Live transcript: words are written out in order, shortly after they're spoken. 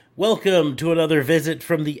Welcome to another visit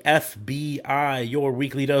from the FBI, your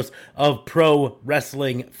weekly dose of pro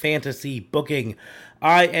wrestling fantasy booking.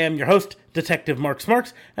 I am your host, Detective Mark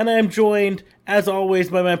Smarks, and I am joined, as always,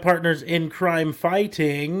 by my partners in crime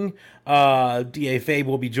fighting. DA Fabe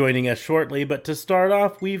will be joining us shortly, but to start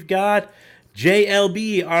off, we've got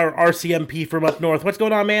JLB, our RCMP from up north. What's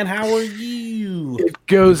going on, man? How are you? It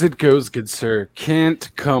goes, good sir.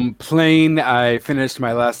 Can't complain. I finished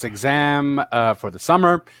my last exam for the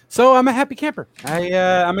summer, so I'm a happy camper.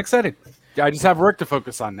 I'm excited. I just have work to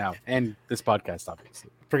focus on now, and this podcast, obviously,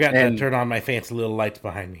 Forgot to and turn on my fancy little lights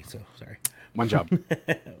behind me, so sorry. one job. No,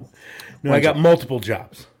 I One got job. multiple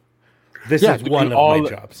jobs. This Yeah, is one of my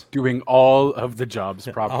jobs. doing all of the jobs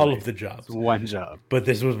All properly. of the It's jobs. one job. But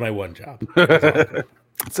this was my one job. That's all.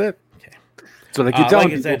 That's it. Okay. So I keep Like telling I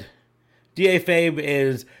people. said, DA Fabe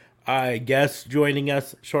is, I guess, joining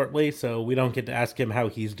us shortly, so we don't get to ask him how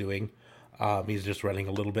he's doing. He's just running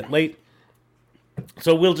a little bit late.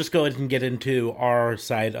 So we'll just go ahead and get into our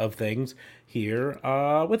side of things here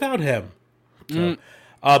without him. So,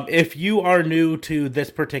 if you are new to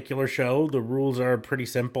this particular show, the rules are pretty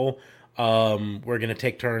simple. We're going to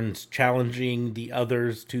take turns challenging the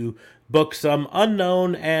others to book some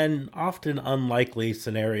unknown and often unlikely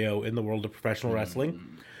scenario in the world of professional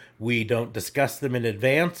wrestling. We don't discuss them in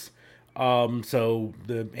advance, so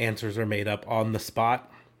the answers are made up on the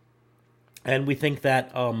spot. And we think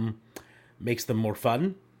that makes them more fun,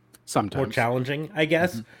 more Sometimes. challenging, I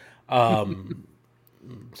guess.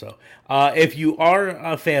 If you are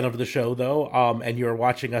a fan of the show, though, and you're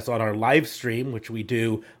watching us on our live stream, which we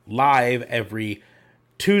do live every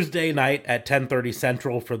Tuesday night at 10:30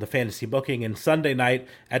 Central for the fantasy booking, and Sunday night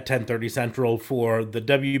at 10:30 Central for the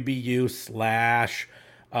WBU slash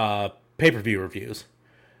pay per view reviews.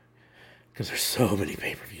 Because there's so many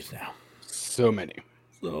pay per views now, So many.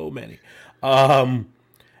 so many.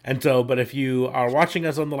 But if you are watching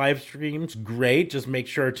us on the live streams, great. Just make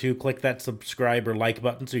sure to click that subscribe or like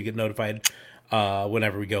button so you get notified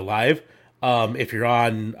whenever we go live. If you're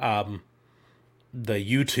on the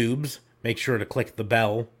YouTubes, make sure to click the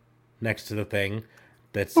bell next to the thing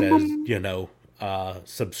that says,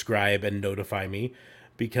 subscribe and notify me,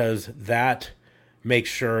 because that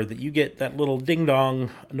makes sure that you get that little ding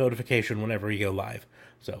dong notification whenever you go live.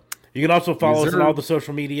 So you can also follow us on all the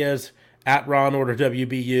social medias. At Raw and Order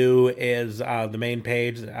WBU is the main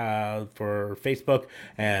page for Facebook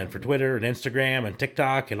and for Twitter and Instagram and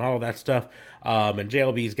TikTok and all of that stuff. And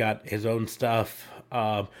JLB's got his own stuff.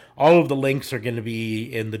 All of the links are going to be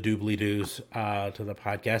in the doobly doos to the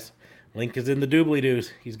podcast. Link is in the doobly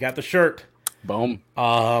doos. He's got the shirt. Boom.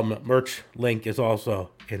 Merch link is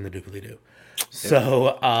also in the doobly doo.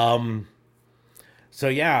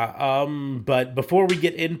 But before we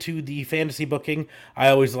get into the fantasy booking, I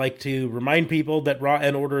always like to remind people that Raw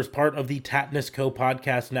and Order is part of the Tatnus Co.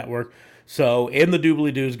 podcast network. So in the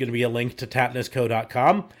doobly-doo is going to be a link to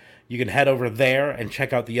tatnusco.com. You can head over there and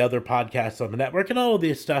check out the other podcasts on the network and all of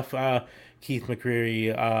this stuff Keith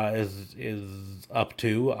McCreary is up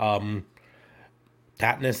to.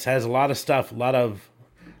 Tatnus has a lot of stuff, a lot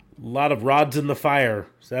of rods in the fire.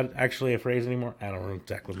 Is that actually a phrase anymore? I don't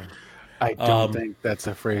exactly remember. I don't think that's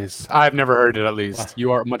a phrase. I've never heard it, at least.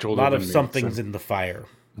 You are much A older lot than of me. something's So. in the fire.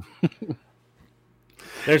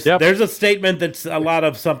 There's Yep. there's a statement that's a lot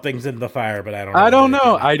of something's in the fire, but I don't know. I don't what it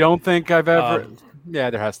know. is. I don't think I've ever.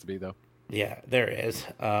 Yeah, there has to be, though. Yeah, there is.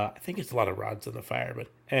 I think it's a lot of rods in the fire, but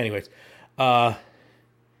anyways. But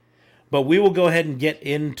we will go ahead and get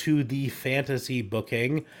into the fantasy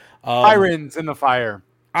booking. Irons in the fire.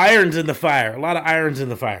 Irons in the fire. A lot of irons in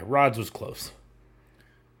the fire. Rods was close.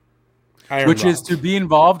 Iron Which is rods. to be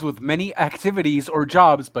involved with many activities or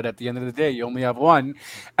jobs, but at the end of the day, you only have one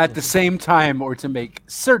at the same time, or to make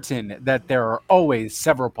certain that there are always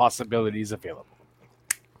several possibilities available.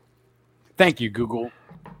 Thank you, Google.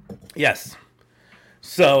 Yes.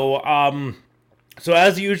 So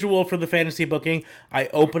as usual for the fantasy booking, I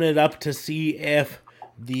open it up to see if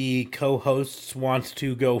the co-hosts want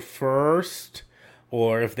to go first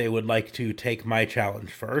or if they would like to take my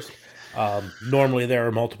challenge first. Normally there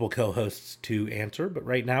are multiple co-hosts to answer, but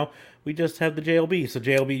right now we just have the JLB. So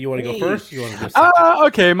JLB, you want to go first? You want to go second?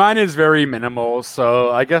 Okay, mine is very minimal,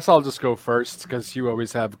 so I guess I'll just go first because you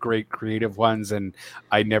always have great creative ones, and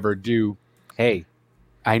I never do. Hey,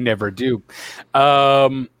 I never do.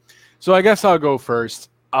 So I guess I'll go first.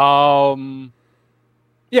 Yeah,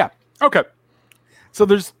 okay. So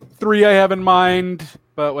there's three I have in mind,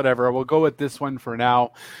 but whatever. We'll go with this one for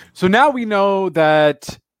now. So now we know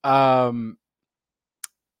that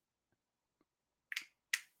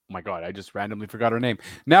my god, I just randomly forgot her name.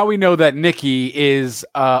 Now we know that Nikki is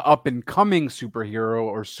up and coming superhero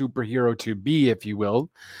or superhero to be, if you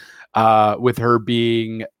will. With her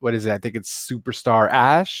being, what is it? I think it's Superstar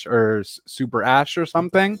Ash or Super Ash or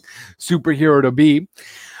something. Superhero to be.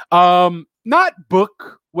 Not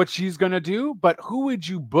book what she's gonna do, but who would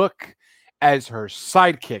you book as her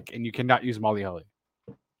sidekick? And you cannot use Molly Holly.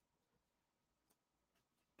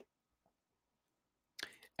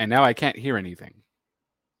 And now I can't hear anything.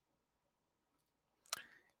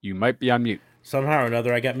 You might be on mute. Somehow or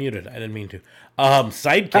another, I got muted. I didn't mean to.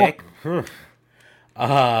 Sidekick.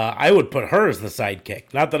 I would put her as the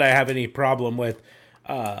sidekick. Not that I have any problem with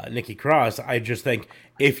Nikki Cross. I just think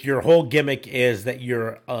if your whole gimmick is that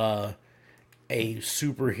you're a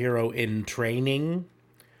superhero in training,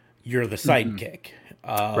 you're the sidekick.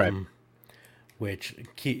 Right. Which,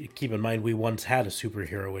 keep in mind, we once had a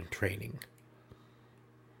superhero in training.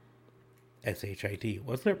 SHIT.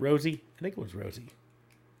 Wasn't it Rosie? I think it was Rosie.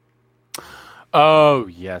 Oh,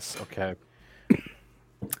 yes. Okay.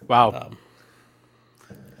 Wow.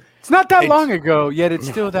 It's not that long ago, yet it's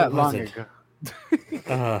still that long ago.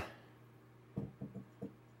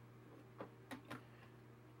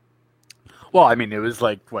 Well, I mean, it was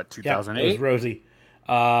like, what, 2008? Yeah, it was Rosie.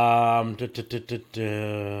 When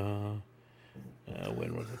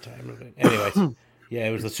was the time of it? Anyways, yeah,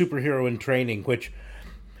 it was the superhero in training, which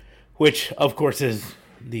of course is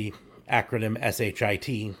the acronym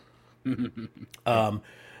SHIT,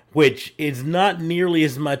 which is not nearly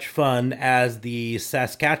as much fun as the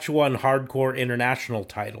Saskatchewan Hardcore International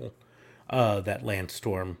title that Lance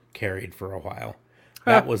Storm carried for a while.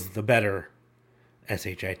 That was the better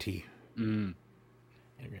SHIT.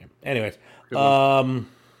 Anyways, so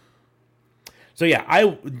yeah, I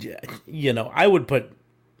would put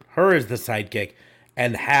her as the sidekick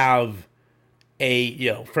and have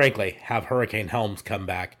frankly, have Hurricane Helms come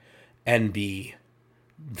back and be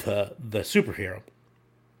the superhero.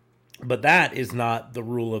 But that is not the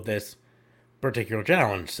rule of this particular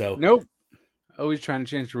challenge. So nope. Always trying to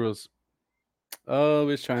change the rules.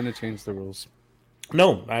 Always trying to change the rules.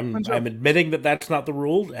 No, I'm admitting that that's not the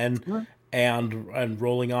rule and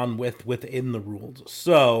rolling on within the rules.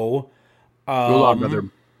 So rule on, brother.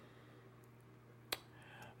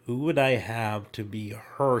 Who would I have to be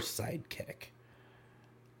her sidekick?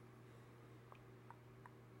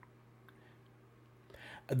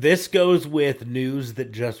 This goes with news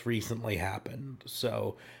that just recently happened.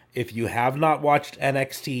 So if you have not watched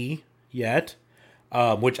NXT yet,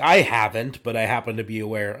 which I haven't, but I happen to be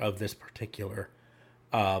aware of this particular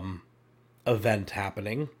event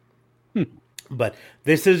happening. But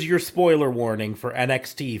this is your spoiler warning for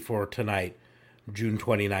NXT for tonight, June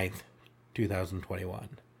 29th, 2021.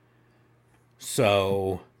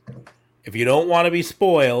 So if you don't want to be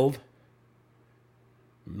spoiled,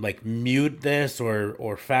 like mute this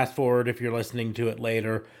or fast forward if you're listening to it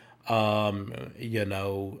later. I don't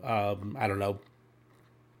know.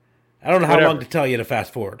 I don't know how long to tell you to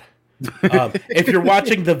fast forward. If you're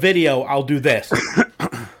watching the video, I'll do this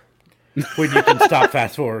when you can stop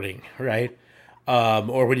fast forwarding, right?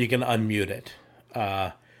 Or when you can unmute it.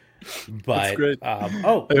 But that's great. I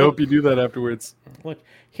hope you do that afterwards. Look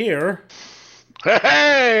here.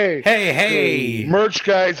 Hey! Merch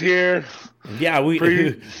guys here. Yeah,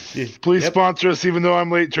 please sponsor us, even though I'm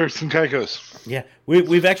late. Turks and Caicos. Yeah,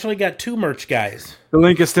 we've actually got 2 merch guys. The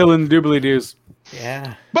link is still in the doobly-doos.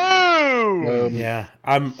 Yeah. Boom. Yeah,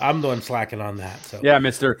 I'm the one slacking on that. So yeah,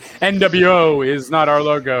 Mr. NWO is not our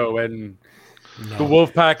logo, and the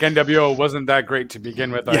Wolfpack NWO wasn't that great to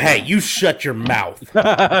begin with. Hey, you shut your mouth.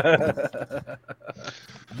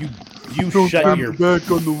 You shut your back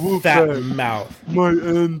on the fat mouth. Might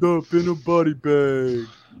end up in a body bag.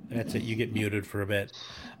 That's it. You get muted for a bit.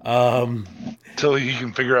 Till he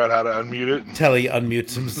can figure out how to unmute it. Till he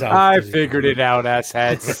unmutes himself. I figured it out,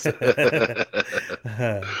 assheads.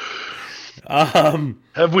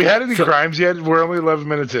 Have we had any crimes yet? We're only 11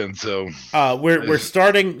 minutes in, so we're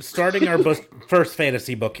starting our first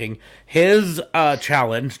fantasy booking. His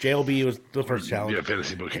challenge, JLB was the first challenge. Yeah,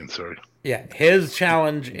 fantasy booking. Sorry. Yeah, his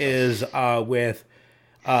challenge is with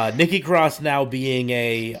Nikki Cross now being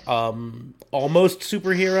a almost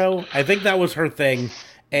superhero. I think that was her thing.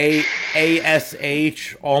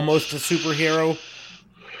 ASH, almost a superhero.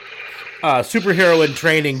 Superhero in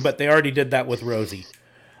training, but they already did that with Rosie.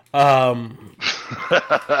 Who's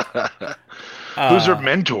her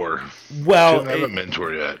mentor? Well, she doesn't have a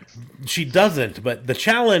mentor yet. She doesn't, but the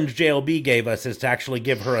challenge JLB gave us is to actually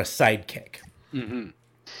give her a sidekick. Mm-hmm.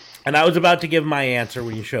 And I was about to give my answer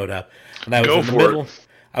when you showed up, and I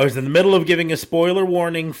was in the middle of giving a spoiler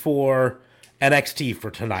warning for NXT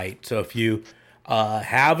for tonight. So if you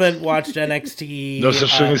haven't watched NXT No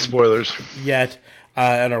such thing as spoilers. yet,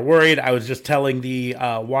 and are worried. I was just telling the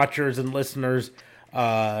watchers and listeners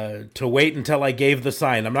to wait until I gave the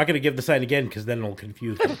sign. I'm not going to give the sign again because then it'll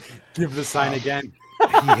confuse them. Give the sign again.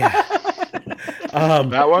 Yeah.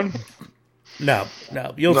 That one? No.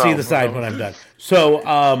 You'll see the sign when I'm done. So,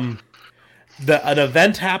 an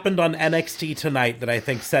event happened on NXT tonight that I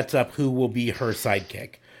think sets up who will be her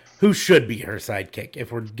sidekick. Who should be her sidekick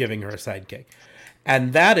if we're giving her a sidekick.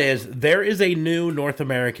 And that is, there is a new North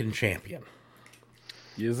American champion.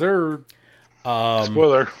 Yes, sir.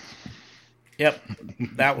 Spoiler. Yep,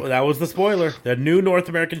 that was the spoiler. The new North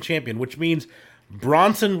American champion, which means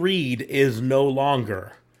Bronson Reed is no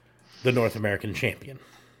longer the North American champion.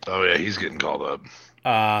 Oh, yeah, he's getting called up.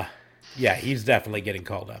 Yeah, he's definitely getting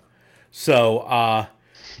called up. So,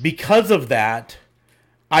 because of that,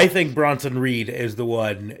 I think Bronson Reed is the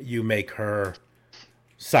one you make her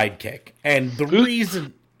sidekick. And the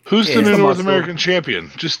reason... Who's the is new North American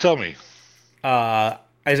champion? Just tell me.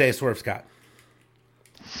 Isaiah Swerve Scott.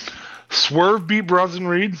 Swerve beat Bronson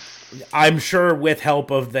Reed? I'm sure with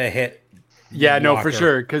help of the hit. Yeah, no, for Walker.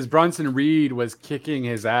 sure. Because Bronson Reed was kicking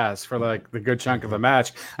his ass for like the good chunk of the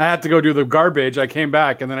match. I had to go do the garbage. I came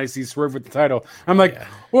back and then I see Swerve with the title. I'm like,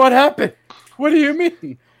 what happened? What do you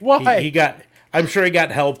mean? Why? He got... I'm sure he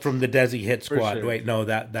got help from the Desi Hit Squad. sure. Wait, no,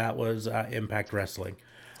 that was Impact Wrestling.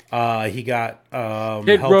 He got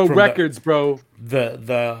Hit help Row from Records, bro.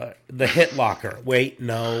 the Hit Locker. Wait,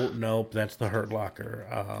 nope, that's the Hurt Locker.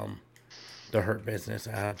 The Hurt Business.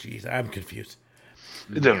 Ah, jeez, I'm confused.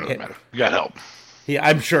 It doesn't really matter. You got help.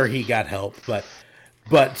 I'm sure he got help, but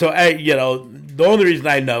so the only reason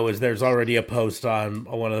I know is there's already a post on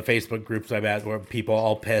one of the Facebook groups I'm at where people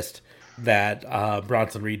all pissed that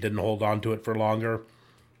Bronson Reed didn't hold on to it for longer.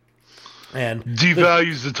 And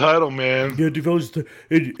Devalues the title, man. yeah,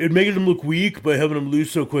 it made him look weak by having him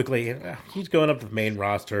lose so quickly. He's going up to the main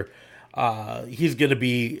roster. He's going to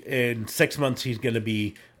be, in 6 months, he's going to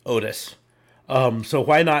be Otis. So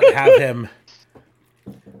why not have him...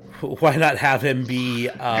 Why not have him be...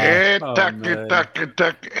 Hey, why not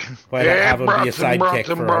have him be a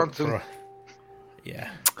sidekick for...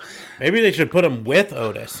 Yeah. Maybe they should put him with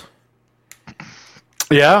Otis.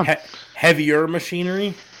 Yeah. Heavier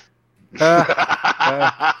machinery?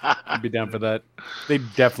 I'd be down for that. They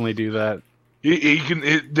definitely do that. They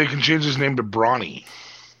can change his name to Brawny.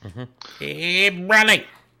 Hey, Bronny.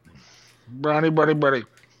 Brawny, buddy.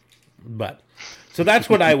 But so that's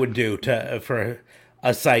what I would do for a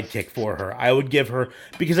sidekick for her. I would give her,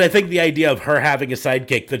 because I think the idea of her having a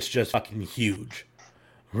sidekick that's just fucking huge,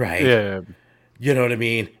 right? Yeah. You know what I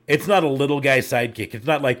mean? It's not a little guy sidekick. It's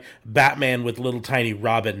not like Batman with little tiny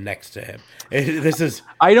Robin next to him. This is...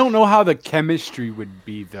 I don't know how the chemistry would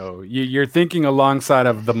be, though. You're thinking alongside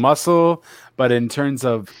of the muscle, but in terms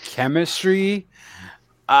of chemistry,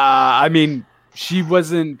 I mean, she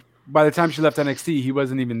wasn't... By the time she left NXT, he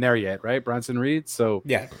wasn't even there yet, right? Bronson Reed? So,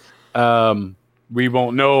 yeah. We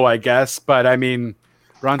won't know, I guess. But, I mean,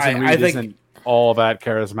 Bronson I Reed think, isn't all that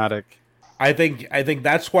charismatic. I think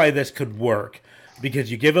that's why this could work.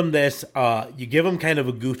 Because you give him this, you give him kind of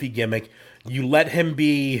a goofy gimmick. You let him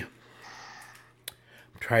be...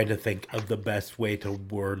 I'm trying to think of the best way to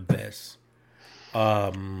word this.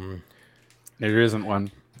 There isn't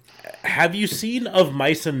one. Have you seen Of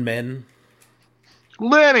Mice and Men?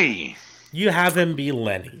 Lenny! You have him be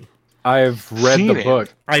Lenny. I've read Seen the it.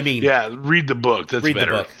 book. I mean... Yeah, read the book. That's read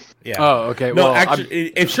better. the book. Yeah. Oh, okay. No, Well,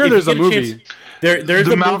 actually, I'm sure there's a movie. There's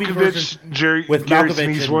The a movie version Malkovich, Gary Malkovich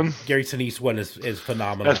Sinise and one. Gary Sinise one is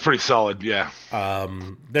phenomenal. That's pretty solid, yeah.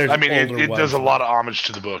 There's I mean, older it ones. does a lot of homage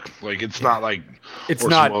to the book. Like, it's not like It's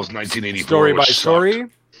Orson not Welles' 1984, story by which story.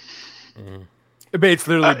 sucked. It's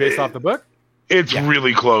literally based off the book. It's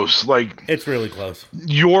really close. Like, It's really close.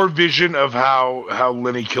 your vision of how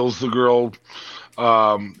Lenny kills the girl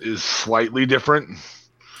is slightly different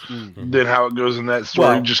than how it goes in that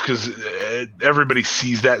story, Well- just because everybody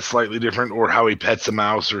sees that slightly different, or how he pets a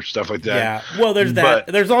mouse or stuff like that. Yeah. Well, there's that.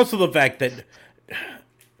 But- There's also the fact that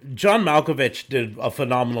John Malkovich did a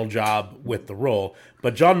phenomenal job with the role,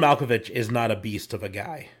 but John Malkovich is not a beast of a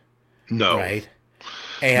guy, No. right?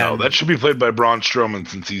 And No, that should be played by Braun Strowman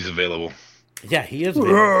since he's available. yeah, he is.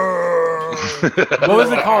 Available. What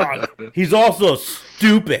was it called? He's also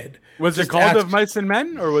stupid. Was it Just called ask- Of Mice and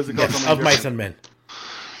Men, or was it called something Of different? Mice and Men.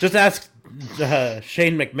 Just ask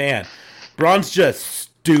Shane McMahon. Braun's just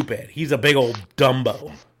stupid. He's a big old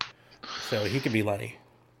Dumbo. So he could be Lenny.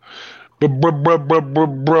 Braun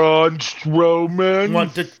Strowman.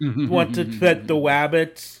 Want to pet the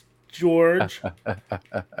wabbits, George?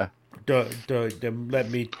 Let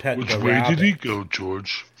me pet Which the way rabbit. did he go,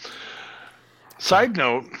 George? Side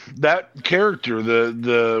note: that character,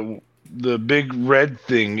 the big red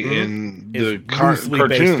thing in Is the loosely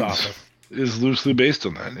based off cartoons, of. is loosely based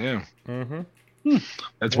on that. Yeah, Mm-hmm.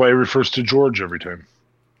 that's why he refers to George every time.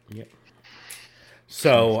 Yeah.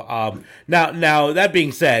 So now that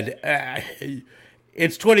being said,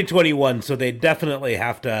 it's 2021, so they definitely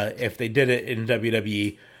have to, if they did it in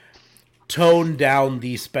WWE, tone down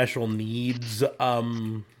the special needs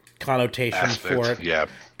connotation for it. Yeah.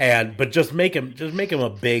 But just make him a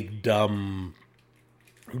big dumb,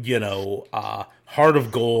 heart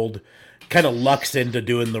of gold, kind of lucks into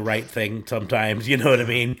doing the right thing sometimes. You know what I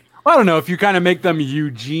mean? I don't know if you kind of make them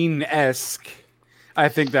Eugene-esque. I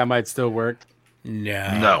think that might still work.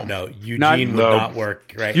 No. Eugene would not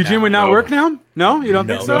work. Right? Eugene would not work now. No, you don't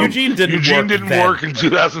think so? Eugene didn't work in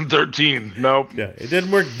 2013. Nope. Yeah, it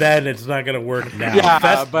didn't work then. It's not going to work now.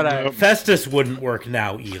 Yeah, but Festus wouldn't work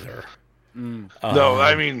now either. No,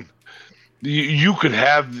 I mean, you could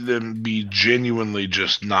have them be genuinely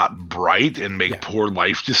just not bright and make poor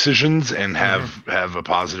life decisions and have a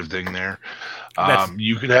positive thing there.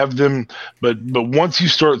 You could have them, but once you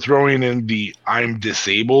start throwing in the "I'm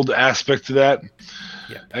disabled" aspect to that,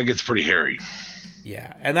 that gets pretty hairy.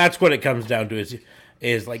 Yeah, and that's what it comes down to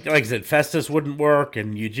is like I said, Festus wouldn't work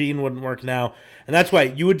and Eugene wouldn't work now, and that's why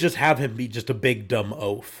you would just have him be just a big dumb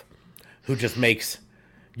oaf who just makes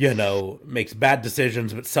bad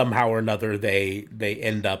decisions, but somehow or another they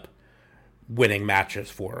end up winning matches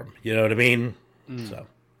for him. You know what I mean? So.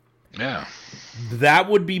 Yeah. That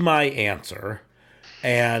would be my answer.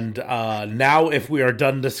 And now, if we are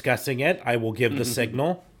done discussing it, I will give the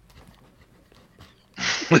signal.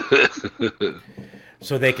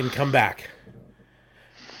 So they can come back.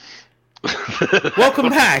 Welcome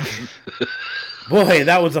back. Boy,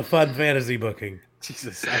 that was a fun fantasy booking.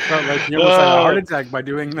 Jesus, I felt like you almost had a heart attack by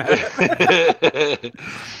doing that.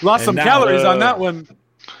 Lost some calories on that one.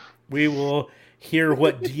 We will hear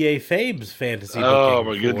what D.A. Fabe's fantasy booking. Oh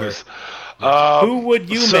my goodness! Who would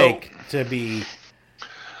you make to be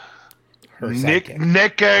her sidekick?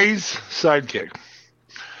 Nikki's sidekick.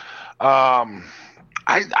 I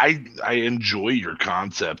enjoy your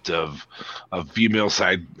concept of female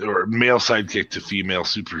side or male sidekick to female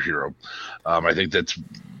superhero. I think that's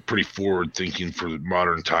pretty forward thinking for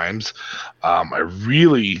modern times. I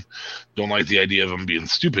really don't like the idea of them being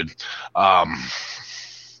stupid.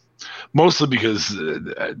 Mostly because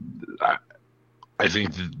I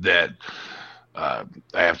think that I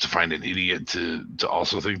have to find an idiot to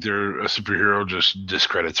also think they're a superhero. Just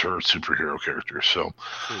discredits her superhero character. So,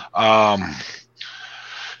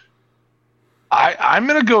 I'm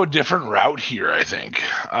gonna go a different route here. I think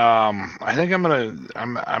I'm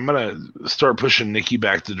gonna start pushing Nikki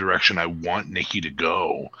back the direction I want Nikki to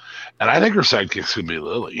go, and I think her sidekick's gonna be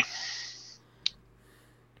Lily.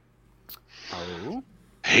 Oh.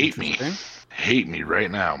 Hate me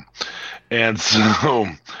right now. And so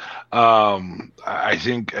I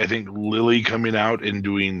think Lily coming out and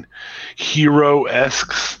doing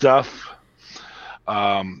hero-esque stuff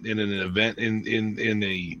in an event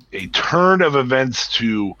in a turn of events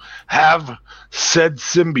to have said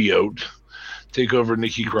symbiote take over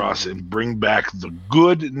Nikki Cross and bring back the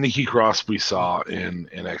good Nikki Cross we saw in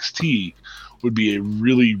NXT would be a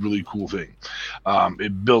really, really cool thing.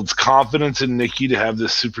 It builds confidence in Nikki to have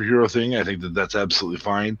this superhero thing. I think that's absolutely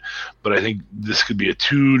fine. But I think this could be a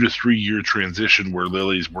 2 to 3 year transition where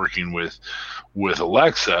Lily's working with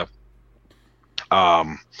Alexa,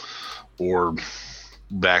 or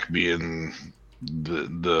back being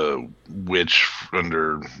the witch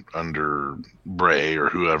under Bray or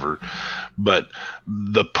whoever. But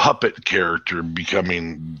the puppet character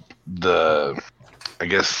becoming the... I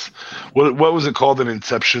guess what was it called in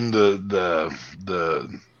Inception? The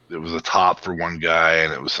it was a top for one guy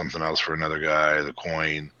and it was something else for another guy. The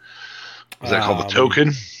coin, was that called the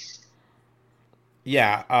token?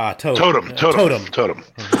 Yeah, totem.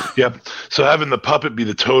 Mm-hmm. Yep. So having the puppet be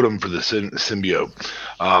the totem for the symbiote,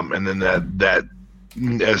 and then that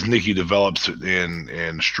as Nikki develops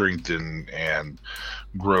in strength and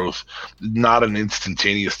growth, not an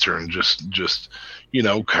instantaneous turn, just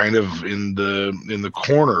kind of in the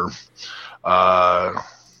corner,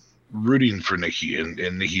 rooting for Nikki,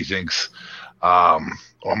 and Nikki thinks, oh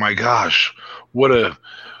my gosh, what a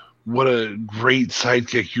great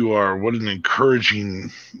sidekick you are, what an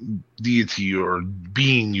encouraging deity or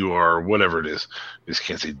being you are, whatever it is. I just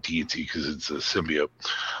can't say deity because it's a symbiote.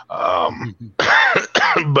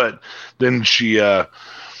 But then she,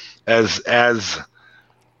 as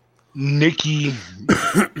Nikki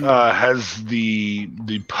has the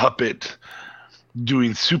puppet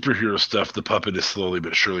doing superhero stuff, the puppet is slowly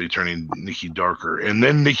but surely turning Nikki darker. And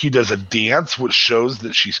then Nikki does a dance, which shows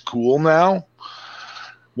that she's cool now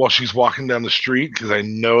while she's walking down the street, because I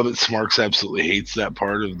know that Smarks absolutely hates that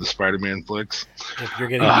part of the Spider-Man flicks. If you're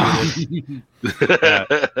getting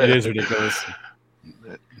It is ridiculous.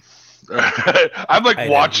 I'm like I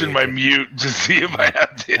watching didn't my mute mute to see if I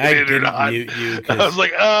have to I hit it or didn't not. mute you I was 'cause-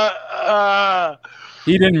 like,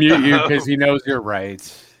 He didn't mute you because he knows you're right.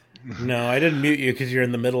 no, I didn't mute you because you're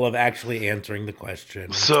in the middle of actually answering the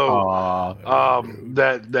question. So Aw.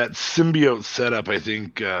 that symbiote setup, I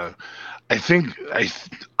think I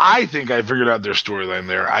figured out their storyline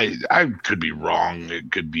there. I could be wrong.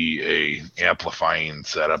 It could be a amplifying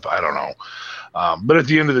setup. I don't know. But at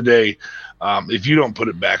the end of the day, if you don't put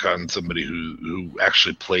it back on somebody who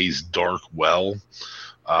actually plays dark well,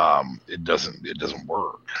 it doesn't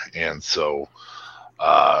work. And so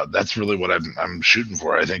that's really what I'm shooting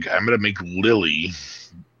for. I think I'm going to make Lily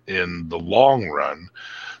in the long run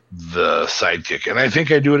the sidekick, and I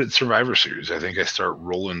think I do it at Survivor Series. I think I start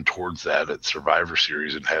rolling towards that at Survivor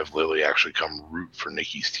Series and have Lily actually come root for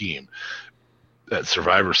Nikki's team at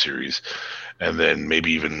Survivor Series, and then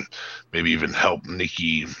maybe even help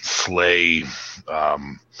Nikki slay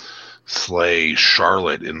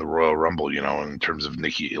Charlotte in the Royal Rumble. You know, in terms of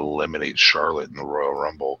Nikki eliminates Charlotte in the Royal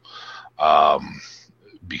Rumble,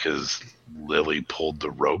 because Lily pulled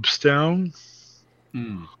the ropes down.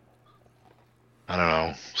 I don't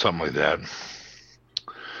know, something like that.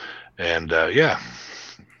 And yeah,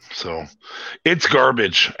 so it's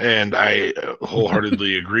garbage. And I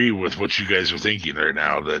wholeheartedly agree with what you guys are thinking right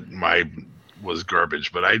now, that mine was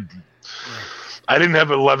garbage. But I didn't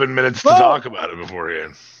have 11 minutes to talk about it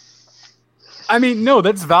beforehand. I mean, no,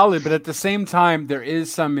 that's valid, but at the same time, there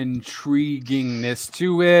is some intriguingness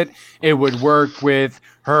to it. It would work with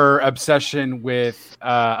her obsession with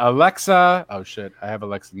Alexa. Oh shit, I have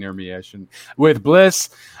Alexa near me. I shouldn't. With Bliss,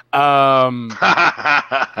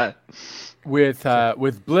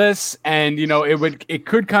 with Bliss, and you know, it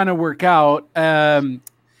could kind of work out.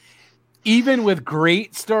 Even with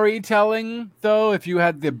great storytelling, though, if you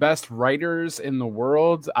had the best writers in the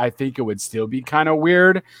world, I think it would still be kind of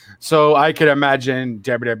weird. So I could imagine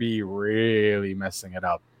WWE really messing it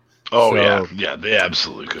up. Oh, So- yeah, they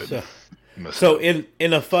absolutely could. So in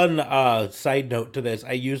a fun side note to this,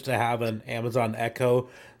 I used to have an Amazon Echo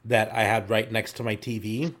that I had right next to my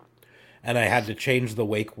TV, and I had to change the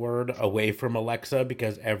wake word away from Alexa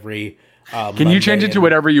because every Can you change it to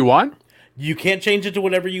whatever you want? You can't change it to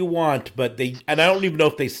whatever you want, but and I don't even know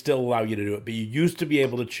if they still allow you to do it, but you used to be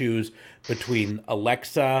able to choose between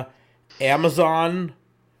Alexa, Amazon,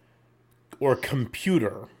 or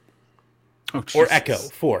computer, or Echo.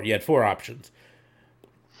 You had 4 options.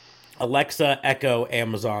 Alexa, Echo,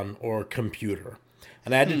 Amazon, or computer.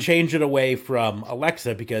 And I had to change it away from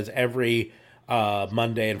Alexa because every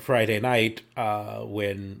Monday and Friday night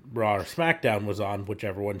when Raw or SmackDown was on,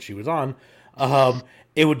 whichever one she was on,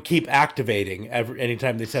 it would keep activating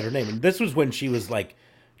anytime they said her name. And this was when she was like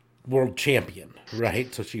world champion,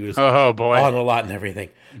 right? So she was Oh boy. on a lot and everything.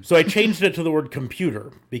 So I changed it to the word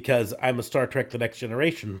computer because I'm a Star Trek The Next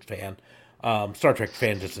Generation fan. Star Trek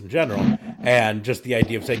fan just in general. And just the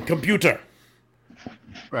idea of saying computer.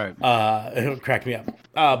 Right. It would crack me up.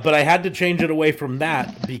 But I had to change it away from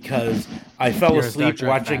that because I fell You're a asleep Star Trek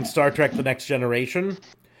watching fan. Star Trek The Next Generation.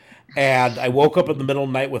 And I woke up in the middle of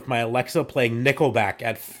the night with my Alexa playing Nickelback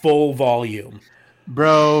at full volume.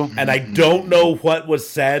 Bro. And I don't know what was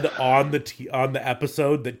said on the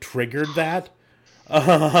episode that triggered that.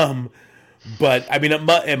 But I mean,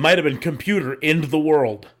 it might have been computer into the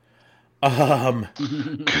world.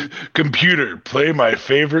 Computer, play my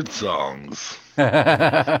favorite songs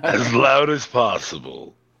as loud as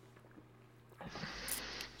possible.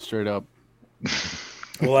 Straight up.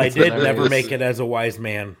 Well, I did hilarious. never make it as a wise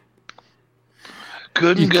man.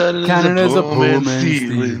 Couldn't get it count it as as a a poor poor man man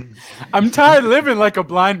stealing. I'm tired of living like a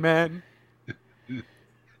blind man.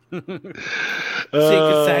 Take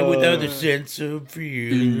a side with other sense of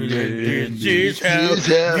feeling. This is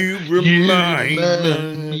how you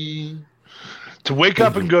remind me. To wake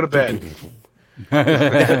up and go to bed.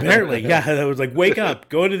 Apparently, yeah. I was like, wake up,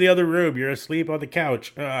 go into the other room. You're asleep on the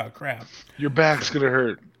couch. Oh, crap. Your back's gonna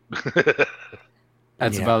hurt.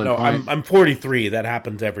 That's Yeah, a valid no, point. I'm 43. That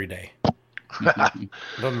happens every day.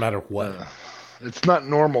 Doesn't matter what. It's not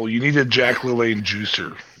normal. You need a Jack LaLanne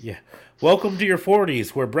juicer. Yeah. Welcome to your 40s,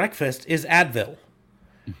 where breakfast is Advil.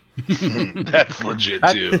 That's legit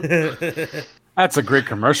too. That's a great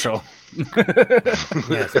commercial.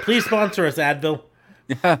 Yes. Please sponsor us, Advil.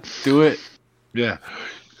 Yeah, do it. Yeah.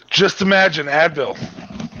 Just imagine Advil.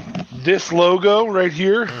 This logo right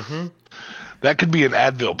here. That could be an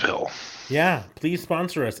Advil pill. Yeah, please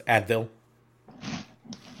sponsor us, Advil.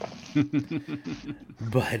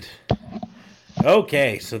 But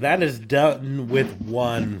okay, so that is done with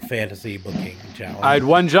one fantasy booking challenge. I had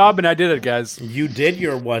one job and I did it, guys. You did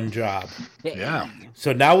your one job. Yeah.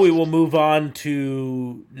 So now we will move on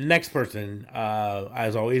to next person.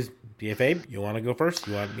 As always, DFA, you want to go first?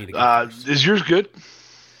 You want me to go first? Is yours good?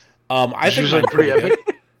 I Is think yours mine's pretty pretty epic?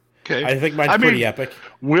 good. Okay. I think mine's pretty epic.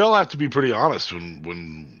 We all have to be pretty honest when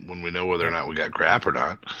we know whether or not we got crap or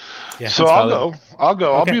not. Yeah, So that's I'll valid. go. Okay.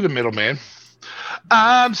 I'll be the middleman.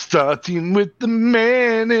 I'm starting with the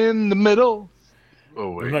man in the middle. Oh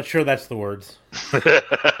I'm wait. not sure that's the words. All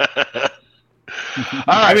right.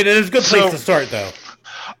 I mean, it is a good place So- to start, though.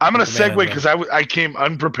 I'm going to The man in segue the because I came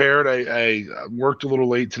unprepared. I worked a little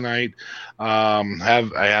late tonight. I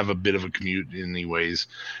have a bit of a commute anyways,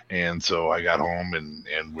 and so I got home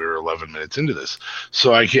and we're 11 minutes into this.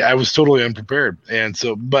 So I was totally unprepared, and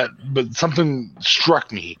so but something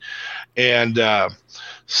struck me, and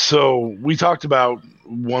so we talked about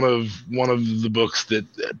one of the books that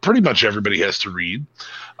pretty much everybody has to read,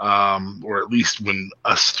 or at least when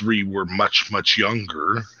us three were much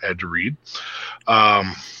younger had to read.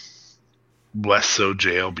 Less so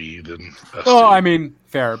JLB than us Well, two. I mean,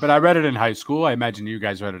 fair, but I read it in high school. I imagine you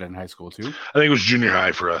guys read it in high school too. I think it was junior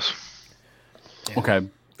high for us, Yeah. Okay,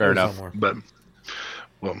 fair Or enough. somewhere. but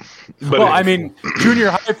Well, I mean, junior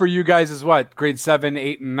high for you guys is what? Grade 7,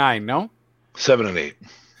 8, and 9, no? 7 and 8.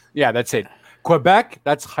 Yeah, that's it. Quebec,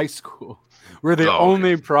 that's high school. We're the Oh, okay.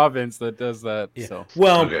 only province that does that. Yeah. So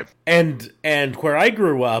Well, Okay. and where I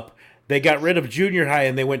grew up, they got rid of junior high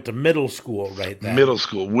and they went to middle school right then. Middle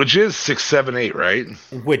school, which is 6, 7, 8, right?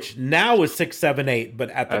 Which now is 6, 7, 8, but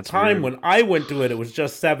at the That's time weird. when I went to it, it was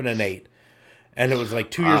just 7 and 8, and it was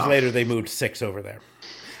like 2 years later they moved 6 over there.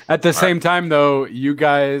 at the same time, though, you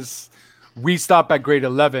guys, we stop at grade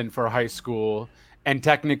 11 for high school, and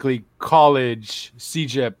technically college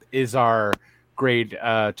CGIP is our grade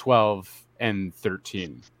 12 and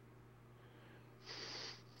 13.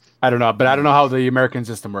 I don't know, but I don't know how the American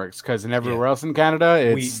system works because in everywhere else in Canada,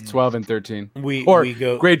 it's 12 and 13. We Or we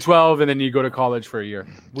go grade 12, and then you go to college for a year.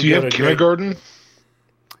 we Do you go have to kindergarten?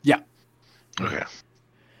 Yeah. Okay.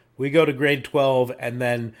 we go to grade 12 and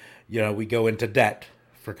then we go into debt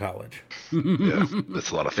for college. Yeah,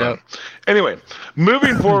 that's a lot of fun. Anyway,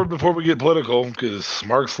 moving forward before we get political, because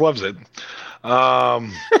Marks loves it.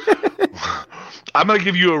 I'm going to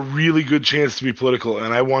give you a really good chance to be political,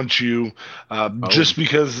 and I want you, just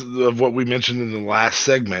because of what we mentioned in the last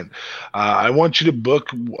segment, I want you to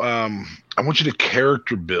I want you to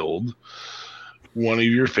character build one of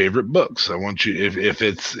your favorite books. I want you, if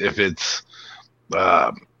it's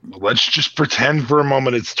let's just pretend for a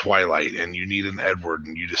moment it's Twilight and you need an Edward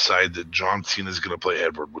and you decide that John Cena is going to play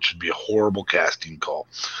Edward, which would be a horrible casting call.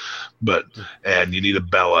 And you need a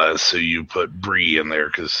Bella, so you put Bree in there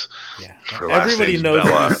because Yeah. her last Everybody name's knows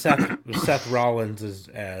Bella. Seth Rollins is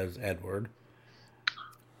as Edward.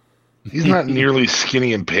 He's not nearly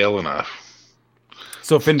skinny and pale enough.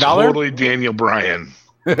 So Finn Balor? Totally Daniel Bryan.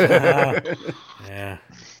 Yeah.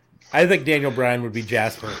 I think Daniel Bryan would be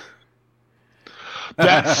Jasper.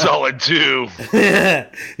 That's solid too.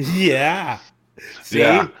 Yeah. See?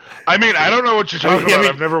 Yeah. I mean, I don't know what you're talking I about. mean,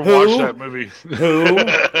 I've never who? watched that movie. Who?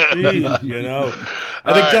 Jeez,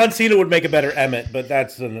 I think John Cena would make a better Emmett, but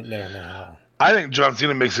that's no. I think John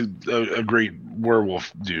Cena makes a great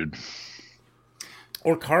werewolf dude.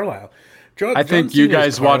 Or Carlisle. I think you Cena's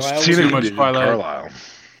guys watched Carlisle. Too Cena much can do Twilight. Carlisle.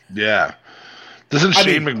 Yeah. Doesn't I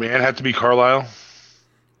Shane mean- McMahon have to be Carlisle?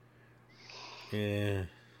 Yeah.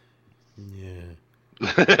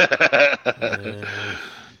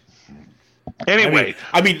 Anyway,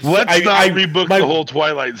 I mean, let's not rebook my, the whole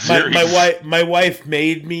Twilight my, series. my wife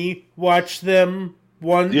made me watch them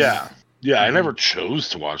once. Yeah. I never chose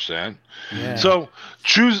to watch that. Yeah. So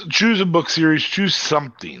choose a book series, choose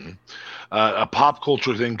something, a pop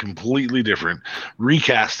culture thing completely different.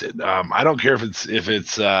 Recast it. I don't care if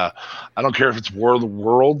it's I don't care if it's War of the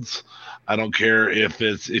Worlds. I don't care if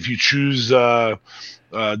you choose 007,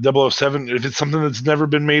 if it's something that's never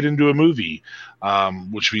been made into a movie,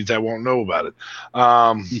 which means I won't know about it.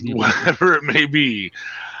 Whatever it may be.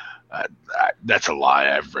 That's a lie.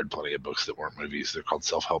 I've read plenty of books that weren't movies. They're called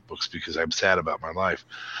self-help books because I'm sad about my life.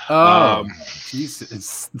 Oh,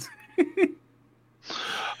 Jesus.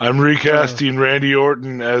 I'm recasting Randy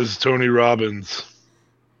Orton as Tony Robbins.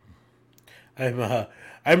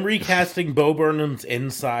 I'm recasting Bo Burnham's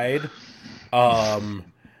Inside. Bo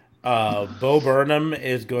Burnham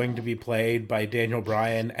is going to be played by Daniel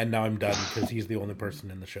Bryan, and now I'm done because he's the only person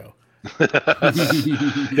in the show.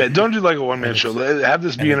 Yeah, don't do like a one-man show. Have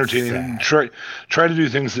this be and it's entertaining. sad. Try to do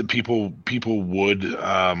things that people would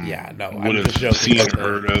Yeah, no, I'm would just have joking seen about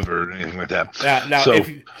or heard of or anything like that. Now, So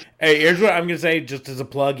hey, here's what I'm gonna say, just as a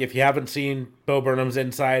plug. If you haven't seen Bo Burnham's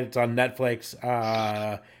Inside, it's on Netflix.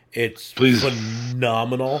 It's Please.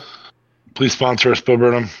 phenomenal. please sponsor us, Bo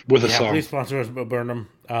Burnham, with a Yeah, song. please sponsor us, Bo Burnham.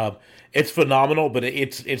 It's phenomenal, but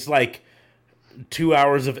it's like 2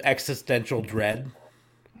 hours of existential dread.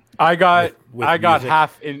 I got with music.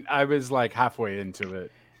 half in. I was like halfway into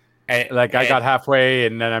it. And, Like I got halfway,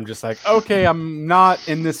 and then I'm just like, okay, I'm not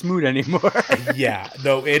in this mood anymore. yeah,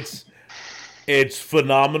 no, it's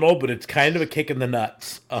phenomenal, but it's kind of a kick in the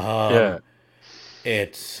nuts. Yeah.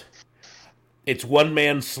 It's one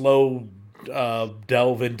man's slow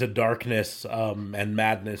delve into darkness and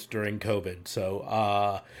madness during COVID.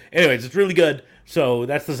 So, anyways, it's really good. So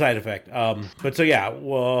that's the side effect. But so yeah,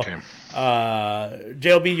 well, Okay.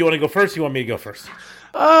 JLB, you want to go first? You want me to go first?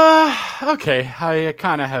 Okay. I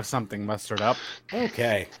kind of have something mustered up.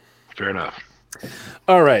 Okay. Fair enough.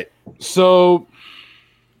 All right. So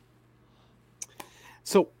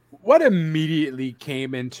what immediately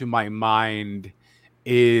came into my mind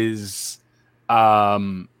is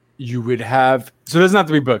you would have, so it doesn't have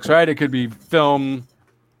to be books, right? It could be film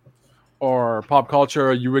or pop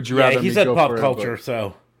culture. Or would you rather Yeah, he me said go pop for a culture, book?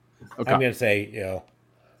 so Okay. I'm gonna say, you know,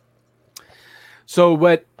 So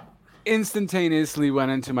what instantaneously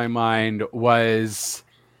went into my mind was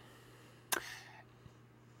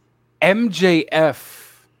MJF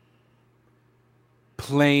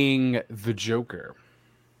playing the Joker.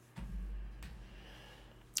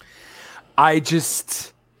 I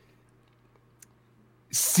just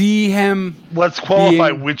see him. Let's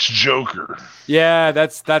qualify Being- which Joker. Yeah,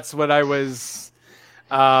 that's what I was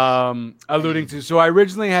alluding to. So I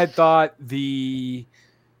originally had thought the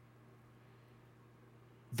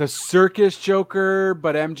circus Joker,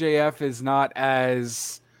 but MJF is not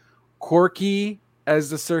as quirky as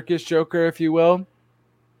the circus Joker, if you will.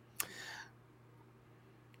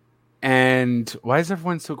 And why is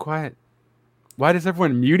everyone so quiet? Why does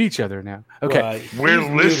everyone mute each other now? Okay. We're he's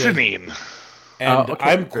muted. listening. And Okay,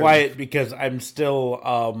 I'm good. quiet because I'm still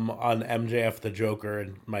on MJF the Joker,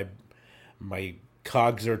 and my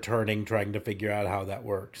cogs are turning trying to figure out how that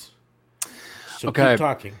works. So Okay. keep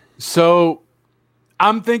talking. So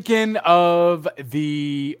I'm thinking of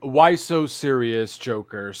the Why So Serious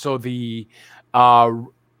Joker. So the no,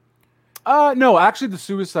 actually the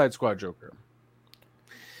Suicide Squad Joker.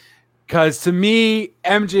 Because to me,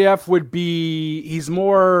 MJF would be, he's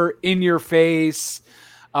more in your face,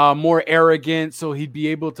 more arrogant, so he'd be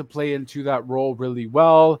able to play into that role really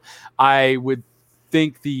well. I would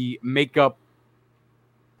think the makeup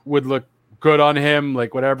would look good on him,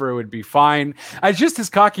 like whatever, it would be fine. Just his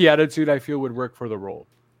cocky attitude, I feel, would work for the role.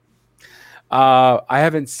 I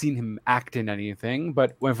haven't seen him act in anything,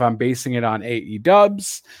 but if I'm basing it on AE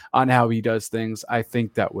dubs, on how he does things, I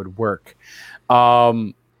think that would work.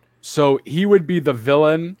 So he would be the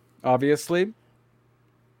villain, obviously.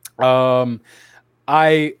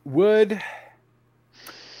 I would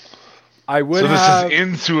So this have is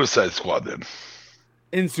in Suicide Squad then.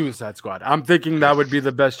 in Suicide Squad. I'm thinking that would be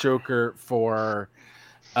the best Joker for.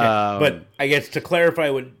 But I guess to clarify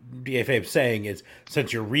what BFA's saying is,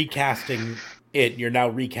 since you're recasting it, you're now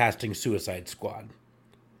recasting Suicide Squad.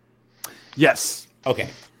 Yes, Okay.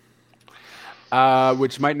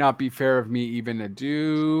 which might not be fair of me even to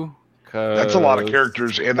do. That's a lot of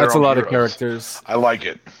characters, and they're That's a all lot of heroes. characters. I like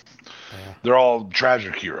it. They're all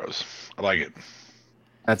tragic heroes. I like it.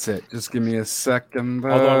 That's it. Just give me a second.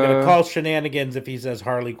 Although I'm going to call shenanigans if he says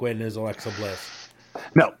Harley Quinn is Alexa Bliss.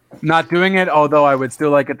 No, not doing it. Although I would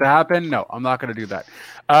still like it to happen. No, I'm not going to do that.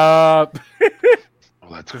 Oh,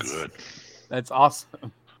 that's good. That's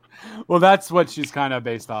awesome. Well, that's what she's kind of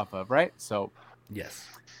based off of, right? So, Yes.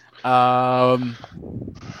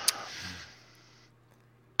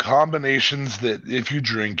 Combinations that if you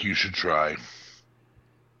drink, you should try.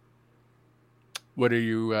 what are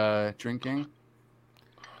you drinking?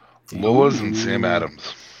 Lola's and Sam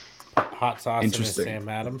Adams. Hot sauce and Interesting. Sam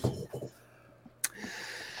Adams.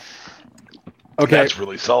 Okay, That's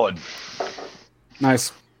really solid.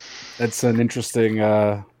 nice. That's an interesting.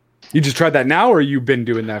 You just tried that now, or you've been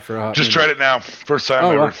doing that for a hot Just minute? tried it now. First time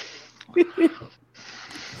Oh, ever. wow.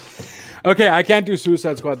 Okay, I can't do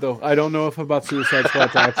Suicide Squad though. I don't know if about Suicide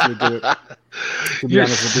Squad to actually do it. To be You're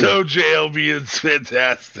honest with you. so JLB. It's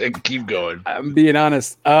fantastic. Keep going. I'm being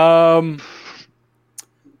honest. So,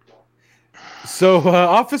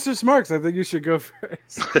 Officer Smarks, I think you should go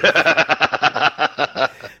first.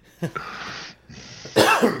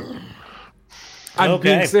 I'm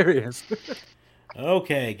Okay. being serious.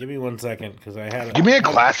 Okay, give me 1 second because I had. Give me a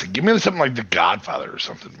classic. Give me something like The Godfather or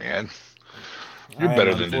something, man. You're I am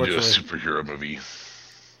better than to do a unfortunately- superhero movie.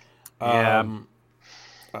 Yeah.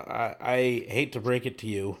 I hate to break it to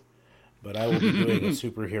you, but I will be doing a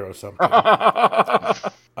superhero something.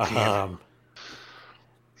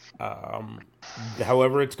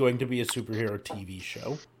 However, it's going to be a superhero TV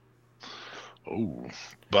show. Oh,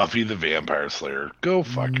 Buffy the Vampire Slayer. Go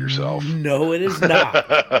fuck yourself. No, it is not.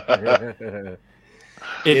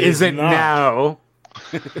 It is isn't not. now.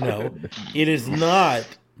 No, it is not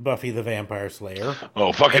Buffy the Vampire Slayer.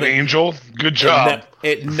 Oh, fucking Angel. Good job.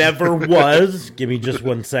 It never was. Give me just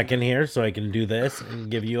 1 second here so I can do this and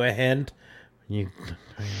give you a hint. You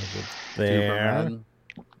there. Superman.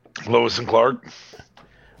 Lois and Clark.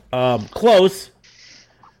 Close.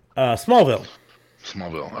 Smallville.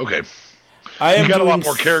 Smallville. Okay. I am You got a doing lot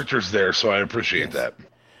more characters there, so I appreciate that.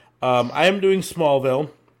 I am doing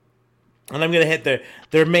Smallville, and I'm going to hit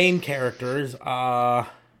their main characters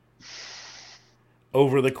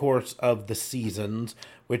over the course of the seasons,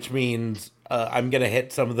 which means I'm going to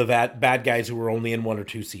hit some of the bad guys who were only in 1 or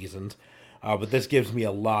 2 seasons. But this gives me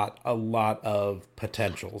a lot of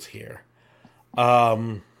potentials here.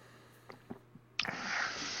 That's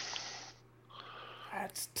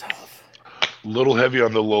tough. Little heavy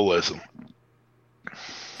on the Lolism.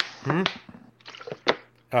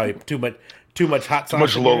 Oh, too much hot sauce. Too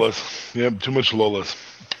much in yours? Lolas. Yep, too much Lolas.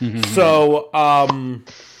 So,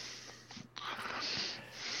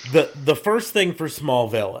 the first thing for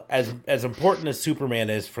Smallville, as important as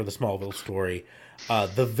Superman is for the Smallville story,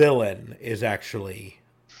 the villain is actually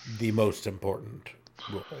the most important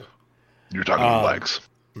role. You're talking Lex.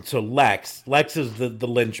 So Lex is the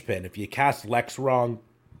linchpin. If you cast Lex wrong,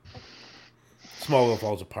 Smallville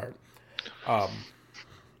falls apart.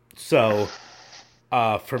 So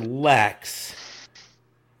for Lex,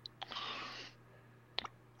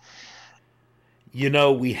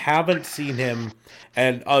 we haven't seen him.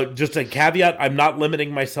 And just a caveat, I'm not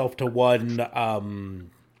limiting myself to one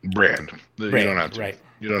Brand. You don't have to. right.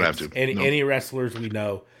 You don't have to. Any wrestlers we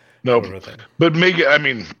know. Nope. sort of thing. But make it, I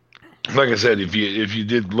mean, like I said, if you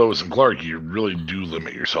did Lois and Clark, you really do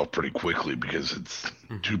limit yourself pretty quickly because it's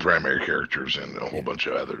 2 primary characters and a whole bunch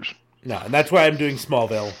of others. No, and that's why I'm doing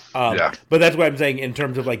Smallville. Yeah. But that's why I'm saying in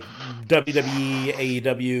terms of like WWE,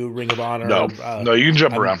 AEW, Ring of Honor. No, you can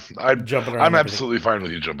jump around. jumping around I'm everything. absolutely fine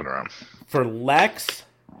with you jumping around. For Lex,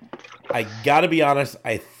 I gotta be honest,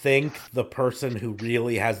 I think the person who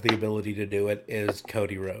really has the ability to do it is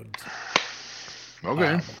Cody Rhodes.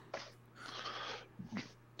 Okay.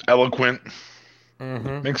 Eloquent.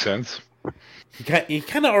 Makes sense. He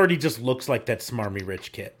kind of already just looks like that smarmy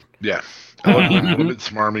rich kid. Yeah. Eloquent, a little bit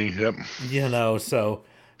smarmy. Yep. So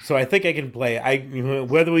I think I can play.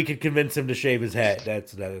 Whether we could convince him to shave his head,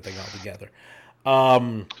 that's another thing altogether.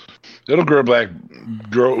 It'll grow black.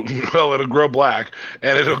 It'll grow black,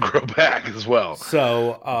 and it'll grow back as well.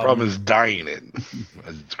 So Problem is dyeing it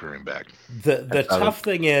as it's growing back. the tough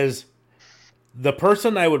thing is, the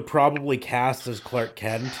person I would probably cast as Clark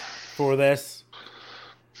Kent for this.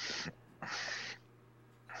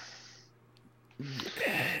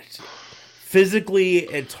 Physically,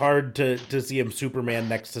 it's hard to see him Superman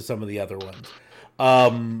next to some of the other ones.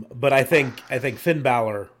 But I think Finn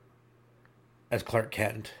Balor as Clark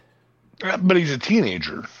Kent. But he's a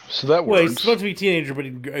teenager, so that Well, works. he's supposed to be a teenager, but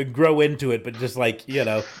he'd grow into it. But just like,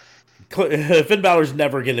 Finn Balor's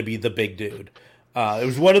never going to be the big dude. It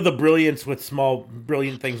was one of the brilliant things with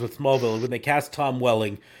Smallville. When they cast Tom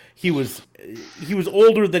Welling, he was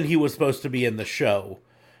older than he was supposed to be in the show.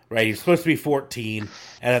 Right, he was supposed to be 14,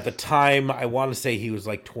 and at the time, I want to say he was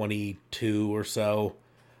like 22 or so.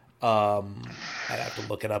 I'd have to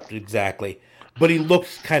look it up exactly, but he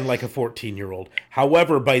looked kind of like a 14-year-old.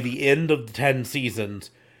 However, by the end of the 10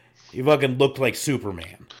 seasons, he fucking looked like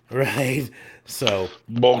Superman, right? So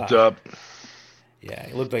Bulked up. yeah,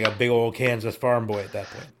 he looked like a big old Kansas farm boy at that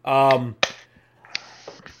point.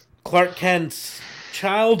 Clark Kent's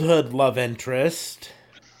childhood love interest,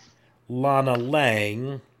 Lana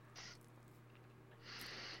Lang.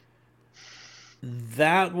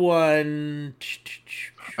 That one.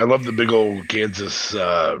 I love the big old Kansas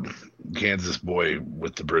boy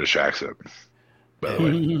with the British accent. By the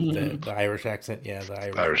way, The Irish accent, yeah,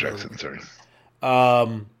 the Irish accent. Sorry.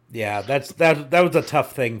 Yeah, that was a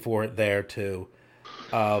tough thing for it there too.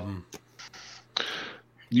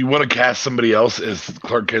 You want to cast somebody else as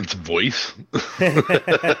Clark Kent's voice?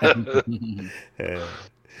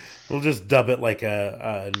 We'll just dub it like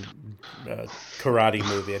a karate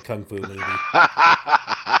movie, a kung fu movie.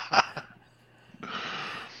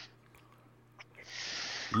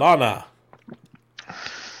 Lana.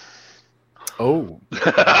 Oh.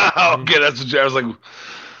 Okay, that's what I was like.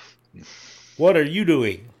 What are you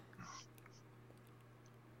doing?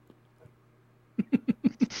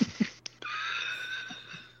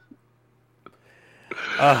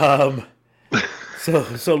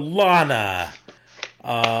 So Lana.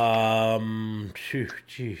 Jeez.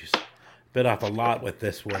 Bit off a lot with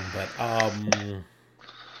this one, but I'm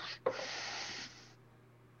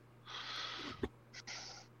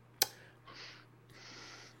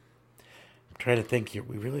trying to think here.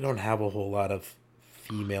 We really don't have a whole lot of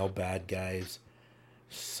female bad guys.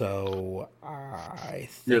 So I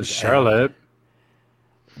think There's Charlotte.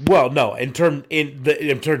 Well, no, in terms of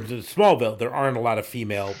Smallville, there aren't a lot of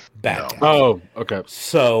female bad guys. Oh, okay.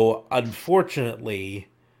 So, unfortunately,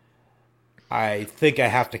 I think I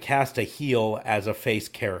have to cast a heel as a face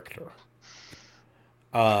character.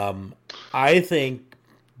 I think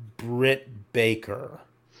Britt Baker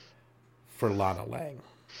for Lana Lang.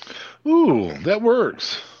 Ooh, that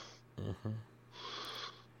works. Mm-hmm.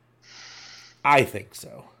 I think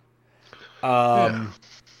so. Well,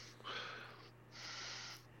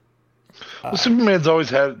 Superman's always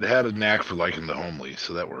had a knack for liking the homely,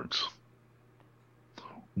 so that works.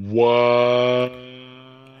 What?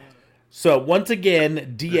 So once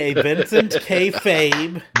again, D.A. Vincent K.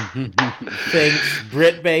 Fabe thinks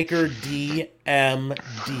Britt Baker DMD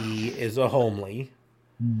is a homely.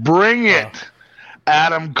 Bring it,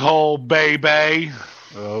 Adam Cole, baby.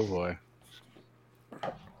 Oh boy.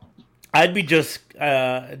 I'd be just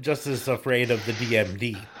as afraid of the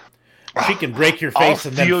DMD. She can break your face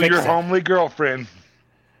and then fix it. I'll steal your homely girlfriend.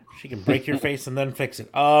 She can break your face and then fix it.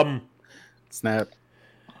 Snap.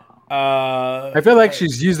 I feel like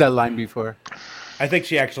she's used that line before. I think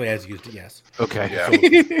she actually has used it, yes. Okay. Yeah.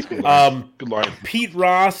 Good line. Pete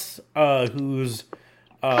Ross, who's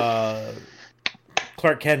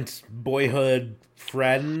Clark Kent's boyhood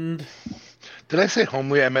friend. Did I say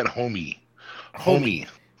homely? I meant homie. Homie.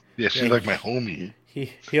 Yeah, she's like my homie.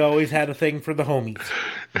 He always had a thing for the homies.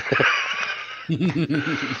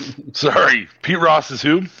 Sorry, Pete Ross is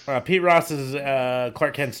who? Pete Ross is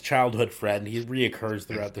Clark Kent's childhood friend. He reoccurs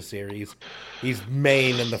throughout the series. He's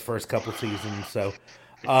main in the first couple seasons. So,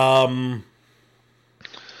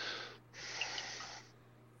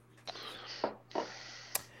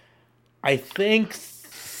 I think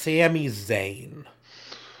Sami Zayn.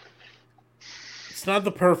 It's not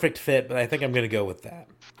the perfect fit, but I think I'm going to go with that.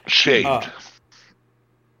 Shaved.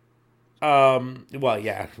 Well,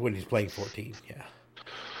 yeah, when he's playing 14,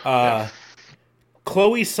 yeah.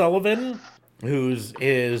 Chloe Sullivan, who's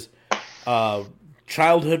his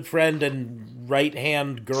childhood friend and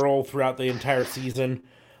right-hand girl throughout the entire season,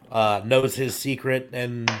 knows his secret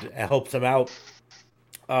and helps him out.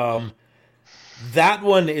 That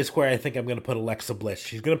one is where I think I'm going to put Alexa Bliss.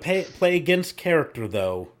 She's going to play against character,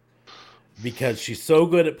 though, because she's so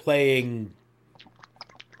good at playing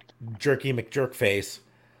Jerky McJerkface.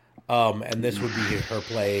 And this would be her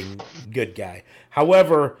playing good guy.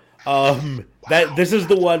 However, this is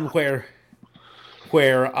the one where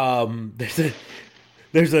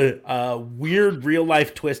there's a weird real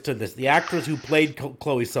life twist to this. The actress who played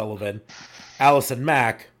Chloe Sullivan, Allison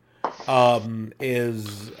Mack,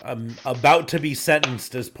 is about to be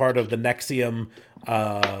sentenced as part of the NXIVM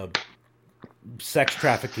sex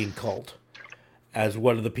trafficking cult. As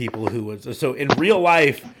one of the people who was... So in real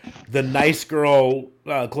life, the nice girl,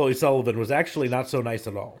 Chloe Sullivan, was actually not so nice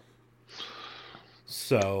at all.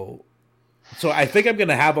 So I think I'm going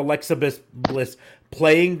to have Alexa Bliss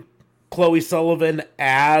playing Chloe Sullivan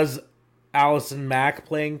as Allison Mack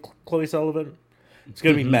playing Chloe Sullivan. It's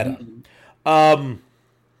going to be meta.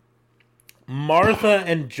 Martha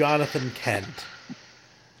and Jonathan Kent.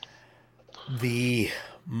 The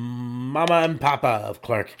Mama and Papa of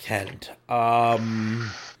Clark Kent.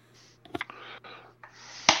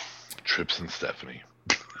 Trips and Stephanie.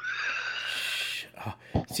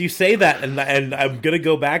 So you say that, and I'm gonna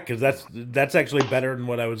go back because that's actually better than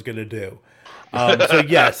what I was gonna do. So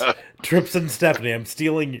yes, Trips and Stephanie. I'm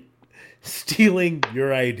stealing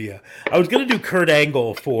your idea. I was gonna do Kurt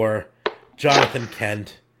Angle for Jonathan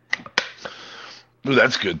Kent. Ooh,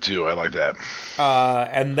 that's good too. I like that.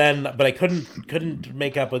 But I couldn't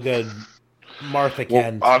make up a good Martha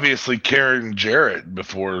Kent. Obviously, Karen Jarrett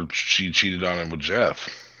before she cheated on him with Jeff.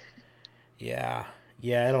 Yeah,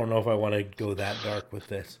 I don't know if I want to go that dark with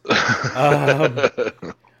this.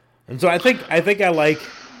 And so I think I like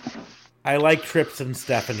Trips and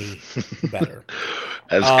Stephanie better.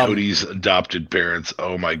 As Cody's adopted parents.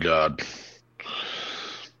 Oh my God.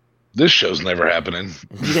 This show's never happening.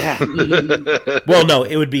 Yeah. Well, no,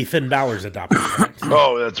 it would be Finn Balor's adopted parents.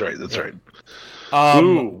 Oh, that's right. That's right.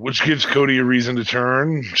 Ooh, which gives Cody a reason to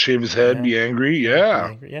turn, shave his head, be angry.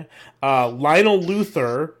 Yeah. Yeah. Lionel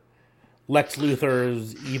Luthor, Lex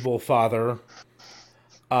Luthor's evil father.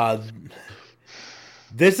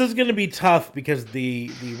 This is going to be tough because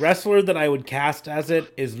the wrestler that I would cast as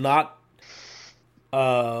it is not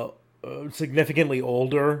significantly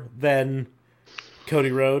older than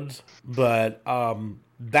Cody Rhodes, but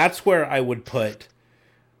that's where I would put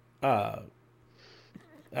Seth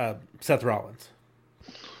Rollins.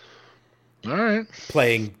 All right.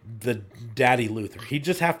 Playing the Daddy Luther. He'd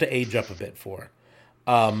just have to age up a bit for.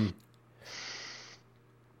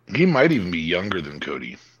 He might even be younger than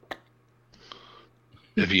Cody.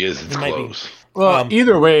 If he is, it's close. Well,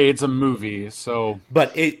 either way, it's a movie, so.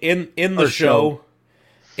 But in the show,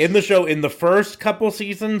 in the first couple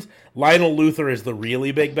seasons, Lionel Luthor is the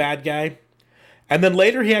really big bad guy, and then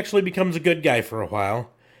later he actually becomes a good guy for a while,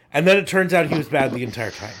 and then it turns out he was bad the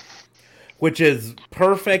entire time, which is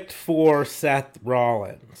perfect for Seth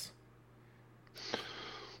Rollins.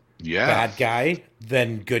 Yeah, bad guy,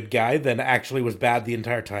 then good guy, then actually was bad the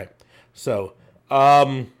entire time. So,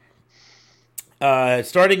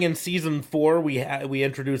 starting in season 4, we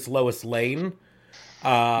introduced Lois Lane,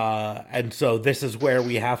 and so this is where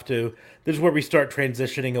we start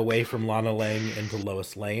transitioning away from Lana Lang into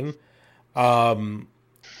Lois Lane, and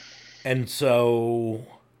so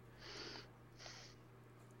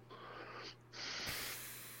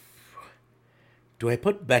do I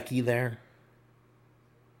put Becky there?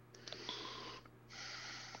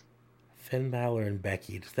 Finn Balor and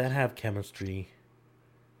Becky, does that have chemistry?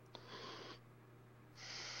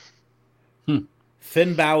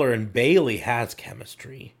 Finn Balor and Bayley has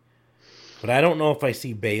chemistry, but I don't know if I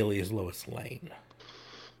see Bayley as Lois Lane.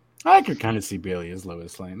 I could kind of see Bayley as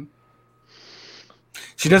Lois Lane.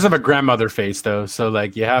 She does have a grandmother face, though, so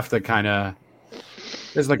like you have to kind of.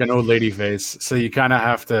 There's like an old lady face, so you kind of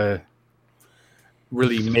have to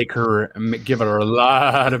really give her a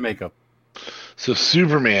lot of makeup. So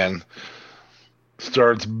Superman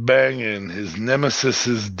starts banging his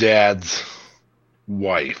nemesis's dad's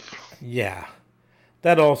wife. Yeah.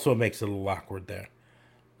 That also makes it a little awkward there.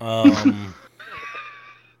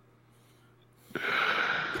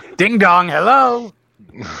 Ding dong, hello.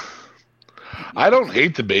 I don't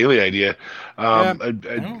hate the Bayley idea.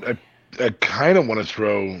 I kind of want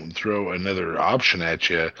to throw another option at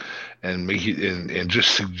you, and make it and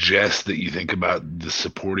just suggest that you think about the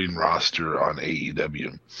supporting roster on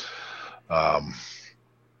AEW.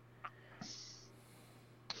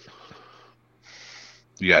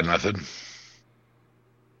 You got nothing?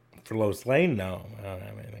 For Lois Lane, no. I don't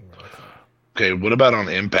have anything for Lois Lane. Okay, what about on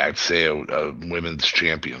Impact, say a women's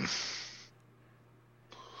champion?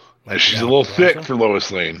 Like, she's a little thick for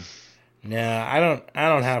Lois Lane. No, I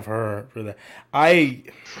don't have her for that.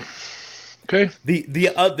 Okay.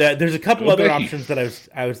 There's a couple other options that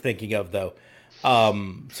I was thinking of though. So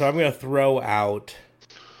I'm gonna throw out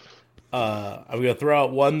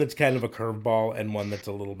one that's kind of a curveball and one that's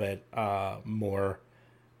a little bit more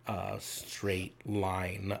straight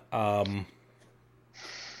line.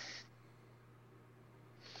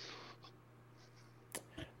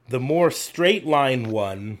 The more straight line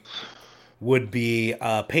one would be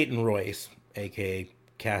Peyton Royce, aka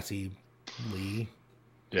Cassie Lee.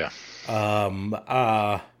 Yeah.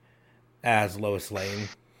 As Lois Lane.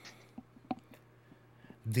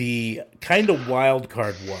 The kind of wild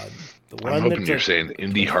card one. The one I'm hoping you're saying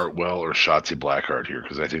Indy Hartwell or Shotzi Blackheart here,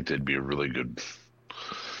 because I think they'd be a really good.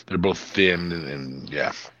 They're both thin and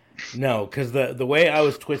yeah. No, because the way I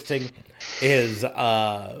was twisting is,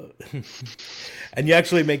 and you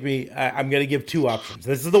actually make me. I'm going to give two options.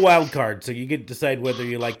 This is the wild card, so you can decide whether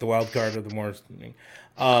you like the wild card or the more.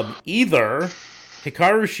 Either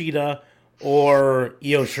Hikaru Shida or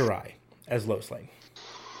Io Shirai as Lois Lane.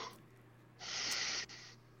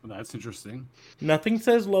 Well, that's interesting. Nothing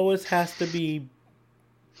says Lois has to be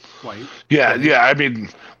white. Yeah. I mean,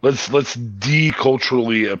 let's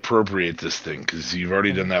deculturally appropriate this thing, because you've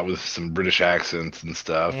already done that with some British accents and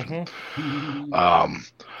stuff. Mm-hmm.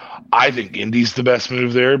 I think Indy's the best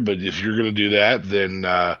move there, but if you're going to do that, then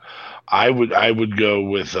I would go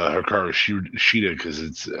with Hikaru Shida, because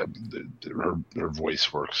it's her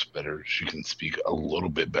voice works better. She can speak a little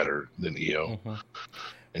bit better than Io. Mm-hmm.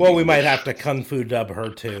 Well, we might have to kung fu dub her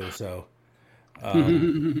too. So,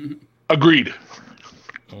 agreed.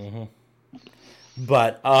 Mm-hmm.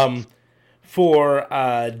 But for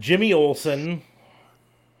Jimmy Olsen,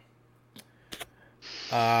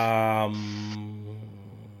 who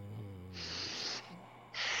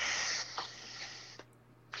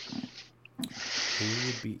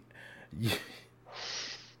would be?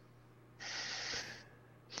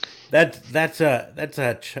 That's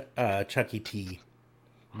a Chucky T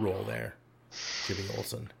role there, Jimmy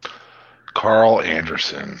Olsen. Carl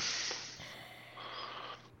Anderson.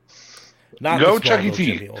 Not Go the Chucky Smallville T.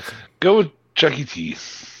 Jimmy Olsen. Go with Chucky T.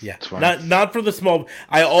 Yeah, It's fine. not for the small.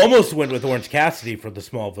 I almost went with Orange Cassidy for the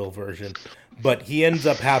Smallville version, but he ends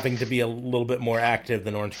up having to be a little bit more active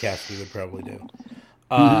than Orange Cassidy would probably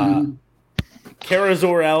do. Kara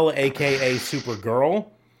Zor-El, aka Supergirl,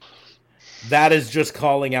 that is just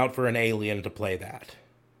calling out for an alien to play that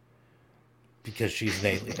because she's an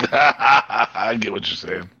alien. I get what you're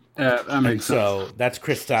saying. That And makes sense. so that's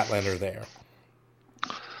Chris Statlander there.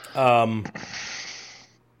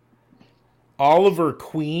 Oliver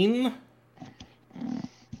Queen,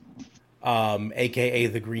 aka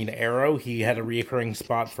the Green Arrow. He had a reoccurring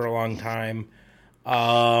spot for a long time.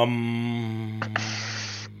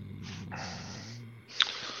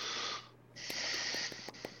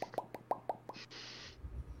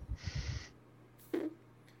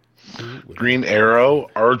 Green Arrow,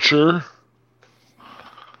 Archer.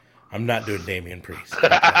 I'm not doing Damian Priest.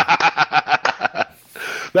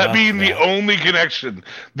 That being the that. only connection,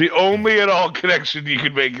 the only at all connection you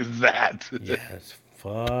can make is that. Yes,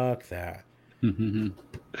 fuck that. You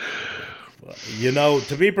know,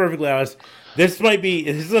 to be perfectly honest, this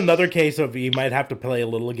is another case of you might have to play a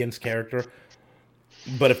little against character.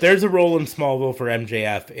 But if there's a role in Smallville for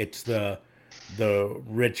MJF, it's the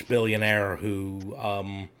rich billionaire who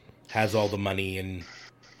has all the money and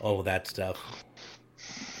all of that stuff.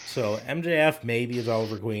 So MJF maybe is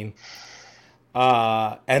Oliver Queen.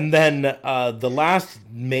 And then the last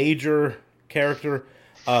major character,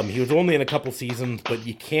 he was only in a couple seasons, but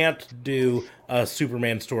you can't do a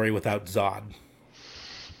Superman story without Zod.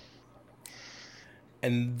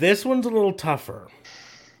 And this one's a little tougher.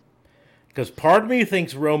 Because part of me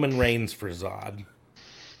thinks Roman Reigns for Zod.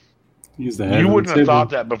 He's the head You of the wouldn't have table. thought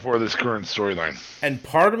that before this current storyline. And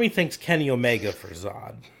part of me thinks Kenny Omega for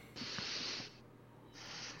Zod.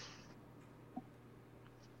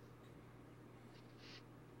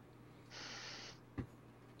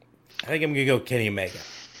 I think I'm going to go Kenny Omega.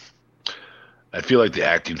 I feel like the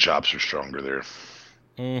acting chops are stronger there.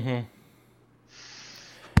 Mm-hmm.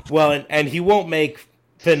 Well, and he won't make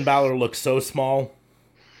Finn Balor look so small.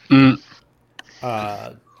 And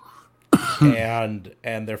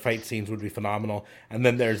their fight scenes would be phenomenal. And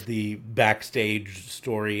then there's the backstage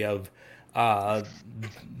story of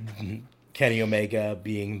Kenny Omega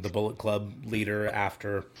being the Bullet Club leader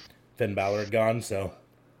after Finn Balor had gone. So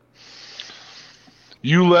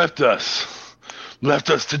You left us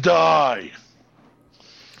to die.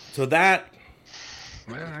 so that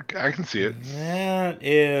I can see it.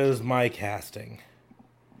 is my casting.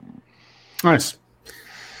 Nice.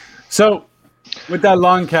 So, with that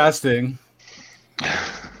long casting,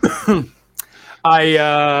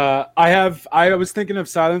 I was thinking of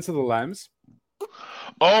Silence of the Lambs.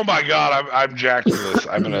 Oh my god, I'm jacked for this.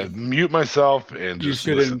 I'm gonna mute myself and just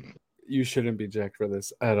listen. You shouldn't be jacked for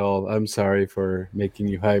this at all. I'm sorry for making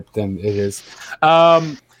you hyped, and it is.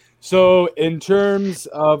 So in terms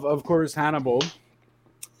of course, Hannibal,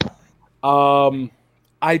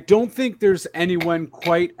 I don't think there's anyone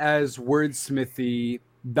quite as wordsmithy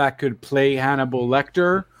that could play Hannibal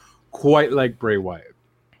Lecter quite like Bray Wyatt.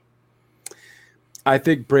 I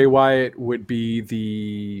think Bray Wyatt would be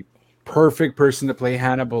the perfect person to play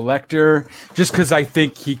Hannibal Lecter, just because I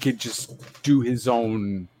think he could just do his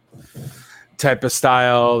own type of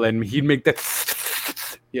style, and he'd make that,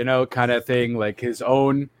 kind of thing like his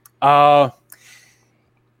own.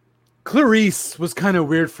 Clarice was kind of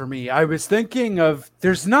weird for me. I was thinking of,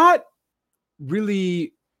 there's not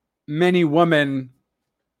really many women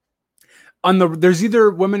there's either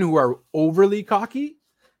women who are overly cocky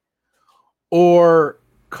or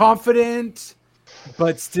confident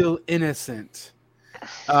but still innocent.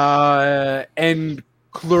 And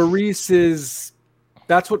Clarice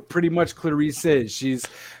that's what pretty much Clarice is. She's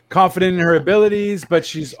confident in her abilities, but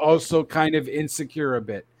she's also kind of insecure a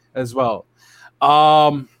bit as well.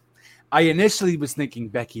 I initially was thinking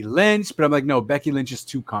Becky Lynch, but I'm like, no, Becky Lynch is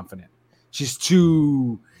too confident. She's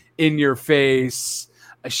too in your face.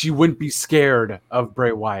 She wouldn't be scared of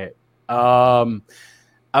Bray Wyatt.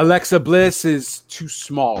 Alexa Bliss is too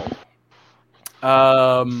small.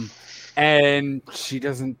 And she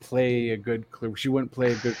doesn't play a good she wouldn't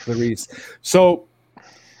play a good Clarice. So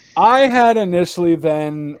I had initially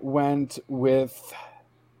then went with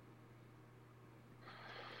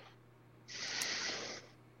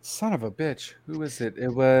son of a bitch. Who was it? It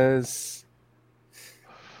was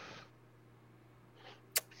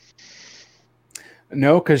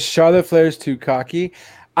no, because Charlotte Flair's too cocky.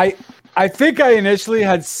 I think I initially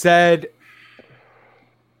had said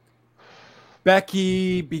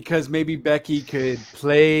Becky, because maybe Becky could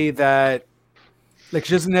play that. Like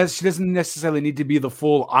she doesn't necessarily need to be the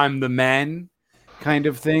full "I'm the man" kind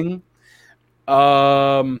of thing.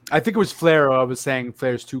 I think it was Flair. I was saying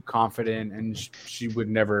Flair's too confident, and she would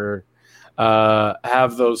never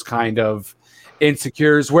have those kind of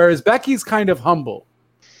insecures. Whereas Becky's kind of humble,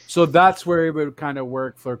 so that's where it would kind of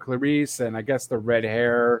work for Clarice. And I guess the red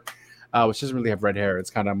hair, which doesn't really have red hair.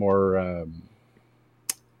 It's kind of more.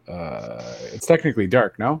 It's technically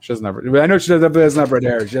dark. No, she doesn't have. I know she doesn't have red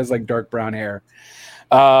hair. She has like dark brown hair.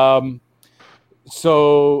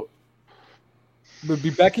 So would be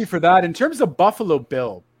Becky for that. In terms of Buffalo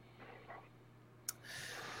Bill,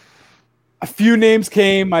 a few names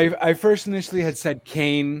came. I first initially had said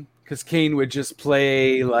Kane because Kane would just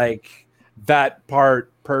play like that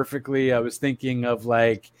part perfectly. I was thinking of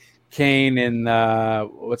like Kane in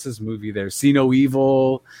what's his movie there? See No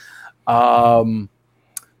Evil.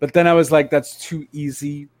 But then I was like, that's too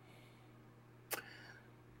easy.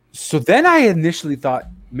 So then I initially thought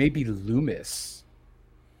maybe Loomis.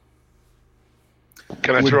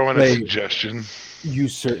 Can I throw in a suggestion? You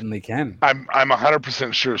certainly can. I'm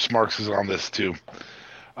 100% sure Smarks is on this too.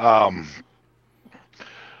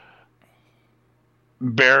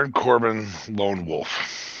 Baron Corbin, Lone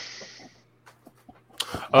Wolf.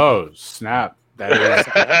 Oh, snap. That is,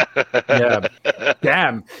 yeah.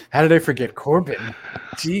 Damn. How did I forget Corbin?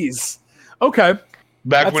 Jeez. Okay.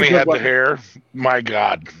 Back when he had the hair, my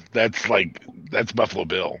God, that's Buffalo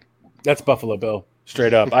Bill. That's Buffalo Bill,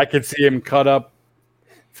 straight up. I could see him cut up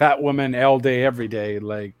fat woman all day, every day.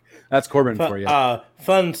 Like, that's Corbin for you.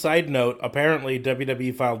 Fun side note, apparently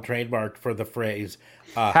WWE filed trademark for the phrase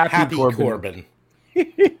Happy Corbin.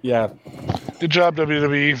 Yeah. Good job,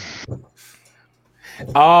 WWE.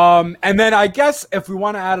 And then I guess if we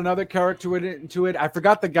want to add another character to it, I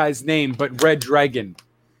forgot the guy's name, but Red Dragon.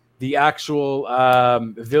 The actual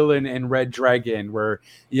villain in Red Dragon, where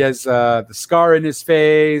he has the scar in his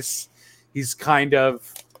face. He's kind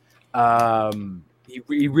of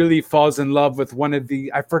he really falls in love with one of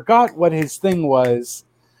the, I forgot what his thing was,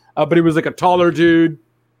 but he was like a taller dude.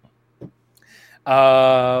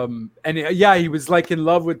 And yeah, he was like in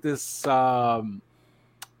love with this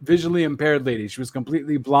visually impaired lady. She was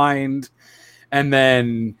completely blind, and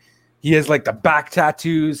then he has like the back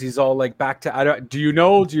tattoos. He's all like back to. Do you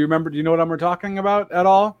know what we're talking about at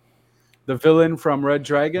all? The villain from Red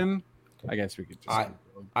Dragon. I guess we could just.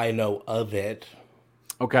 I know of it.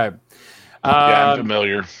 Okay. Yeah, I'm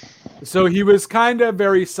familiar. So he was kind of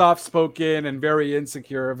very soft-spoken and very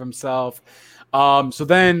insecure of himself. So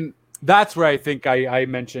then that's where I think I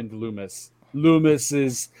mentioned Loomis. Loomis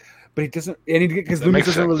is, but he doesn't, because Loomis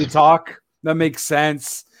doesn't really talk. That makes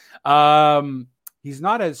sense. He's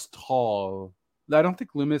not as tall. I don't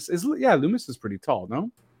think Loomis is. Yeah, Loomis is pretty tall, no?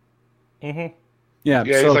 Mm-hmm. Yeah, so,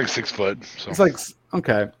 he's like 6 foot. So. It's like,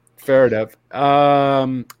 okay, fair enough.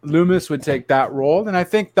 Loomis would take that role, and I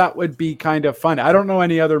think that would be kind of fun. I don't know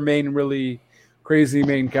any other really crazy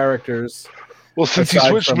main characters. Well, since you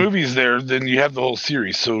switched movies there, then you have the whole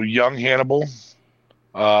series. So young Hannibal,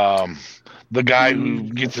 the guy who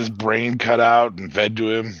gets his brain cut out and fed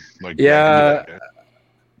to him. Like, yeah.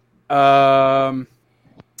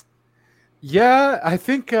 Yeah, I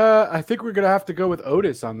think we're gonna have to go with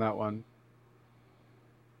Otis on that one.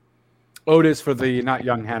 Otis for the not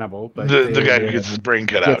young Hannibal, but the guy who gets his brain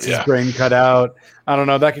cut out. His brain cut out. I don't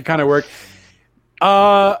know. That could kind of work.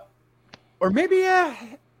 Or maybe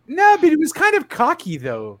no, but he was kind of cocky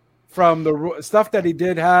though from the stuff that he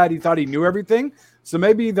had. He thought he knew everything, so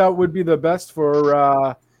maybe that would be the best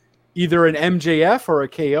for either an MJF or a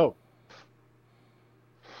KO.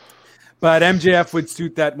 But MJF would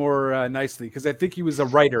suit that more nicely because I think he was a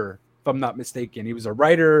writer, if I'm not mistaken. He was a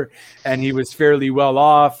writer and he was fairly well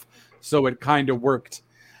off, so it kind of worked.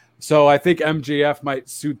 So I think MJF might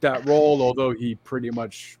suit that role, although he pretty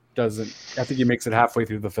much doesn't. I think he makes it halfway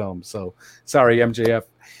through the film. So sorry, MJF.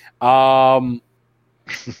 And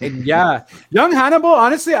yeah, young Hannibal.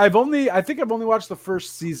 Honestly, I think I've only watched the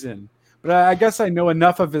first season, but I guess I know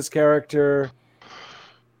enough of his character.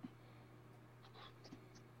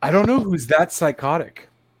 I don't know who's that psychotic.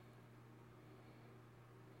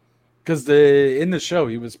 Because in the show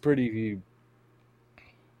he was pretty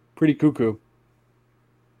cuckoo.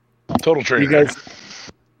 Total train wreck.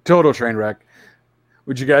 Total train wreck.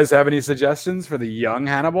 Would you guys have any suggestions for the young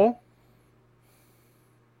Hannibal?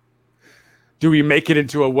 Do we make it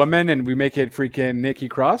into a woman and we make it freaking Nikki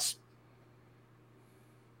Cross?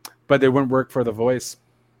 But it wouldn't work for the voice.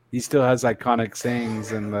 He still has iconic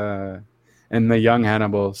sayings in the young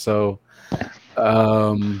Hannibal. So, yeah,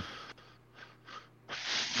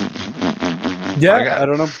 I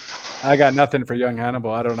don't know. I got nothing for young Hannibal.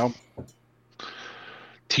 I don't know.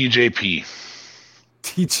 TJP.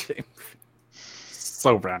 TJ.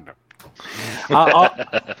 So random.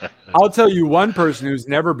 I'll tell you one person who's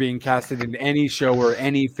never been casted in any show or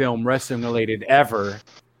any film wrestling related ever,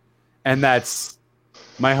 and that's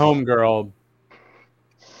my homegirl,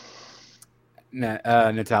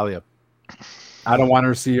 Natalia. I don't want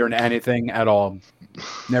her to see her in anything at all.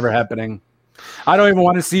 Never happening. I don't even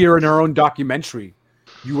want to see her in her own documentary.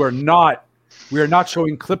 We are not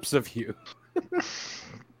showing clips of you.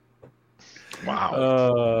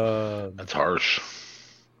 Wow. That's harsh.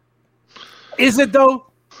 Is it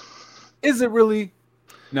though? Is it really?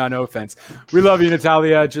 No offense. We love you,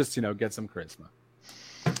 Natalia. Just, get some charisma.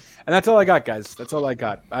 And that's all I got, guys. That's all I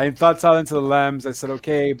got. I thought Silence of the Lambs. I said,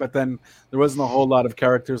 okay, but then there wasn't a whole lot of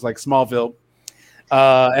characters like Smallville.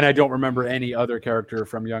 And I don't remember any other character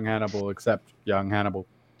from Young Hannibal except Young Hannibal.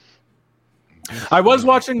 I was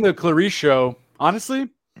watching the Clarice show. Honestly,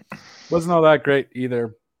 wasn't all that great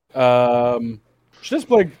either. She just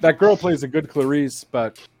that girl plays a good Clarice,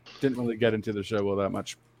 but didn't really get into the show all that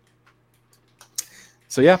much.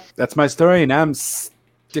 So yeah, that's my story, and I'm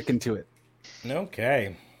sticking to it.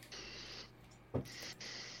 Okay.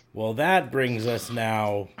 Well, that brings us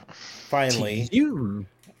now, finally,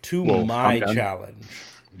 to my challenge.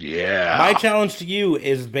 Yeah. My challenge to you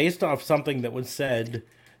is based off something that was said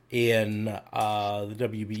in the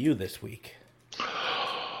WBU this week.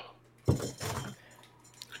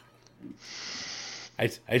 I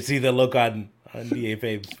see the look on DA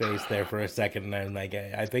Fabe's face there for a second, and I'm like,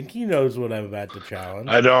 I think he knows what I'm about to challenge.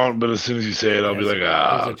 I don't, but as soon as you say it, I'll be like,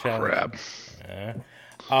 crap.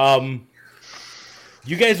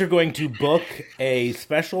 You guys are going to book a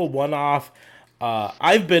special one-off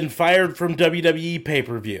I've been fired from WWE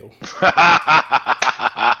pay-per-view.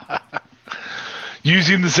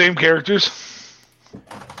 Using the same characters?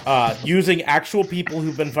 Using actual people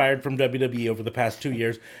who've been fired from WWE over the past 2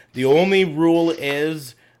 years. The only rule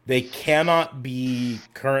is they cannot be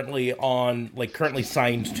currently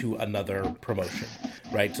signed to another promotion,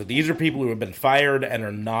 right? So these are people who have been fired and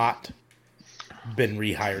are not been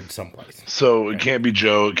rehired someplace. So it can't be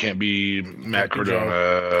Joe. It can't be Matt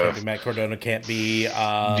Cardona. Can't be Matt Cardona. Can't be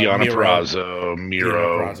Deonna Purrazzo,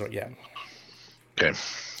 Miro. Yeah. Okay.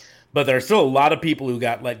 But there are still a lot of people who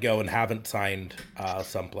got let go and haven't signed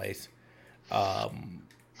someplace. I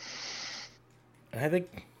think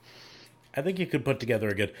you could put together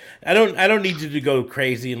a good. I don't need you to go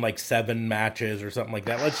crazy in like 7 matches or something like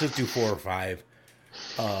that. Let's just do 4 or 5.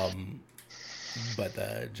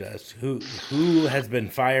 But just who has been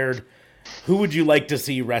fired? Who would you like to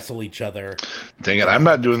see wrestle each other? Dang it! I'm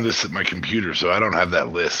not doing this at my computer, so I don't have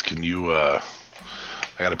that list. Can you? I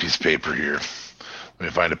got a piece of paper here. Let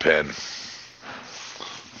me find a pen.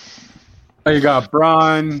 Oh, you got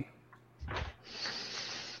Braun.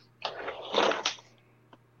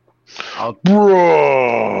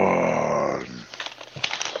 Braun.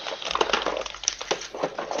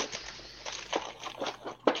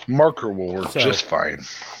 Marker will work just fine.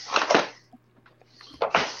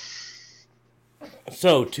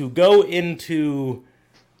 So to go into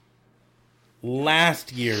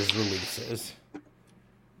last year's releases,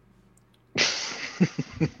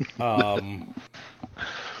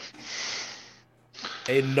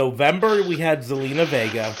 in November we had Zelina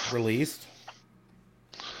Vega released.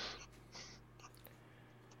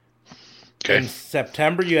 Okay. In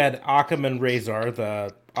September you had Akam and Razor,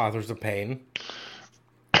 the authors of Pain.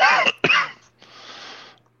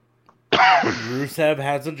 Rusev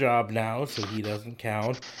has a job now, so he doesn't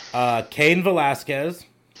count. Cain Velasquez.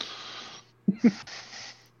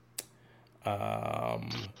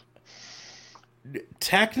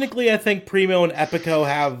 Technically, I think Primo and Epico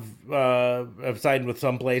have signed with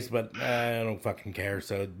someplace, but I don't fucking care.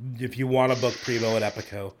 So if you want to book Primo and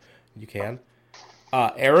Epico, you can.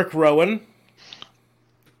 Eric Rowan.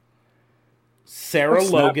 Sarah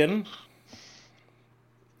Logan.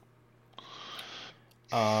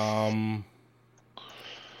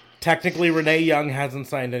 Technically, Renee Young hasn't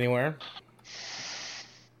signed anywhere.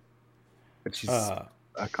 But she's a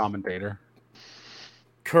commentator.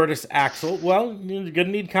 Curtis Axel. Well, you're going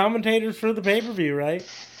to need commentators for the pay-per-view, right?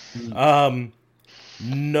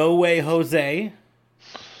 No Way Jose.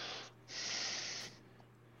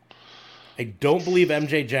 I don't believe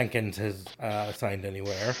MJ Jenkins has signed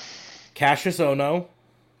anywhere. Cassius Ohno.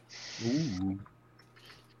 Ooh.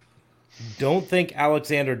 Don't think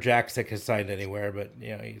Alexander Jaksic has signed anywhere, but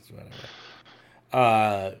he's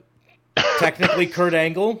whatever. Technically, Kurt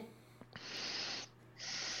Angle,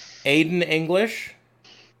 Aiden English,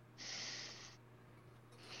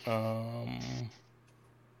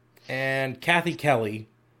 and Kathy Kelly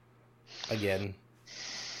again,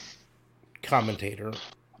 commentator.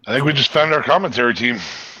 I think we just found our commentary team.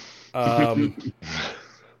 Um,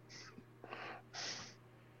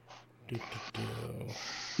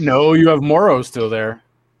 No, you have Morrow still there.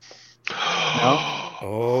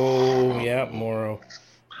 Oh, yeah, Morrow.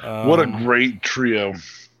 What a great trio.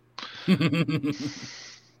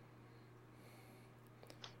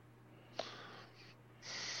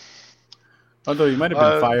 Although you might have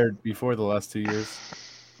been fired before the last 2 years.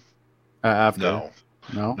 After.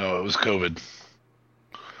 No, it was COVID.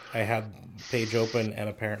 I had the page open and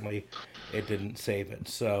apparently it didn't save it.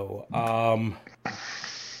 So,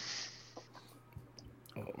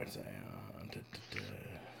 what was I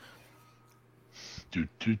Okay.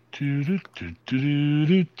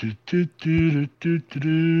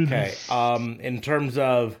 In terms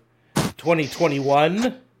of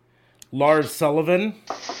 2021, Lars Sullivan.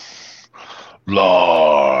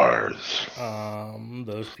 Lars.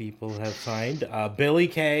 Those people have signed. Billy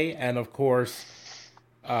Kay, and of course,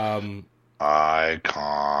 Iconics.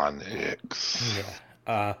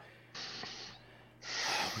 Yeah.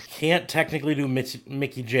 We can't technically do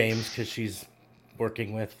Mickey James because she's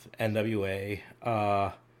working with NWA.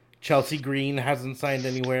 Chelsea Green hasn't signed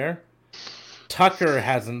anywhere. Tucker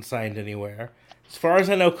hasn't signed anywhere. As far as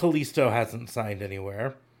I know, Kalisto hasn't signed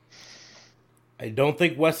anywhere. I don't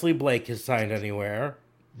think Wesley Blake has signed anywhere.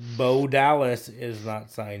 Bo Dallas is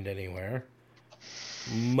not signed anywhere.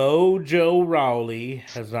 Mojo Rawley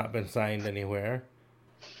has not been signed anywhere.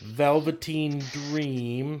 Velveteen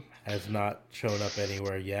Dream has not shown up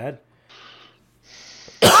anywhere yet.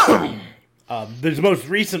 The most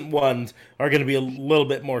recent ones are going to be a little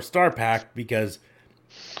bit more star-packed because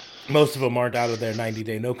most of them aren't out of their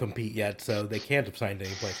 90-day no-compete yet, so they can't have signed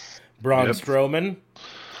any place. Braun Strowman,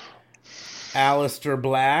 Aleister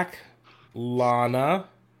Black, Lana,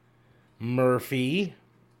 Murphy,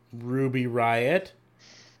 Ruby Riott,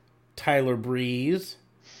 Tyler Breeze,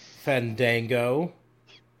 Fandango,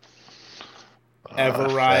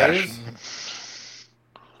 Everrise,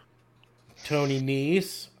 Tony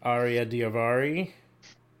Nese, Aria Diavari,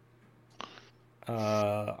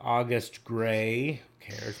 August Gray,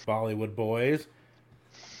 who cares? Bollywood Boys,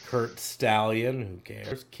 Kurt Stallion, who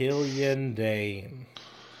cares? Killian Dane.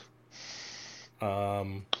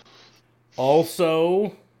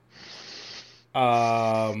 Also,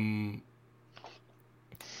 a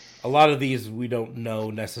lot of these we don't know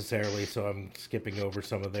necessarily, so I'm skipping over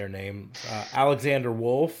some of their names. Alexander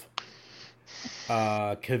Wolf,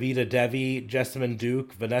 Kavita Devi, Jessamine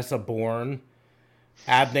Duke, Vanessa Bourne,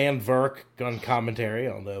 Adnan Virk on commentary,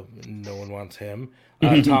 although no one wants him.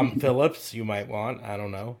 Tom Phillips, you might want, I don't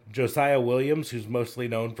know. Josiah Williams, who's mostly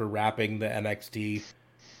known for rapping the NXT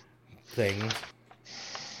things.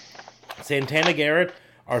 Santana Garrett,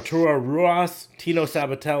 Arturo Ruas, Tino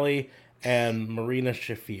Sabatelli, and Marina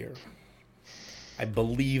Shafir. I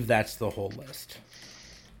believe that's the whole list.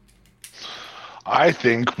 I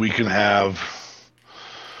think we can have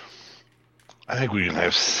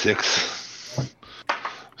six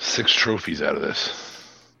trophies out of this.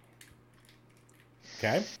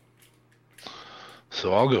 Okay.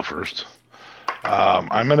 So I'll go first. I'm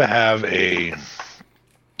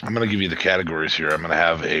going to give you the categories here. I'm going to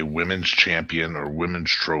have a women's champion or women's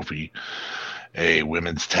trophy, a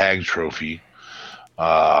women's tag trophy,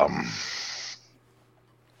 a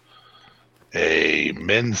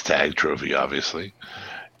men's tag trophy, obviously,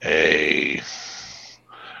 a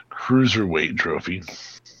cruiserweight trophy,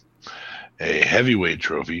 a heavyweight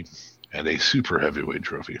trophy, and a super heavyweight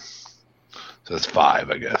trophy. So that's 5,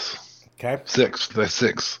 I guess. Okay. 6. That's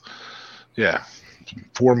 6. Yeah.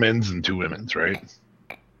 4 men's and 2 women's, right?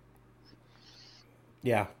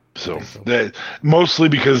 Yeah. So that mostly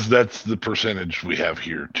because that's the percentage we have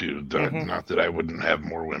here too. Not that I wouldn't have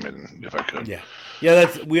more women if I could. Yeah.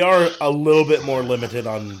 We are a little bit more limited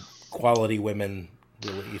on quality women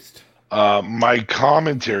released. My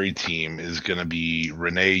commentary team is going to be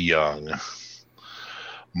Renee Young,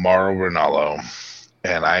 Mauro Ranallo,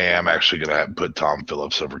 and I am actually going to put Tom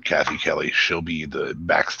Phillips over Kathy Kelly. She'll be the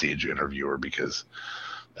backstage interviewer because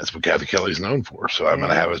that's what Kathy Kelly's known for. So I'm going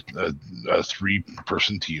to have a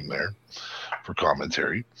 3-person team there for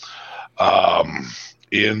commentary.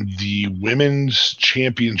 In the women's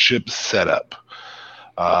championship setup,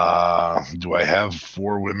 do I have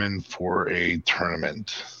 4 women for a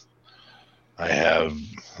tournament? I have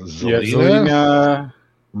Zelina,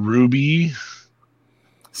 Ruby,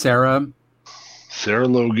 Sarah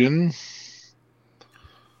Logan,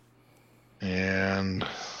 and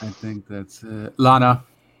I think that's Lana.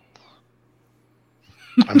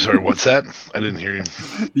 I'm sorry, what's that? I didn't hear you.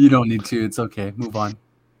 You don't need to. It's okay. Move on.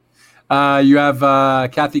 You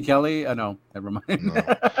have Kathy Kelly. No, never mind. No.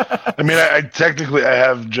 I mean, I technically I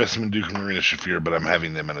have Jessamine Duke and Marina Shafir, but I'm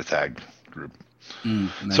having them in a tag group.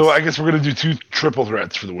 Nice. So I guess we're going to do 2 triple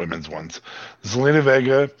threats for the women's ones. Zelina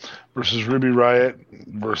Vega versus Ruby Riott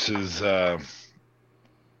versus...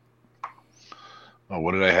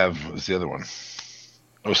 what did I have? What was the other one?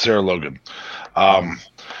 Oh, Sarah Logan. And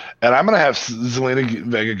I'm going to have Zelina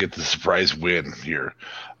Vega get the surprise win here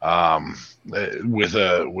with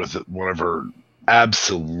one of her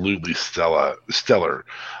absolutely stellar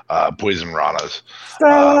Poison Ranas.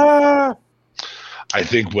 I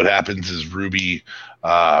think what happens is Ruby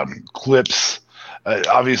clips.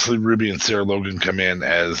 Obviously, Ruby and Sarah Logan come in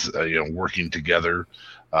as working together.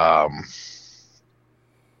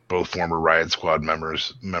 Both former Riot Squad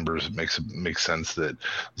members. It makes sense that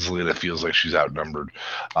Zelina feels like she's outnumbered,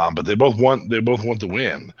 but they both want the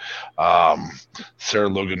win. Sarah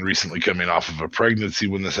Logan recently coming off of a pregnancy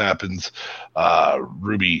when this happens.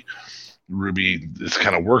 Ruby is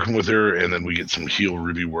kind of working with her, and then we get some heel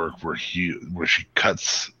Ruby work where she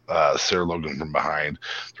cuts Sarah Logan from behind,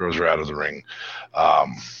 throws her out of the ring,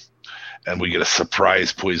 and we get a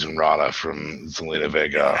surprise Poison Rana from Zelina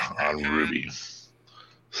Vega on Ruby.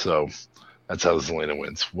 So that's how Zelina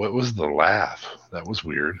wins. What was the laugh? That was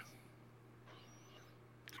weird.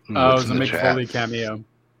 It was a Mick Foley cameo.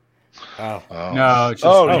 Oh. No. It's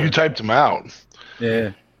just, you typed him out.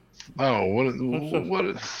 Yeah. Oh,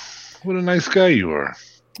 what a nice guy you are.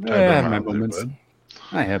 I have my moments.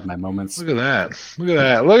 I have my moments. Look at that.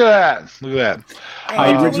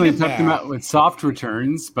 I originally took him out with soft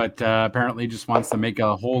returns, but apparently just wants to make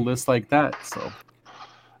a whole list like that.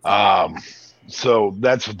 So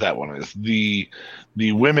that's what that one is. The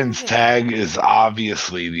women's tag is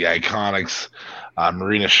obviously the Iconics,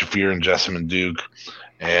 Marina Shafir and Jessamine Duke,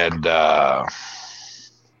 and what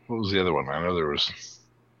was the other one? I know there was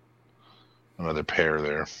another pair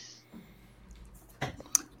there.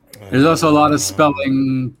 There's also a lot of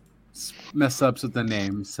spelling mess ups with the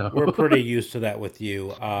name, so we're pretty used to that with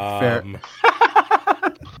you. Fair.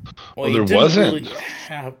 Well, there wasn't.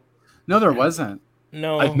 No, there wasn't.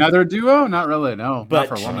 No, another duo? Not really. No, but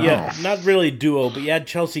not for one. Yeah, not really duo. But you had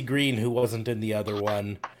Chelsea Green, who wasn't in the other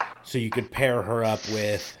one, so you could pair her up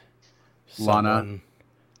with Lana,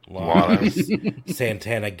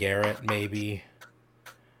 Santana Garrett, maybe,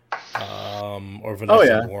 or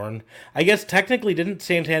Vanessa Bourne. I guess technically, didn't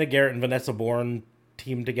Santana Garrett and Vanessa Bourne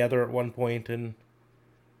team together at one point? And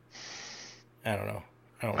I don't know.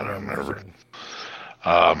 I don't remember.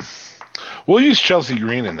 We'll use Chelsea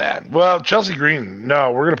Green in that. Well, Chelsea Green,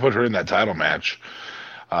 no, we're going to put her in that title match.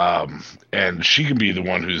 And she can be the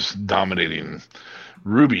one who's dominating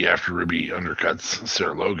Ruby after Ruby undercuts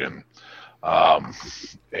Sarah Logan.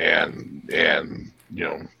 And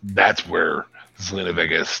that's where Zelina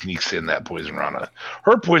Vega sneaks in that Poison Rana.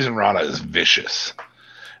 Her Poison Rana is vicious.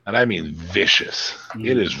 And I mean vicious. Mm.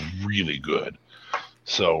 It is really good.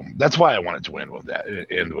 So that's why I wanted to end with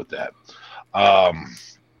that.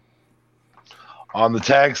 On the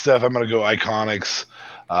tag stuff, I'm going to go Iconics.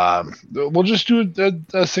 We'll just do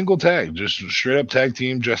a single tag, just straight up tag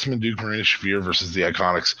team, Jessamine Duke, Marina Shafir versus the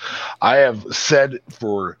Iconics. I have said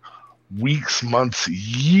for weeks, months,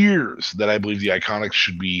 years that I believe the Iconics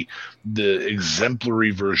should be the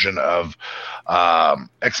exemplary version of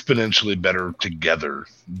exponentially better together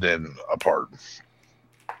than apart.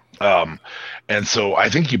 And so I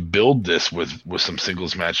think you build this with some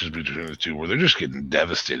singles matches between the two where they're just getting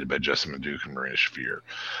devastated by Jessamine Duke and Marina Shafir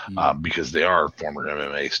because they are former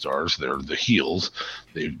MMA stars. They're the heels.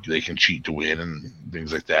 They can cheat to win and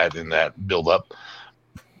things like that in that build up.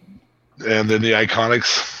 And then the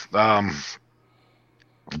Iconics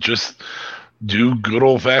just do good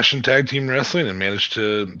old fashioned tag team wrestling and manage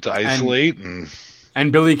to isolate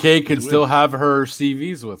and Billie Kay could still have her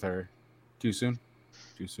CVs with her. Too soon.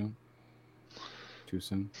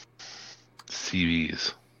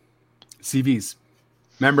 CVs.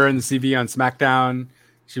 Remember in the CV on SmackDown,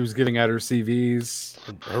 she was giving out her CVs.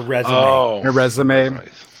 Her resume. Oh, her resume. Right.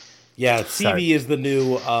 Yeah, CV is the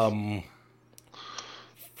new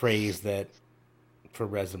phrase that for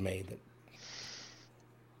resume that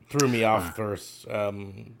threw me off first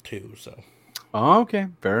too. So. Oh, okay,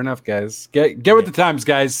 fair enough, guys. Get with the times,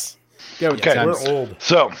 guys. Get with the times. We're old.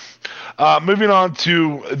 So, moving on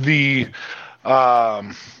to the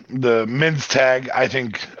men's tag. I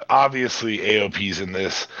think obviously AOP's in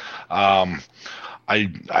this. I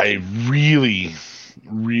really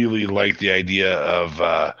like the idea of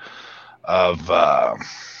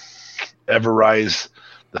Everrise,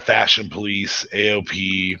 the Fashion Police,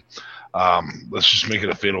 AOP, Let's just make it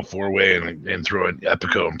a fatal 4-way and throw in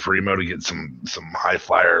Epico and Primo to get some high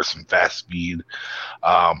flyer, some fast speed.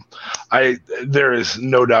 There is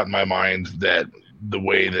no doubt in my mind that the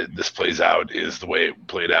way that this plays out is the way it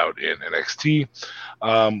played out in NXT,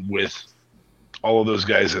 with all of those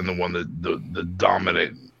guys, and the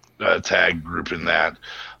dominant tag group in that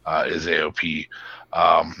is AOP.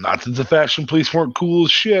 Not that the Fashion Police weren't cool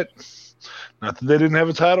as shit. Not that they didn't have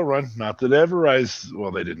a title run. Not that Everrise,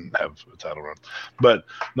 well, they didn't have a title run. But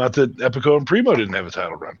not that Epico and Primo didn't have a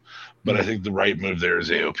title run. But I think the right move there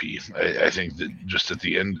is AOP. I think that just at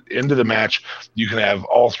the end of the match, you can have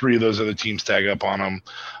all three of those other teams tag up on them,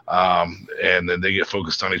 and then they get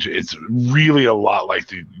focused on each other. It's really a lot like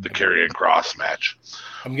the Karrion Kross match.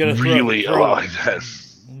 I'm going to really a lot like that.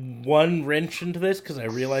 One wrench into this because I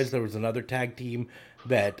realized there was another tag team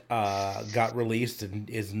that got released and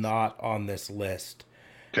is not on this list.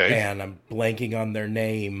 Okay. And I'm blanking on their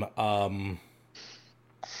name.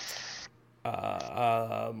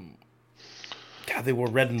 God, they were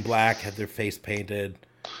red and black, had their face painted.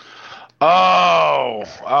 Oh,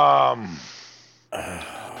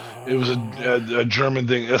 it was a German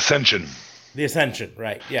thing, Ascension. The Ascension,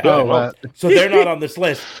 right? Yeah. Oh, so they're not on this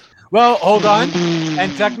list. Well, hold on.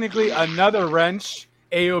 And technically, another wrench.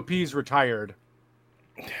 AOP's retired.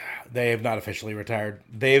 They have not officially retired.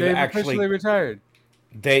 They've actually officially retired.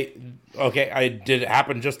 Did it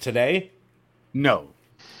happen just today? No.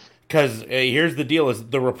 Because here's the deal: is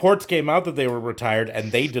the reports came out that they were retired,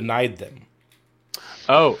 and they denied them.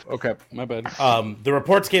 Oh, okay, my bad. The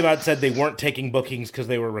reports came out and said they weren't taking bookings because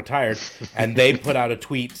they were retired, and they put out a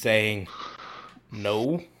tweet saying,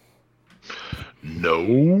 "No,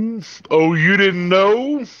 no. Oh, you didn't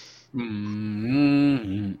know?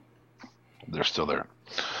 Mm-hmm. They're still there."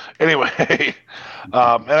 Anyway, and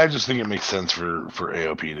I just think it makes sense for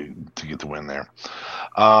AOP to get the win there.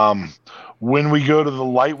 When we go to the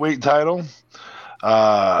lightweight title,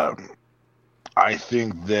 I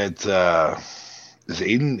think that is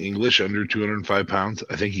Aiden English under 205 pounds?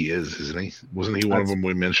 I think he is, isn't he? Wasn't he one of them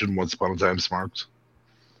we mentioned once upon a time, Smarks?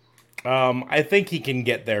 I think he can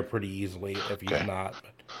get there pretty easily if he's not.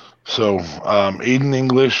 So Aiden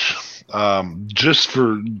English, just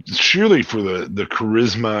surely for the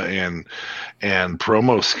charisma and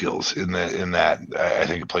promo skills in that, I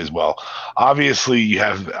think it plays well. Obviously, you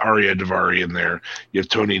have Arya Daivari in there. You have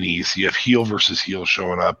Tony Nese. You have heel versus heel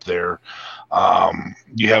showing up there.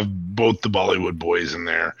 You have both the Bollywood boys in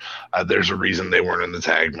there. There's a reason they weren't in the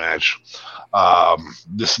tag match.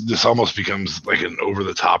 This almost becomes like an over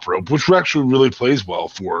the top rope, which actually really plays well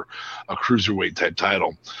for a cruiserweight type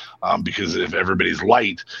title, because if everybody's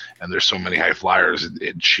light and there's so many high flyers,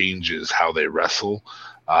 it changes how they wrestle.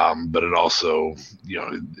 But it also,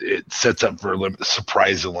 it sets up for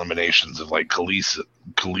surprise eliminations of like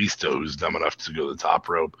Kalisto, who's dumb enough to go to the top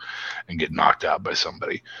rope and get knocked out by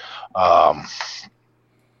somebody. I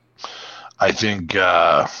think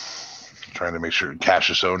trying to make sure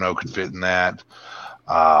Cassius Ohno could fit in that.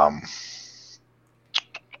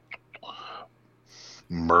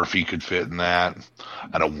 Murphy could fit in that.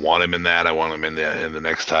 I don't want him in that. I want him in the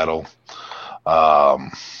next title.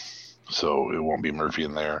 So it won't be Murphy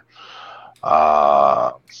in there.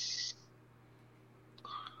 I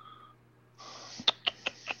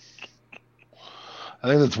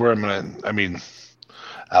think that's where I'm gonna. I mean,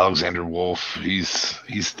 Alexander Wolf. He's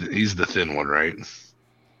the thin one, right?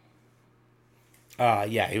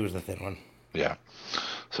 Yeah, he was the thin one. Yeah.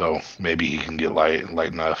 So maybe he can get light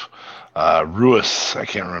enough. Ruiz, I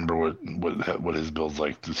can't remember what his build's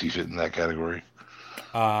like. Does he fit in that category?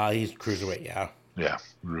 He's cruiserweight, yeah. Yeah,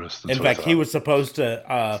 Ruiz. In fact, he was supposed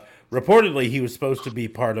to. Reportedly, he was supposed to be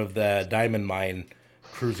part of the Diamond Mine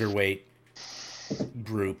cruiserweight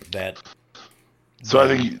group. So I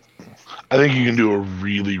think you can do a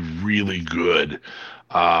really, really good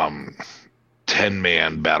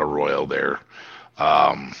 10-man battle royal there,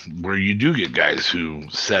 where you do get guys who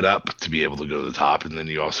set up to be able to go to the top, and then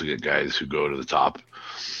you also get guys who go to the top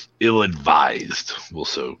ill-advised. We'll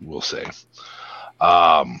say.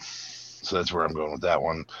 So that's where I'm going with that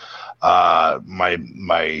one.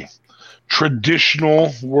 My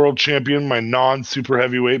traditional world champion, my non-super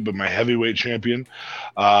heavyweight, but my heavyweight champion.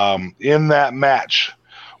 In that match,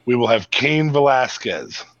 we will have Cain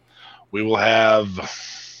Velasquez. We will have...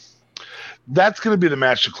 That's going to be the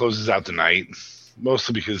match that closes out the night,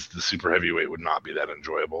 mostly because the super heavyweight would not be that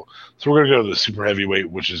enjoyable. So we're going to go to the super heavyweight,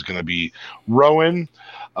 which is going to be Rowan,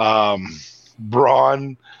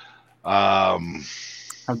 Braun... How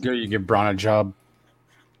dare you give Braun a job?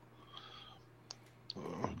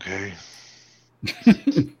 Okay.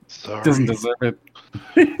 Sorry. Doesn't deserve it.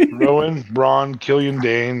 Rowan, Braun, Killian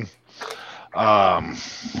Dane,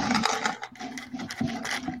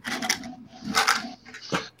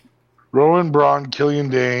 Rowan Braun, Killian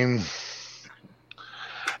Dane.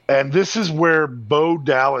 And this is where Bo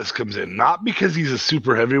Dallas comes in. Not because he's a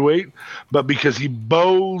super heavyweight, but because he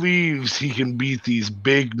believes he can beat these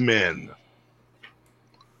big men.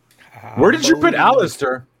 Where did you put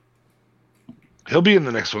Alistair? He'll be in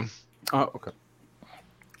the next one. Oh, okay.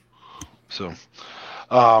 So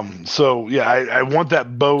yeah, I want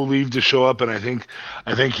that Bo Leaf to show up, and I think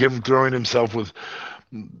him throwing himself with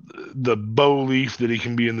the Bo Leaf that he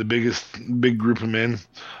can be in the big group of men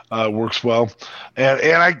works well, and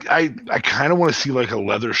I kind of want to see like a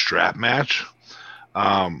leather strap match,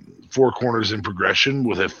 4 corners in progression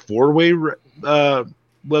with a 4-way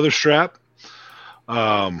leather strap.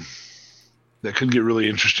 That could get really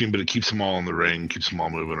interesting, but it keeps them all in the ring, keeps them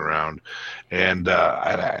all moving around. And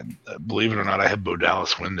I believe it or not, I have Bo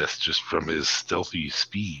Dallas win this just from his stealthy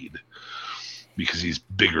speed because he's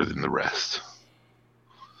bigger than the rest.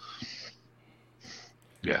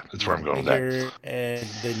 Yeah, that's where I'm going with that. And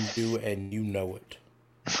then you, and you know it.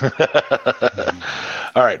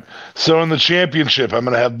 All right. So in the championship, I'm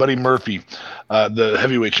going to have Buddy Murphy, the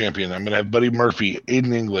heavyweight champion. I'm going to have Buddy Murphy,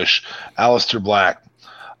 Aiden English, Alistair Black.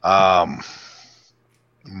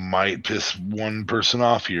 Might piss one person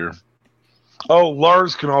off here. Oh,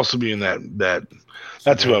 Lars can also be in that.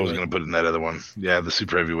 That's who I was going to put in that other one. Yeah, the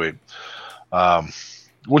super heavyweight.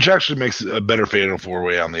 Which actually makes a better fatal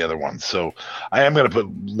 4-way on the other one. So I am going to put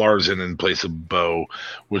Lars in place of Bo,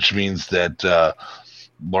 which means that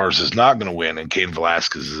Lars is not going to win, and Cain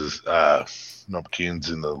Velasquez is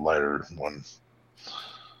Cain's in the lighter one.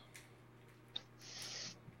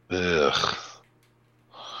 Ugh.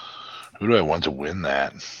 Who do I want to win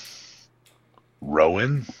that?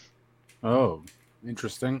 Rowan? Oh,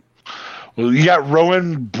 interesting. Well, you got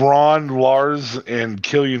Rowan, Braun, Lars, and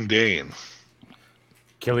Killian Dane.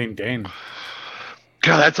 Killian Dane.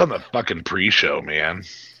 God, that's on the fucking pre-show, man.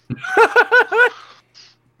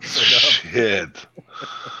 Shit.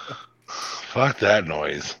 Fuck that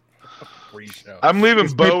noise. Pre-show. I'm leaving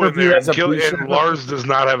Bo in there, and Lars does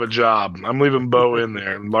not have a job. I'm leaving Bo in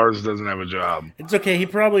there, and Lars doesn't have a job. It's okay. He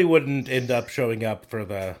probably wouldn't end up showing up for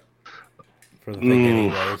the thing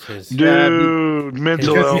anyways. Dude,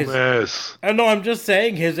 mental illness. No, I'm just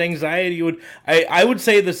saying his anxiety would. I would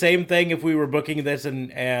say the same thing if we were booking this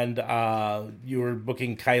and you were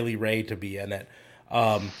booking Kylie Ray to be in it.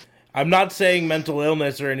 I'm not saying mental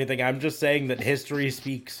illness or anything. I'm just saying that history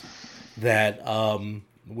speaks that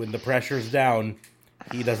when the pressure's down,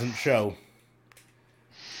 he doesn't show.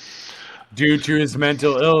 Due to his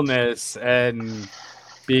mental illness and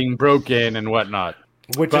being broken and whatnot.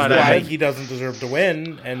 Which is why he doesn't deserve to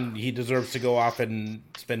win, and he deserves to go off and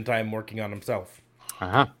spend time working on himself.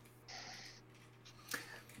 Uh-huh.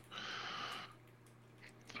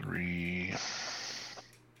 3.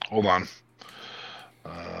 Hold on.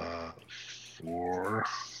 4.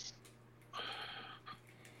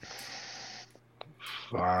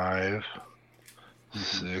 5.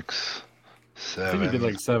 6. 7. I think you did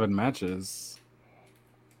like 7 matches.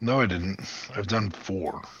 No, I didn't. I've done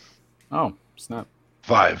 4. Oh, snap.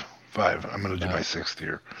 5. I'm going to do my 6th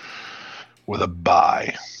here. With a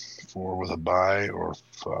bye. 4 with a bye or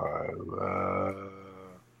 5.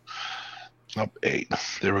 Nope, 8.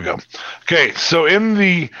 There we go. Okay, so in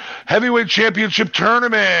the Heavyweight Championship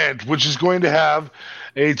Tournament, which is going to have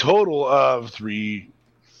a total of 4,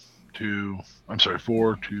 2,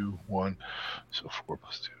 1. So 4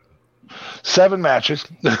 plus 2. 7 matches.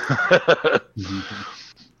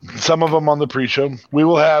 Some of them on the pre-show. We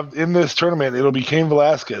will have in this tournament, it'll be Cain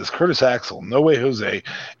Velasquez, Curtis Axel, No Way Jose,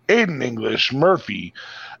 Aiden English, Murphy,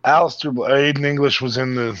 Alistair. Aiden English was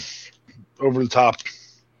in the over the top.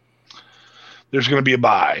 There's going to be a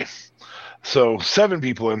bye. So 7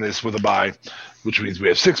 people in this with a bye, which means we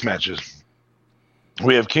have 6 matches.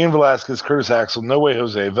 We have Cain Velasquez, Curtis Axel, No Way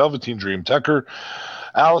Jose, Velveteen Dream, Tucker,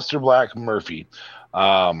 Alistair Black, Murphy.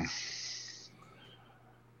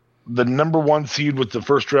 The number 1 seed with the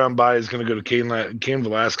first round bye is going to go to Cain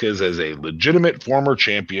Velasquez as a legitimate former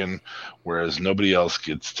champion, whereas nobody else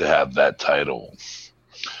gets to have that title.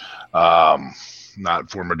 Not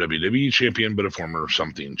former WWE champion, but a former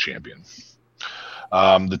something champion.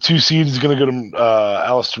 The 2 seed is going to go to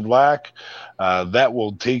Alistair Black. That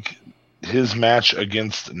will take his match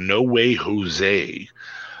against No Way Jose.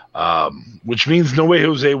 Which means No Way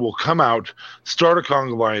Jose will come out, start a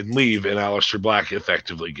conga line, leave, and Alistair Black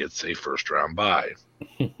effectively gets a first round bye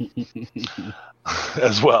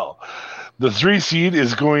as well. The 3 seed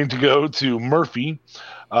is going to go to Murphy.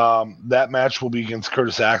 That match will be against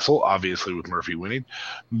Curtis Axel, obviously with Murphy winning.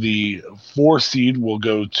 The 4 seed will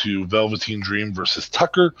go to Velveteen Dream versus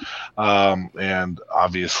Tucker. And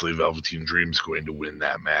obviously Velveteen Dream is going to win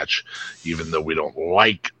that match, even though we don't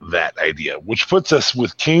like that idea, which puts us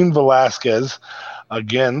with Cain Velasquez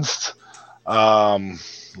against,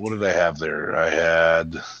 what did I have there? I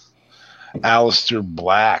had Aleister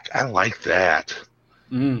Black. I like that.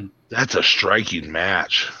 That's a striking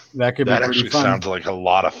match. That could be That pretty actually fun. sounds like a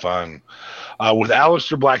lot of fun. With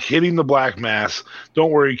Aleister Black hitting the Black Mass,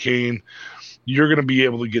 don't worry, Kane. You're going to be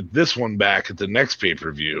able to get this one back at the next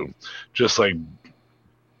pay-per-view, just like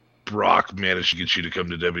Brock managed to get you to come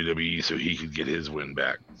to WWE so he could get his win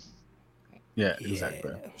back. Yeah,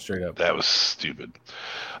 exactly. Straight up. That was stupid.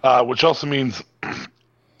 Which also means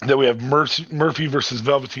that we have Murphy versus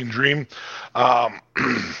Velveteen Dream.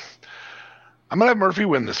 I'm going to have Murphy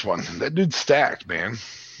win this one. That dude's stacked, man.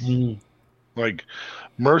 Like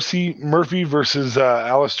Murphy versus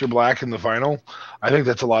Aleister Black in the final. I think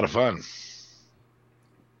that's a lot of fun.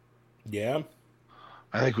 Yeah.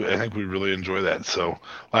 I think we really enjoy that. So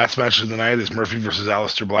last match of the night is Murphy versus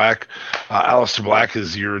Aleister Black. Aleister Black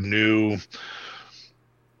is your new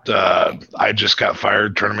I just got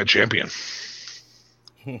fired tournament champion.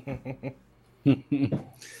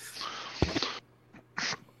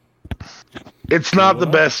 It's not the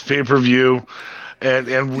best pay-per-view.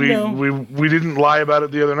 And we didn't lie about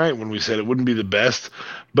it the other night when we said it wouldn't be the best,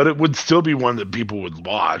 but it would still be one that people would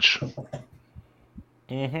watch.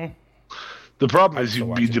 Mm-hmm. The problem is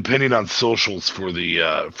you'd be depending on socials for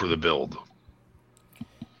the build.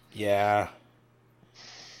 Yeah.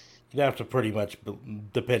 You'd have to pretty much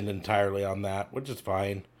depend entirely on that, which is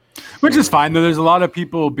fine. Which is fine, though. There's a lot of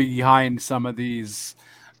people behind some of these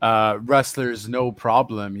wrestlers, no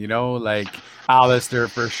problem, you know, like Aleister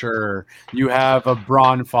for sure. You have a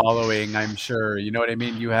Braun following, I'm sure. You know what I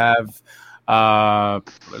mean? You have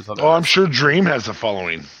I'm sure Dream has a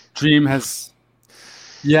following. Dream has,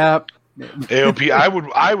 yeah. AOP,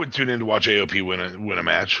 I would tune in to watch AOP win a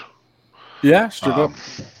match. Yeah, straight up.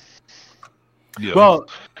 Yeah. Well,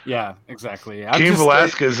 yeah, exactly. Cain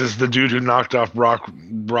Velasquez is the dude who knocked off Brock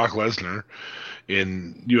Lesnar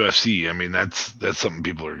in UFC. I mean, that's something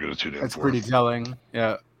people are going to tune in for. That's pretty telling.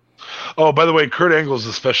 Yeah. Oh, by the way, Kurt Angle is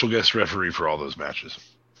the special guest referee for all those matches.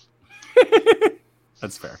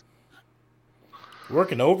 That's fair.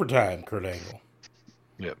 Working overtime, Kurt Angle.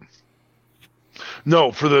 Yep.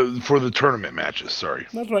 No, for the tournament matches. Sorry.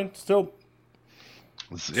 That's right. Still.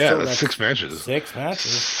 That's 6 matches. 6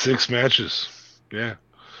 matches. 6 matches. Yeah.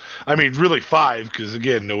 I mean, really 5, because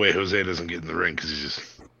again, No Way Jose doesn't get in the ring because he's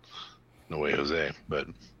just No Way Jose. But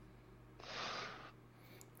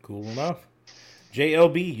cool enough.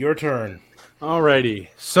 JLB, your turn. Alrighty.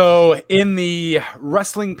 So in the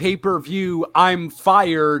wrestling pay-per-view, I'm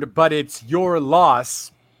fired, but it's your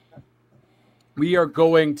loss. We are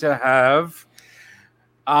going to have,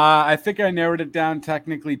 I think I narrowed it down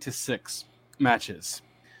technically to 6 matches.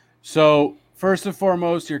 So first and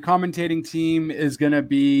foremost, your commentating team is going to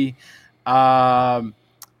be Tom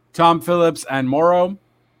Phillips and Morrow.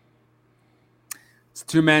 It's a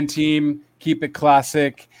 2-man team. Keep it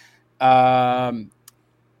classic.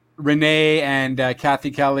 Renee and Kathy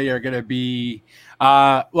Kelly are going to be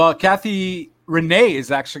Renee is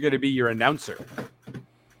actually going to be your announcer.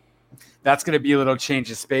 That's going to be a little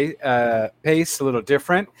change of pace, a little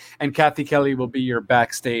different. And Kathy Kelly will be your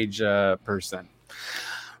backstage person.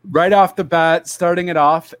 Right off the bat, starting it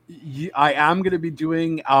off, I am going to be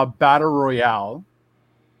doing a battle royale.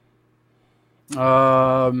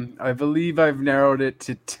 I believe I've narrowed it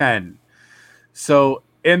to 10. So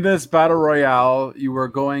in this battle royale, you are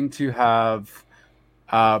going to have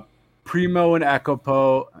Primo and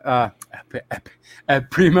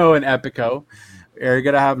Primo and Epico. You're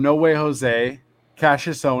going to have No Way Jose,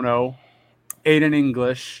 Cassius Ohno, Aiden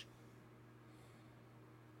English.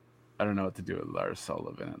 I don't know what to do with Lars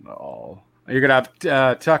Sullivan at all. You're going to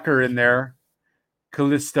have Tucker in there,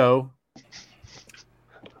 Callisto.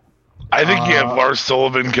 I think you have Lars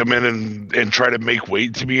Sullivan come in and try to make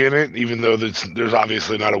weight to be in it, even though there's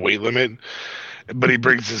obviously not a weight limit. But he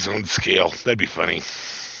brings his own scale. That'd be funny.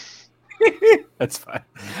 That's fine.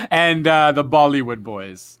 And the Bollywood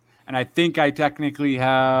Boys. And I think I technically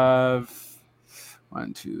have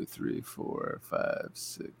 1, 2, 3, 4, 5,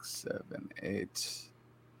 6, 7, 8.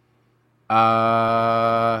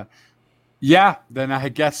 Yeah. Then I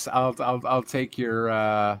guess I'll take your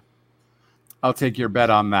bet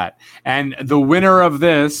on that. And the winner of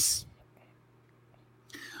this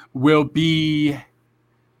will be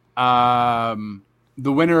the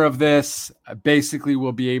the winner of this basically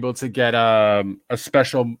will be able to get a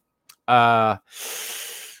special.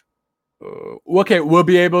 We'll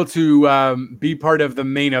be able to be part of the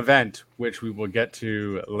main event, which we will get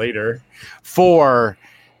to later, for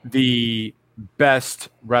the best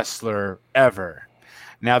wrestler ever.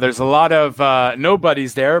 Now, there's a lot of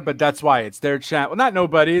nobodies there, but that's why it's their chance. Well, not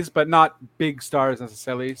nobodies, but not big stars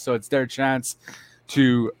necessarily. So it's their chance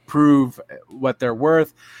to prove what they're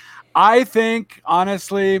worth. I think,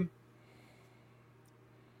 honestly,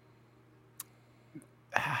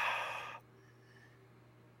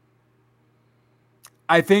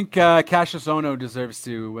 Cassius Ohno deserves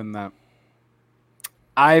to win that.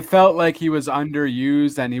 I felt like he was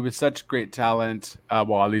underused, and he was such great talent.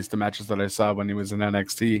 Well, at least the matches that I saw when he was in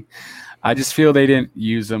NXT. I just feel they didn't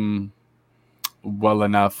use him well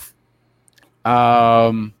enough. He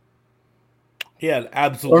had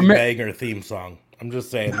absolutely banger theme song. I'm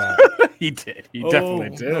just saying that. He did. He definitely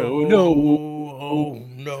did. Oh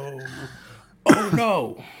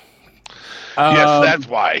no. Yes, that's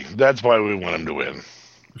why. That's why we want him to win.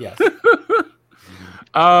 Yes.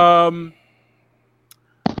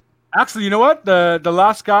 Actually, you know what? The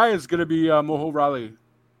last guy is going to be Moho Rawley.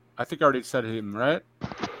 I think I already said him, right?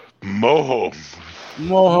 Moho.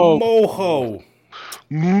 Joho.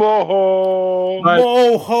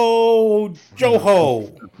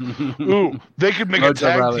 Ooh, they could make a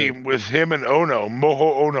tag team with him and Ono.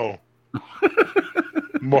 Moho Ono.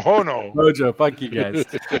 Mohono. Mojo, fuck you guys.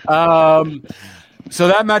 So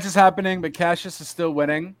that match is happening, but Cassius is still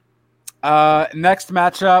winning. Next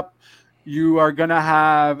matchup, you are gonna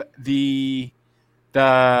have the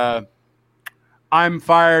I'm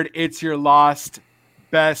fired, it's your lost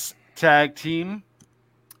best tag team.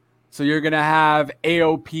 So you're gonna have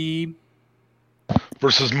AOP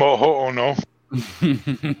versus Moho Ono.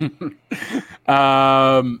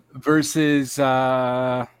 Versus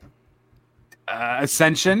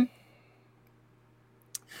Ascension,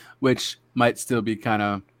 which might still be kind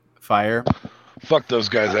of fire. Fuck those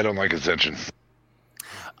guys. I don't like Ascension.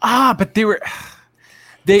 But they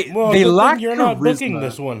lack. You're not booking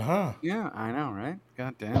this one, huh? Yeah, I know, right?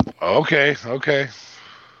 God damn. Okay.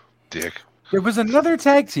 Dick. There was another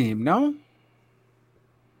tag team, no?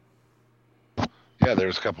 Yeah, there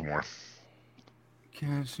was a couple more.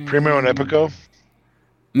 Primo and Epico?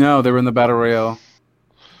 No, they were in the Battle Royale.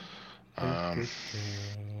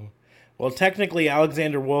 Well, technically,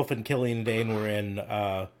 Alexander Wolf and Killian Dane were in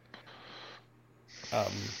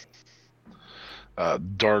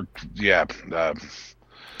Dark, yeah.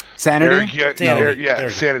 Sanity?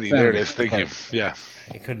 Sanity. There it is. Thank you. Yeah.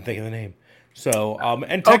 I couldn't think of the name. So,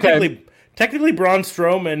 and technically, Braun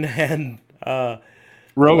Strowman and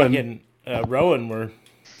Rowan were,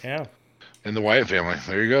 yeah. And the Wyatt family.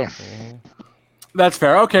 There you go. That's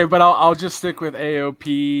fair. Okay, but I'll just stick with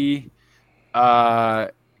AOP,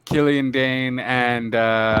 Killian Dane, and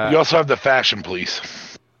you also have the Fashion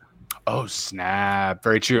Police. Oh snap!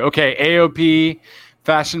 Very true. Okay, AOP,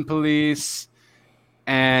 Fashion Police,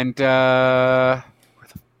 and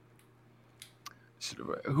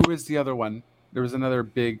who is the other one? There was another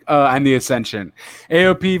big, and the Ascension.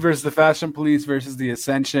 AOP versus the Fashion Police versus the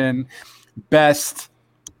Ascension. Best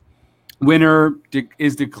winner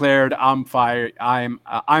is declared. I'm fired.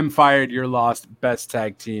 I'm fired. You're lost. Best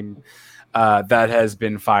tag team that has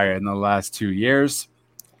been fired in the last 2 years.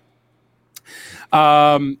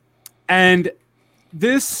 And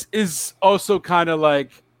this is also kind of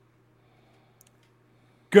like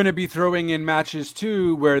going to be throwing in matches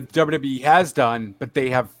too, where WWE has done, but they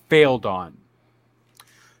have failed on.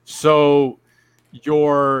 So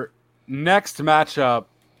your next matchup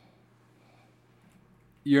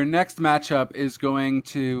is going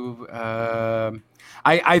to,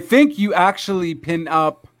 I think you actually pin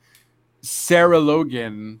up Sarah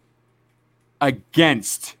Logan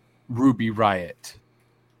against Ruby Riott.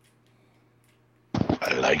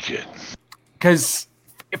 I like it. Because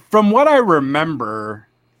from what I remember,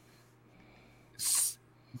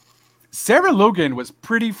 Sarah Logan was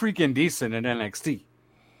pretty freaking decent in NXT.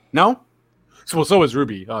 No? So was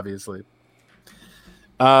Ruby, obviously.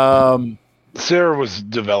 Sarah was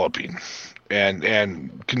developing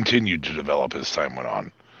and continued to develop as time went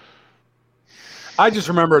on. I just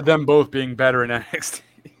remember them both being better in NXT.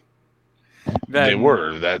 They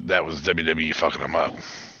were. That was WWE fucking them up.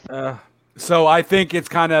 So I think it's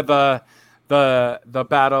kind of the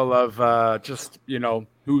battle of just, you know,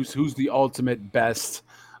 who's the ultimate best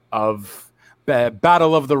of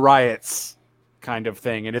battle of the riots kind of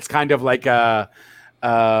thing, and it's kind of like a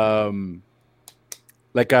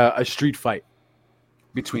street fight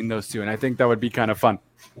between those two, and I think that would be kind of fun.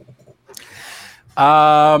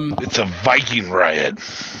 It's a Viking riot.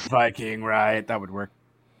 Viking, right? That would work.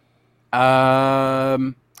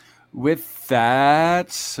 With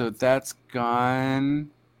that, so that's gone.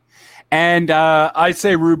 And I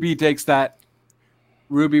say Ruby takes that.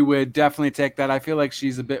 Ruby would definitely take that. I feel like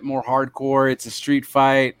she's a bit more hardcore. It's a street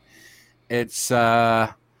fight. It's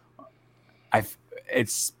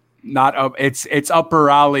it's not up. It's upper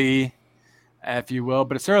alley, if you will.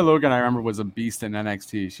 But Sarah Logan, I remember, was a beast in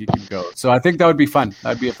NXT. She could go. So I think that would be fun.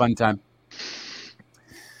 That'd be a fun time.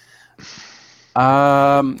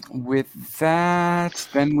 With that,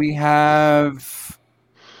 then we have.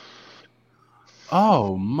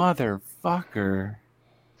 Oh, motherfucker.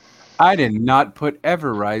 I did not put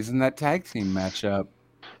Everrise in that tag team matchup.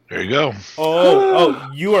 There you go.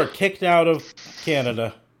 Oh, you are kicked out of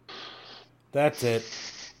Canada. That's it.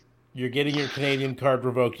 You're getting your Canadian card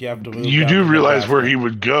revoked. You have to move. You down do to realize Nebraska. where he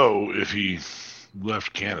would go if he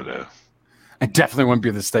left Canada. I definitely wouldn't be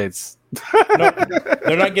the States. No,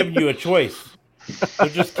 they're not giving you a choice. They're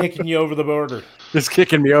just kicking you over the border. Just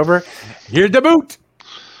kicking me over. Here's the boot.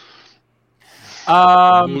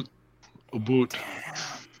 Boot.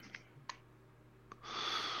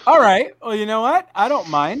 All right. Well, you know what? I don't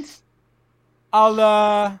mind.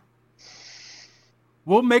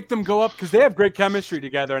 We'll make them go up because they have great chemistry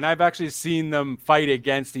together, and I've actually seen them fight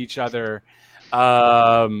against each other in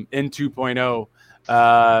 2.0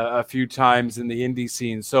 a few times in the indie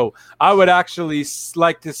scene. So I would actually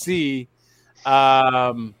like to see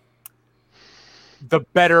the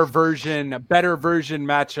better version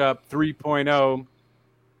matchup 3.0.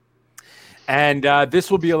 And this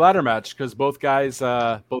will be a ladder match because both guys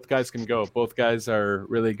can go. Both guys are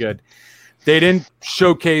really good. They didn't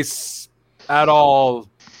showcase at all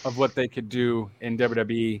of what they could do in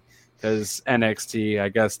WWE because NXT, I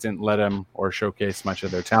guess, didn't let them or showcase much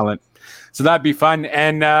of their talent. So that'd be fun.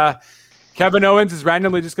 And Kevin Owens is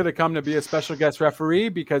randomly just going to come to be a special guest referee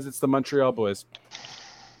because it's the Montreal Boys.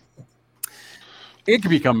 It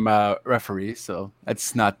could become referee, so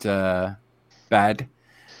that's not bad.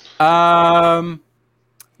 Yeah,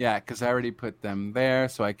 because I already put them there,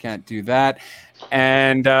 so I can't do that.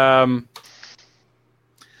 And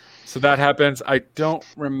so that happens. I don't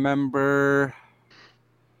remember.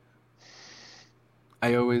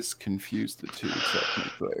 I always confuse the two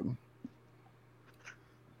technically.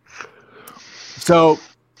 So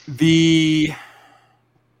the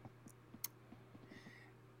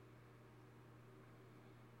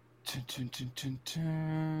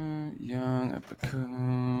Young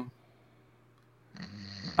Epico.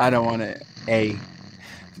 I don't want to A.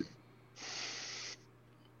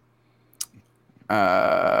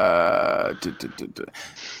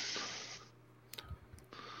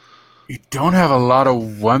 You don't have a lot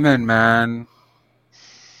of women, man.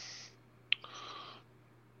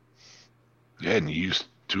 Yeah, and you used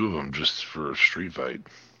two of them just for a street fight.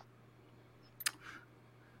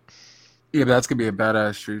 Yeah, but that's gonna be a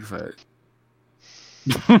badass street fight.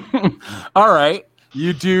 All right,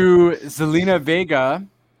 you do Zelina Vega.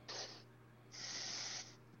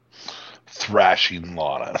 Thrashing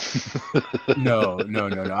Lana. No.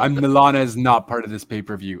 Lana is not part of this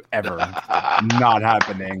pay-per-view ever. Not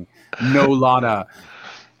happening. No Lana.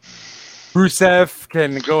 Rusev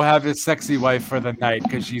can go have his sexy wife for the night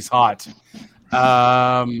because she's hot.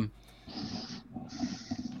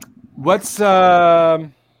 What's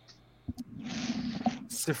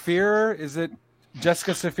Saphir? Is it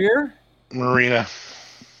Jessica Saphir? Marina.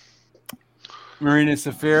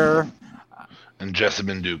 Saphir. And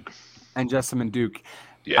Jessamine Duke.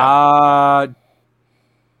 Yeah.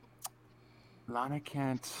 Lana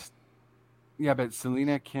can't. Yeah, but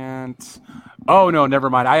Selena can't. Oh no, never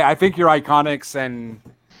mind. I think your Iconics and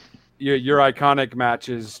your Iconic match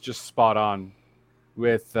is just spot on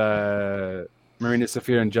with Marina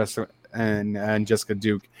Saphir and Jessica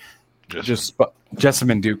Duke.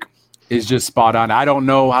 Jessamine Duke is just spot on. I don't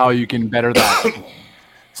know how you can better that.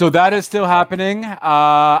 So that is still happening.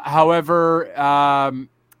 However,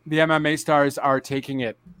 the MMA stars are taking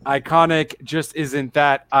it. Iconic just isn't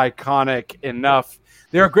that iconic enough.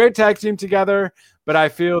 They're a great tag team together, but I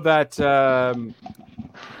feel that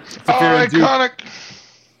Iconic. Duke,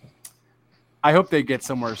 I hope they get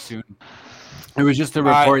somewhere soon. It was just a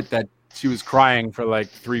report that she was crying for like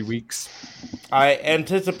 3 weeks. I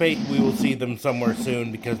anticipate we will see them somewhere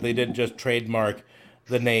soon because they did just trademark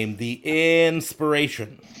the name The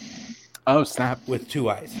Inspiration. Oh, snap. With 2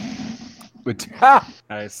 eyes.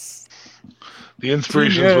 Nice. The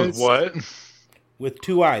Inspirations with what? With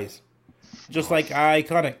 2 eyes. Just like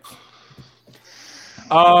Iconic.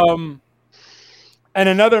 And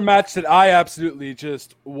another match that I absolutely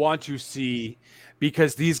just want to see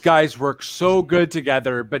because these guys work so good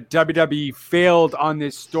together, but WWE failed on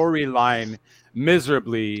this storyline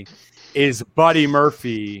miserably, is Buddy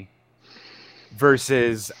Murphy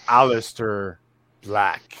versus Aleister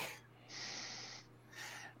Black.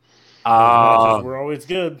 Matches were always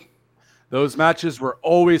good. Those matches were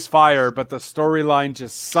always fire, but the storyline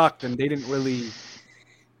just sucked, and they didn't really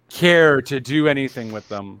care to do anything with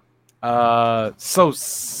them. So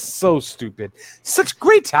stupid. Such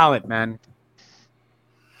great talent, man.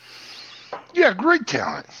 Yeah, great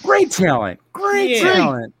talent. Great talent. Great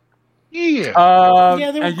talent. Yeah.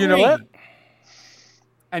 Yeah, they were and you know great. what?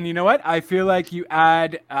 And you know what? I feel like you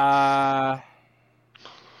add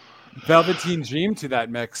Velveteen Dream to that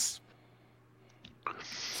mix.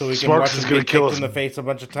 So we can Sparks watch is him gonna get kill kicked us. in the face a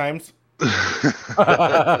bunch of times.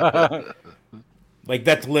 Like,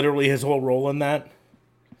 that's literally his whole role in that.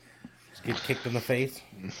 Just get kicked in the face.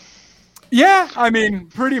 Yeah, I mean,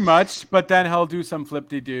 pretty much. But then he'll do some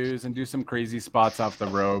flip-de-doos and do some crazy spots off the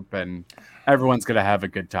rope, and everyone's going to have a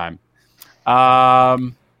good time.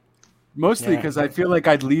 Mostly because I feel like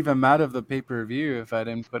I'd leave him out of the pay-per-view if I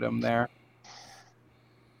didn't put him there.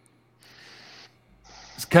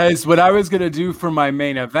 Because what I was going to do for my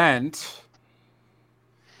main event,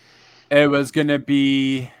 it was going to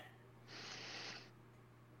be...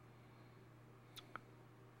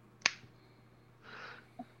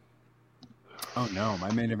 Oh no, my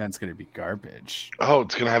main event's going to be garbage. Oh,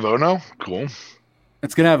 it's gonna have Ono. Cool.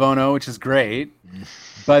 It's going to have Ono, which is great.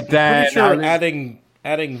 But then... Pretty sure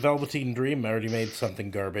adding Velveteen Dream already made something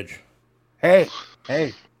garbage. Hey,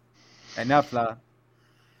 enough, la.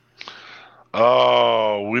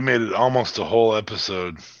 Oh, we made it almost a whole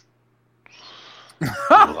episode.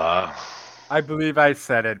 La. I believe I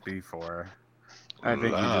said it before. I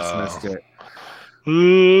think you just missed it. La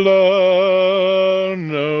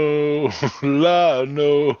no, la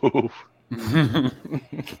no.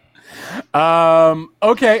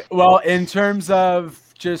 Okay, well, in terms of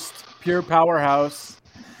just pure powerhouse,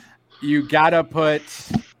 you gotta put...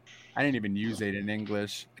 I didn't even use it in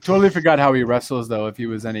English. I totally forgot how he wrestles, though, if he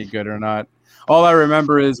was any good or not. All I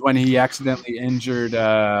remember is when he accidentally injured...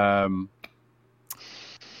 I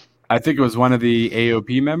think it was one of the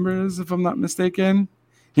AOP members, if I'm not mistaken.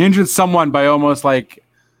 He injured someone by almost like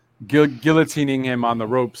guillotining him on the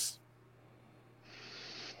ropes.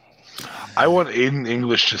 I want Aiden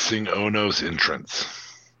English to sing Ono's entrance.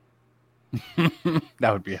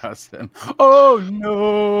 That would be awesome. Oh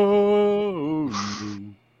no.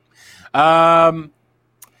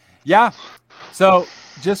 Yeah. So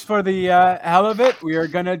just for the hell of it, we are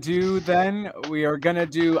gonna do.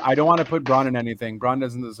 I don't want to put Braun in anything. Braun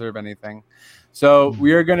doesn't deserve anything. So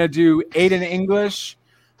we are gonna do Aiden English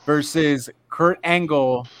versus Kurt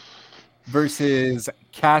Angle versus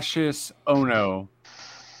Cassius Ono.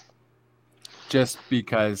 Just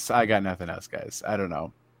because I got nothing else, guys. I don't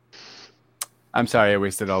know. I'm sorry I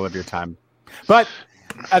wasted all of your time. But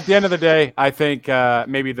at the end of the day, I think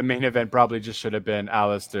maybe the main event probably just should have been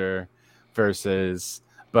Aleister versus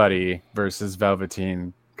Buddy versus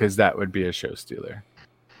Velveteen, because that would be a show stealer.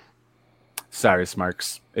 Sorry,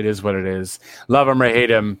 Smarks. It is what it is. Love him or hate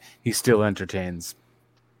him, he still entertains.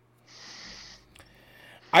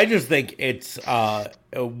 I just think it's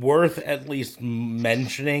worth at least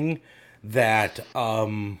mentioning that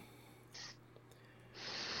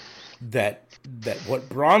that what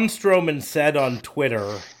Braun Strowman said on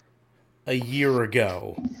Twitter a year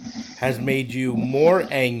ago has made you more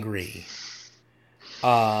angry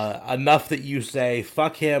enough that you say,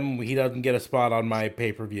 fuck him, he doesn't get a spot on my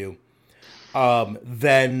pay-per-view,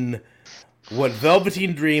 than what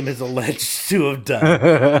Velveteen Dream is alleged to have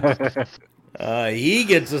done. He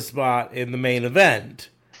gets a spot in the main event.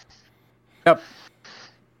 Yep.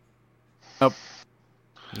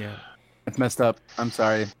 Yeah. It's messed up. I'm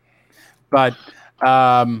sorry. But,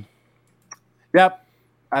 yep.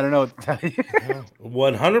 I don't know what to tell you.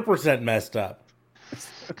 100% messed up.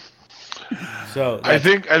 So I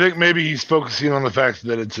think maybe he's focusing on the fact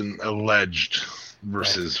that it's an alleged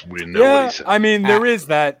versus we know what Yeah, he said. I mean, there is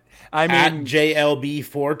that. I at mean,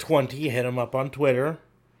 JLB420, hit him up on Twitter.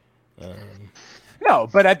 no,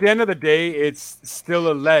 but at the end of the day, it's still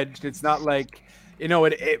alleged. It's not like,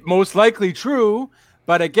 it most likely true.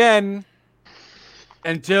 But again,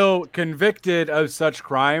 until convicted of such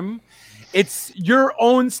crime, it's your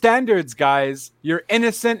own standards, guys. You're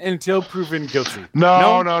innocent until proven guilty.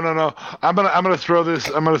 No. I'm gonna throw this.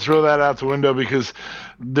 I'm gonna throw that out the window because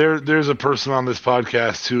there's a person on this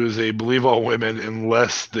podcast who is a believe all women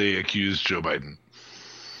unless they accuse Joe Biden.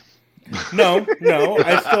 No,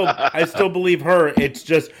 I still believe her. It's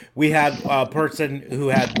just we had a person who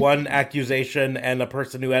had one accusation and a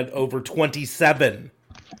person who had over 27.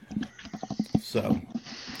 So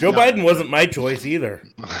Joe Biden wasn't my choice either.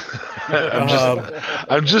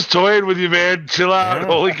 I'm just toying with you, man. Chill out. Yeah.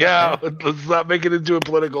 Holy cow. Let's not make it into a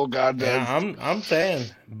political contest. Yeah, I'm saying.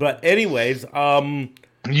 But anyways,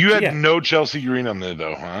 You had yeah. no Chelsea Green on there,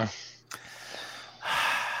 though, huh?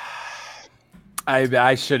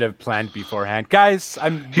 I should have planned beforehand, guys.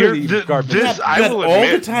 I'm really garbage. This I But will all the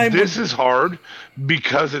admit, time this when- is hard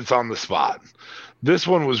because it's on the spot. This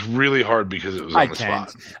one was really hard because it was on I the can't.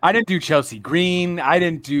 spot. I didn't do Chelsea Green. I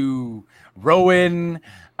didn't do Rowan. Okay,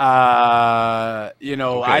 I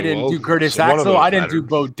didn't well, do Curtis so one of Axel. those I didn't do mattered.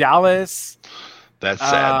 Bo Dallas. That's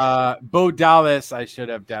sad. Bo Dallas, I should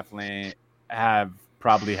have definitely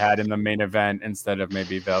probably had in the main event instead of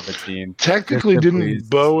maybe Velveteen. Technically, Just didn't please.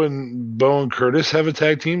 Bo and Curtis have a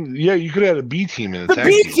tag team? Yeah, you could have had a B team in a The tag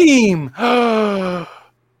B team. team,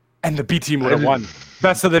 and the B team would have won.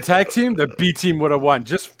 Best of the tag team, the B team would have won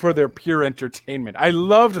just for their pure entertainment. I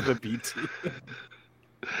loved the B team.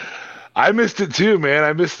 I missed it too, man.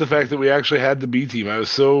 I missed the fact that we actually had the B team. I was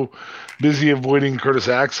so busy avoiding Curtis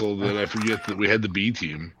Axel that I forget that we had the B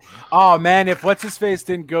team. Oh man, if what's his face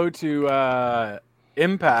didn't go to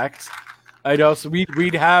Impact,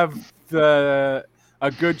 we'd have a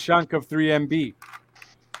good chunk of 3MB.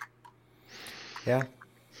 yeah.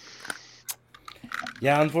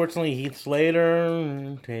 Yeah, unfortunately, Heath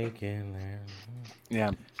Slater taken there.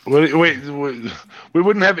 Yeah. Wait, we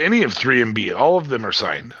wouldn't have any of 3MB. All of them are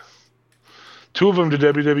signed. 2 of them to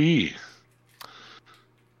WWE.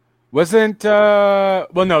 Wasn't well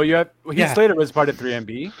no, you have Heath Yeah. Slater was part of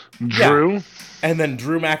 3MB. Drew? And then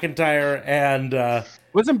Drew McIntyre and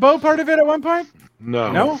Wasn't Bo part of it at one point?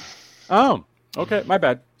 No. No? Oh. Okay, my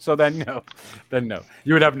bad. So then no. Then no.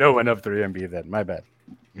 You would have no one of 3MB then. My bad.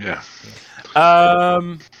 Yeah.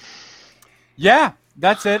 Yeah,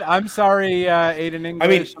 that's it. I'm sorry, Aiden English. I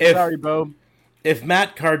mean, I'm sorry, Bo. if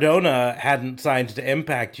Matt Cardona hadn't signed to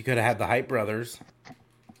Impact, you could have had the Hype Brothers.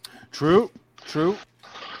 True.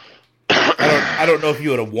 I don't know if you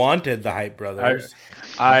would have wanted the Hype Brothers.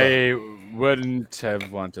 I wouldn't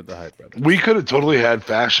have wanted the Hype Brothers. We could have totally had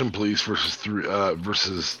Fashion Police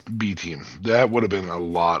versus B Team. That would have been a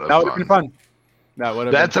lot of That would fun. have been fun. That would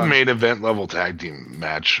have That's been a fun. main event level tag team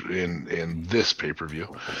match in this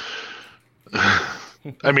pay-per-view.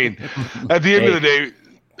 I mean, at the end of the day,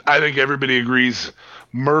 I think everybody agrees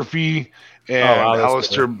Murphy and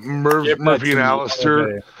Alistair. Alistair, Give that Murphy to and me all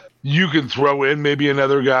Alistair, day. you can throw in maybe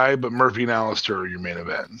another guy, but Murphy and Alistair are your main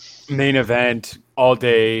event. Main event all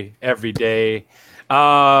day, every day.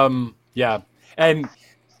 Yeah. And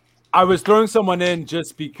I was throwing someone in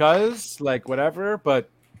just because, like, whatever, but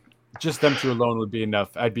just them two alone would be enough.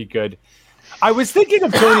 I'd be good. I was thinking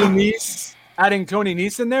of Tony Nese, adding Tony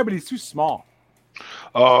Nese in there, but he's too small.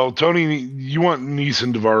 Oh, Tony, you want Nese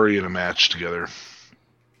and Daivari in a match together.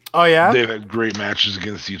 Oh, yeah? They've had great matches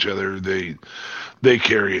against each other. They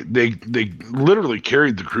carry it. They literally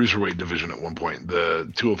carried the cruiserweight division at one point,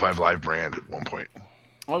 the 205 Live brand at one point.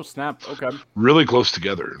 Oh, snap. Okay. Really close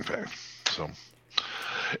together, in fact. So,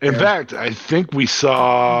 in fact, I think we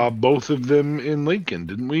saw both of them in Lincoln,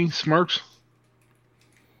 didn't we, Smarks?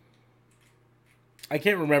 I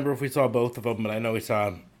can't remember if we saw both of them, but I know we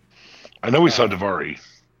saw. I know we saw Daivari.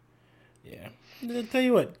 Yeah. I'll tell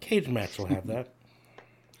you what, cage match will have that.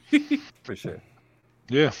 For sure.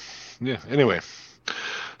 Yeah. Anyway,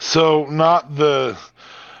 so not the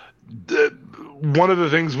one of the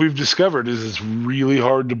things we've discovered is it's really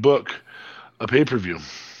hard to book a pay-per-view,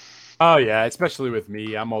 Oh, yeah, especially with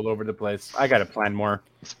me. I'm all over the place. I got to plan more.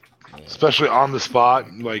 especially on the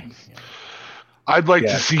spot. Like, I'd like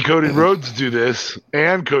to see Cody Rhodes do this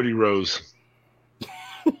and Cody Rose.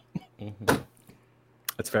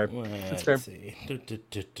 That's fair. Let's fair. see.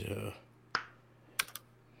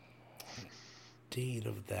 Date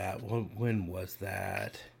of that. When was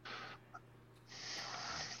that?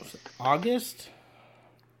 Was it August?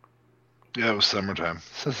 Yeah, it was summertime.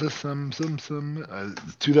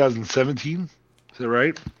 2017. Is that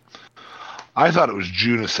right? I thought it was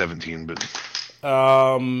June of 17, but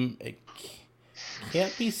It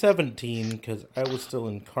can't be 17 because I was still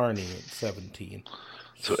in Kearney at 17.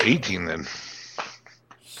 so 18 then.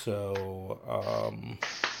 So,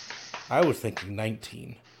 I was thinking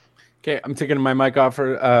 19. Okay, I'm taking my mic off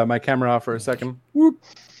for my camera off for a second. Whoop.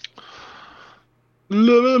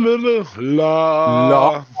 La la la la.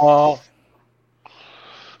 la. Oh.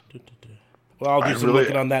 Well, I'll do I'm some really-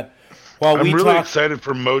 looking on that. While I'm we really talk, excited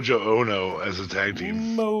for Mojo Ono as a tag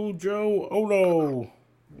team. Mojo Ono.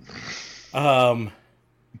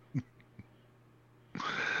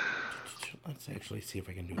 Let's actually see if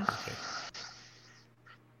I can do it. Okay.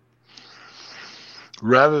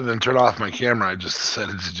 Rather than turn off my camera, I just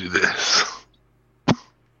decided to do this.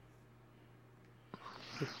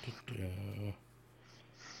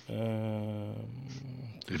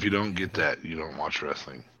 If you don't get that, you don't watch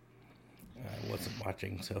wrestling. I wasn't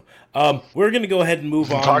watching, so we're gonna go ahead and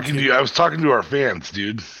move on. Talking to you, I was talking to our fans,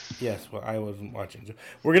 dude. Yes, well, I wasn't watching. So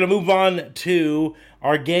we're gonna move on to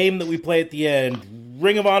our game that we play at the end: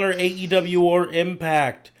 Ring of Honor, AEW, or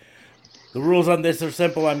Impact. The rules on this are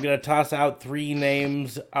simple. I'm going to toss out 3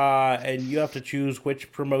 names, and you have to choose which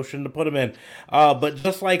promotion to put them in. But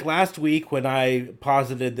just like last week when I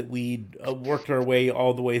posited that we'd worked our way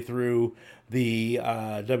all the way through the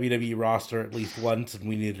WWE roster at least once and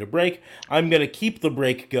we needed a break, I'm going to keep the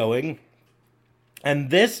break going.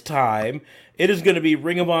 And this time, it is going to be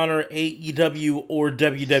Ring of Honor, AEW, or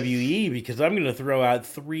WWE, because I'm going to throw out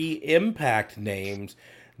 3 Impact names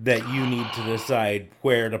that you need to decide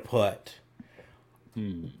where to put.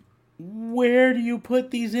 Where do you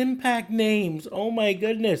put these Impact names? Oh my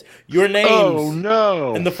goodness. Your names. Oh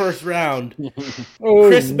no. In the first round.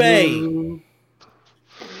 Chris Bay.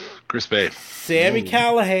 Chris Bay. Sami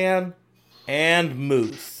Callihan. And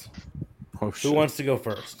Moose. Oh, Who wants to go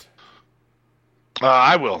first?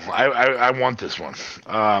 I will. I want this one.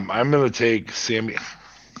 I'm going to take Sami.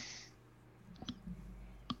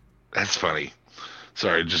 That's funny.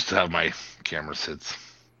 Sorry, just how my camera sits.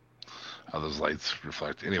 How those lights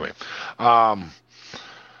reflect. Anyway, I'm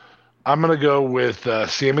going to go with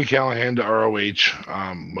Sami Callihan to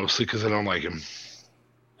ROH, mostly because I don't like him.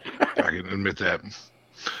 I can admit that.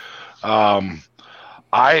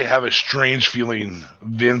 I have a strange feeling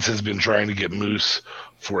Vince has been trying to get Moose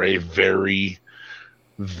for a very,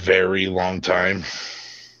 very long time.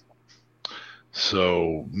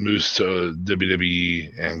 So Moose to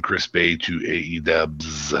WWE and Chris Bay to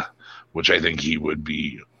AEW, which I think he would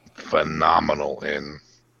be phenomenal in.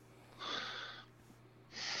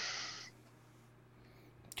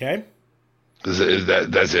 Okay. That's it.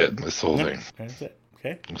 That's the whole thing. That's it.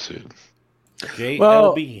 Okay. Let's see. JLB.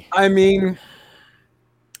 Well, I mean,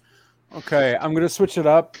 okay, I'm going to switch it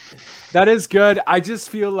up. That is good. I just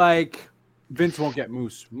feel like Vince won't get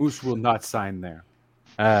Moose. Moose will not sign there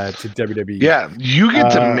to WWE. Yeah, you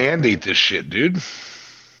get to mandate this shit, dude.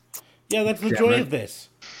 Yeah, that's the joy of this.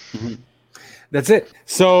 Mm-hmm. That's it.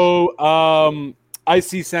 So I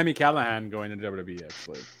see Sami Callihan going to WWE,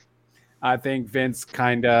 actually. I think Vince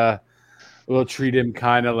kind of will treat him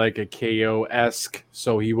kind of like a KO-esque,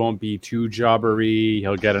 so he won't be too jobbery.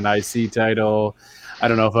 He'll get an IC title. I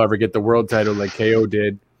don't know if he'll ever get the world title like KO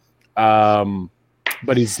did.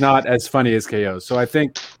 But he's not as funny as KO. So I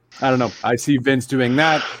think, I don't know, I see Vince doing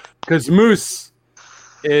that because Moose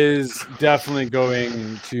is definitely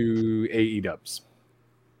going to AEW.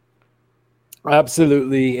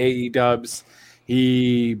 Absolutely, AEW.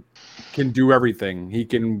 He can do everything. He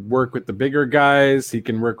can work with the bigger guys. He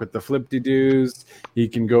can work with the flip-de-doos. He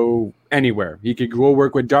can go anywhere. He could go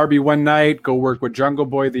work with Darby one night, go work with Jungle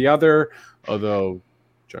Boy the other, although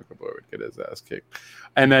Jungle Boy would get his ass kicked.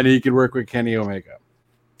 And then he could work with Kenny Omega.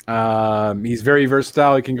 He's very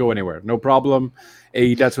versatile. He can go anywhere. No problem.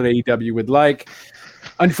 That's what AEW would like.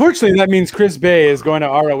 Unfortunately, that means Chris Bay is going to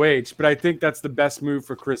ROH, but I think that's the best move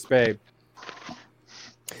for Chris Bay.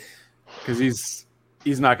 Because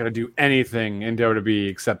he's not going to do anything in WWE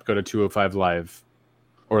except go to 205 Live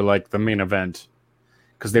or like the main event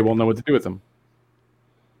because they won't know what to do with him.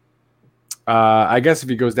 I guess if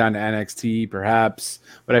he goes down to NXT, perhaps,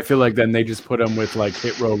 but I feel like then they just put him with like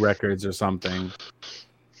Hit Row Records or something.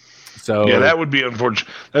 So yeah, that would be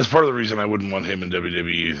unfortunate. That's part of the reason I wouldn't want him in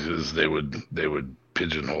WWE is they would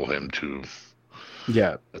pigeonhole him to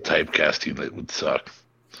a typecasting that would suck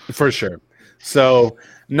for sure. So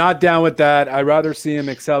not down with that. I'd rather see him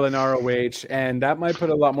excel in ROH, and that might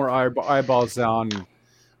put a lot more eyeballs on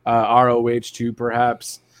ROH too,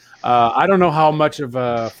 perhaps. I don't know how much of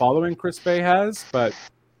a following Chris Bay has, but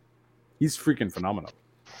he's freaking phenomenal.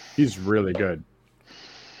 He's really good.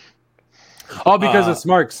 All because of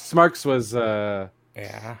Smarks. Smarks was the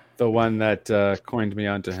one that coined me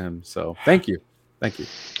onto him. So thank you.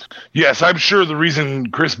 Yes, I'm sure the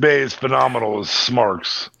reason Chris Bay is phenomenal is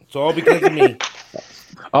Smarks. It's all because of me.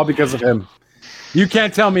 All because of him. You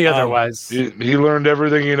can't tell me otherwise. He learned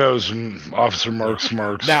everything he knows from Officer Mark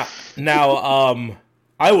Smarks. Now,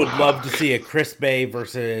 I would love to see a Chris Bay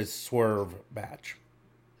versus Swerve match.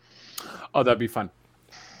 Oh, that'd be fun.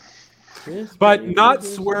 But not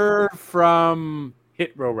Swerve from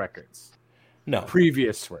Hit Row Records. No.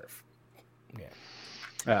 Previous Swerve.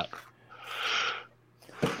 Yeah.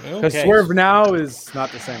 Because Okay. Swerve now is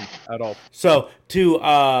not the same at all. So to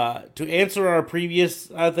answer our previous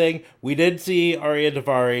thing, we did see Arya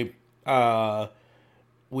Davari.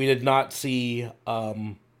 We did not see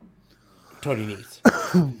Tony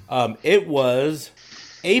Nese. It was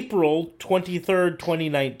April 23rd,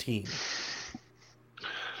 2019.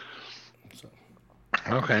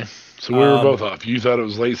 Okay. So we were both off. You thought it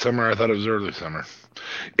was late summer. I thought it was early summer.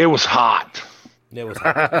 It was hot. It was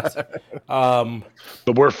hot.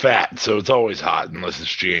 But we're fat, so it's always hot unless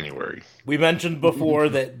it's January. We mentioned before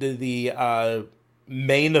that the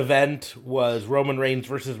main event was Roman Reigns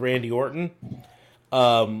versus Randy Orton.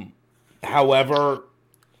 However,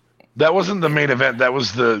 That wasn't the main event. That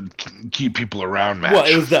was the keep people around match. well,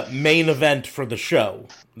 it was the main event for the show.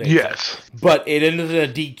 Yes. But it ended in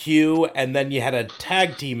a DQ, and then you had a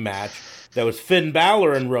tag team match that was Finn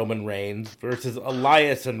Balor and Roman Reigns versus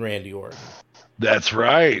Elias and Randy Orton. That's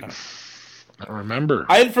right. I remember.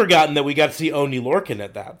 I had forgotten that we got to see Oni Lorcan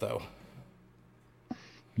at that, though.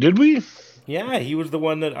 Did we? Yeah, he was the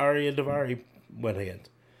one that Arya Davari went against.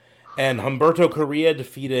 And Humberto Correa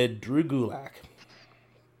defeated Drew Gulak.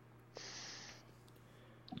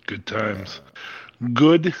 Good times.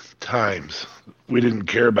 Good times. We didn't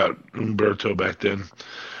care about Umberto back then.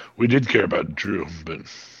 We did care about Drew, but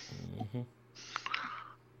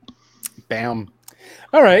Bam.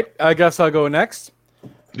 All right. I guess I'll go next.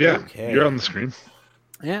 yeah, Okay. you're on the screen.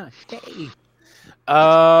 Yeah. Hey.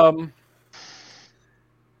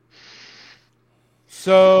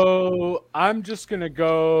 So I'm just gonna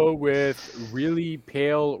go with really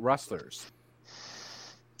pale wrestlers.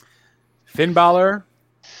 Finn Balor,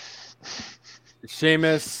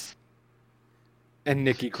 Sheamus, and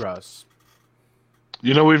Nikki Cross.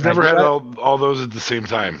 You know, we've never do had that? all those at the same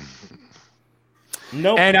time.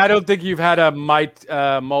 Nope. And I don't think you've had a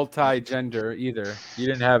multi-gender either. You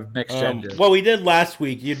didn't have mixed gender. Well, we did last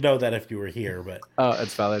week. You'd know that if you were here, but Oh,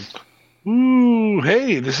 that's valid. Ooh,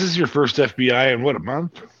 hey, this is your first FBI in what, a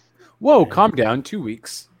month? Whoa, calm down. 2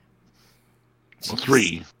 weeks. Well,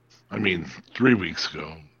 3. I mean, 3 weeks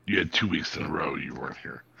ago. You had 2 weeks in a row you weren't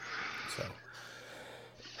here.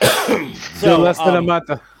 So less than a month.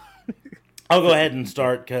 I'll go ahead and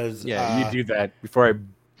start because Yeah, you do that before I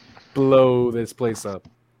blow this place up.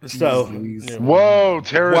 So, Jeez. yeah, Whoa,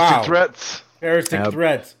 terroristic Wow. threats. terroristic Yep.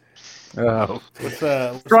 threats. Oh. What's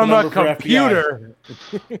the From a number for FBI? computer.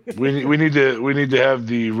 We need to have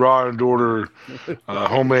the Raw and Order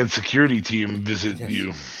Homeland Security team visit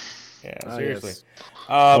you. Yeah, Ah, seriously. yes.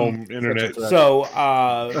 Home internet. threat.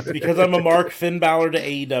 So, because I'm a mark, Finn Balor to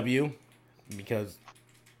AEW, because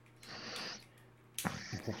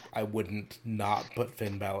I wouldn't not put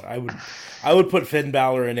Finn Balor. I would put Finn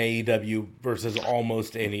Balor in AEW versus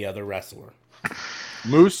almost any other wrestler.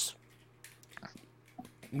 Moose.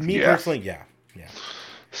 Me Yeah. personally, yeah.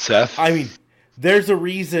 Seth. I mean, there's a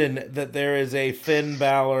reason that there is a Finn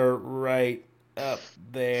Balor right up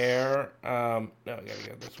there. No, I gotta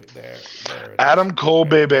go this way. There it is. Adam Cole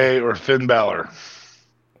Bebe or Finn Balor.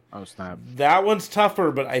 Oh, snap. That one's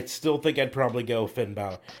tougher, but I still think I'd probably go Finn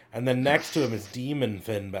Balor. And then next to him is Demon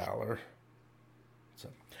Finn Balor. So,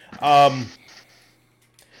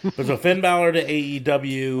 so Finn Balor to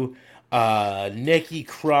AEW, Nikki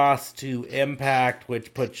Cross to Impact,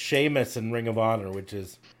 which puts Sheamus in Ring of Honor, which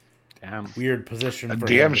is Damn. weird position A for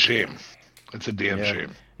damn him. shame. It's a damn Yeah.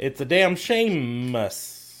 shame. It's a damn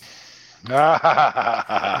Sheamus.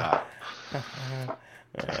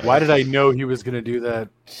 Why did I know he was going to do that?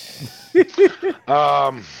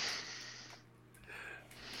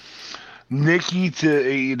 Nikki to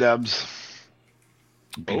AEWs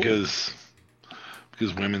because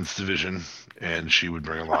women's division, and she would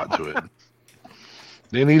bring a lot to it.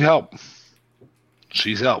 They need help.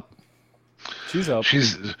 She's help. She's up.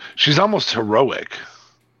 She's almost heroic.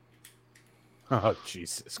 Oh,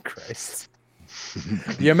 Jesus Christ.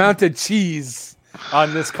 The amount of cheese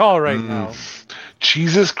on this call right now.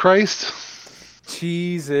 Jesus Christ.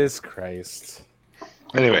 Jesus Christ.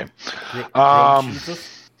 Anyway,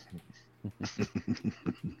 Jesus?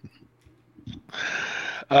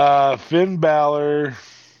 Finn Balor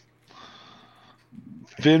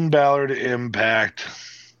to Impact.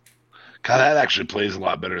 God, that actually plays a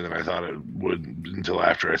lot better than I thought it would until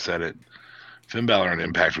after I said it. Finn Balor and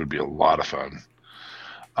Impact would be a lot of fun.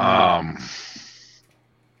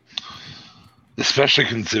 Especially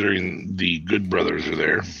considering the Good Brothers are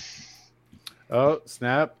there. Oh,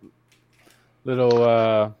 snap.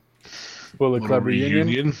 Little Bullet Club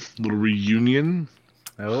reunion. Little reunion.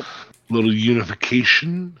 Nope. Little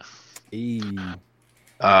unification. Hey.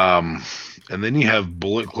 And then you have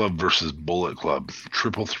Bullet Club versus Bullet Club.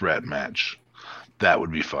 Triple threat match. That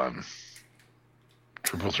would be fun.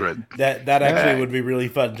 Triple threat. That actually Tag. would be really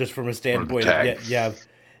fun, just from a standpoint of tag.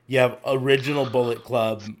 you have original Bullet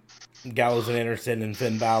Club, Gallows and Anderson and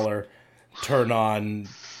Finn Balor turn on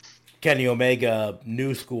Kenny Omega,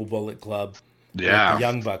 new school Bullet Club. Yeah. With the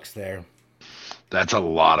Young Bucks there. That's a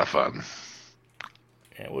lot of fun.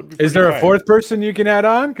 Yeah, it would be Is there pretty a fun. fourth person you can add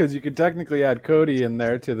on? Because you could technically add Cody in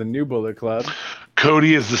there to the new Bullet Club.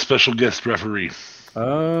 Cody is the special guest referee.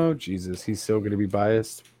 Oh, Jesus. He's so going to be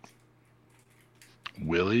biased.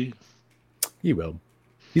 Willie? He will.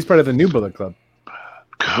 He's part of the new Bullet Club.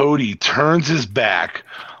 Cody turns his back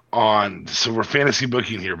on, so we're fantasy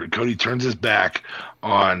booking here, but Cody turns his back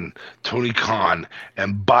on Tony Khan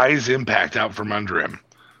and buys Impact out from under him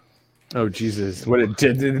Oh, Jesus. What it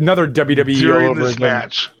did. Another WWE all during over this again.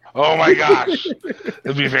 match. Oh my gosh.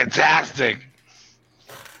 It'd be fantastic.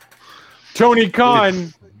 Tony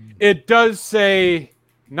Khan, it does say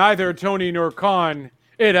neither Tony nor Khan.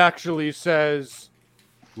 It actually says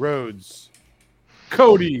Rhodes.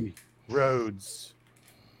 Cody Rhodes.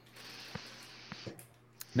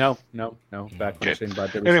 No. Backlashing about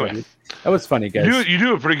WWE. Anyway. That was funny, guys. You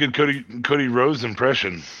do a pretty good Cody Rose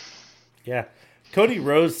impression. Yeah. Cody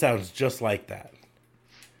Rhodes sounds just like that.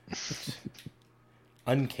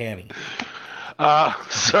 Uncanny.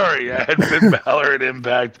 Sorry, I had Finn Balor at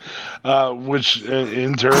Impact, which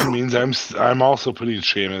in turn means I'm also putting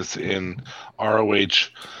Sheamus in ROH,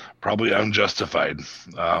 probably unjustified.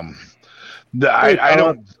 I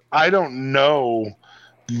don't know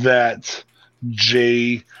that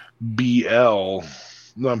JLB.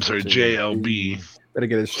 Better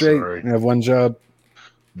get it straight. Sorry. You have one job.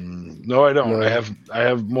 No, I don't. No. I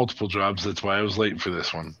have multiple jobs. That's why I was late for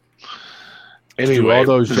this one. Do Anyway, all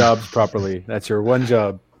those jobs properly. That's your one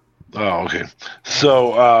job. Oh, okay.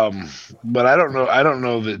 So, but I don't know. I don't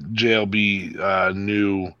know that JLB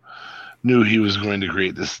knew he was going to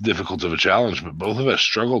create this difficult of a challenge. But both of us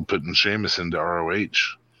struggled putting Sheamus into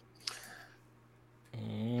ROH.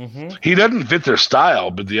 Mm-hmm. He doesn't fit their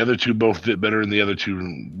style, but the other two both fit better in the other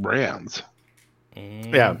two brands.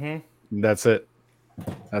 Yeah. That's it.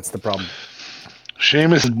 That's the problem.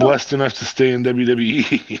 Sheamus is blessed enough to stay in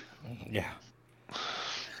WWE. Yeah.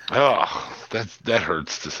 Oh, that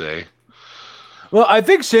hurts to say. Well, I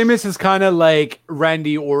think Sheamus is kind of like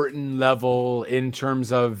Randy Orton level in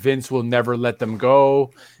terms of Vince will never let them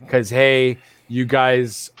go because, hey, you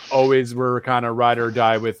guys always were kind of ride or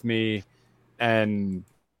die with me, and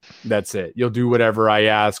that's it. You'll do whatever I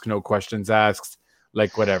ask, no questions asked,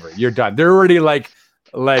 like whatever. You're done. They're already like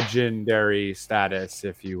legendary status,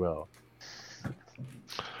 if you will.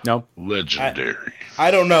 No? Legendary. I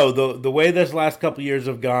don't know. The way this last couple years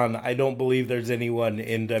have gone, I don't believe there's anyone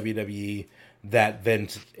in WWE that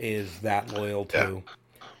Vince is that loyal to.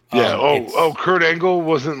 Yeah. Kurt Angle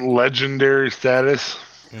wasn't legendary status.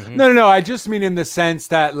 Mm-hmm. No. I just mean in the sense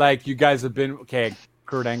that, like, you guys have been, okay,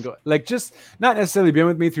 Kurt Angle, like, just not necessarily been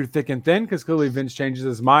with me through thick and thin because clearly Vince changes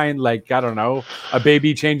his mind. Like, I don't know, a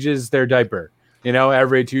baby changes their diaper,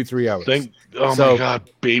 every 2-3 hours. My God,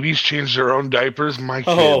 babies change their own diapers. My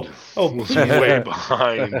kid was way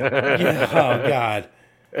behind. Yeah, oh God,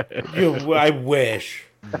 I wish.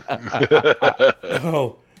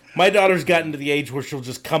 My daughter's gotten to the age where she'll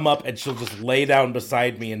just come up and she'll just lay down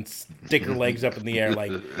beside me and stick her legs up in the air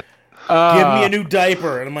like, "Give me a new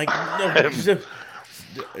diaper," and I'm like, "No,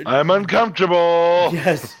 I'm uncomfortable."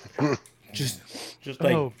 yes, just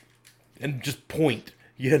like, and just point,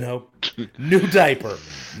 new diper.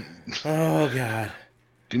 Oh God.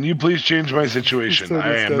 Can you please change my situation? So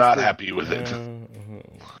I am not happy with it.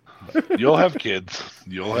 You'll have kids.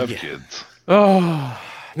 Kids. Oh,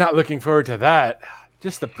 not looking forward to that.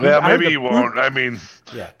 Just the poop. Yeah, I heard maybe the you poop. won't. I mean,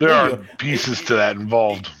 Yeah. there are pieces to that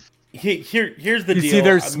involved. Here's the You deal. see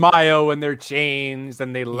their smile when they're changed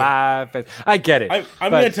and they laugh. And I get it.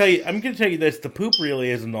 I'm gonna tell you this. The poop really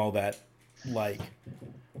isn't all that like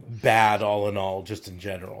bad, all in all, just in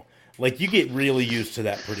general. Like you get really used to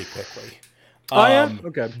that pretty quickly.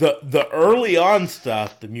 Okay. The early on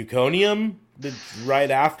stuff, the meconium, that's right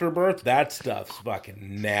after birth, that stuff's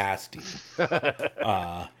fucking nasty.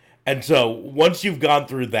 And so once you've gone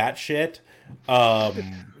through that shit,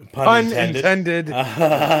 pun intended.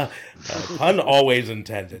 Pun always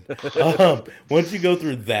intended. Once you go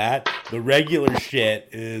through that, the regular shit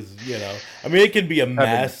is, I mean, it can be a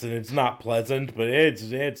mess and it's not pleasant, but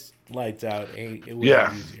it's lights out. It was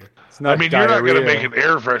easier. It's not I mean, you're not going to diarrhea. make an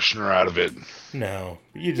air freshener out of it. No,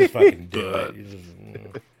 you just fucking do it. You just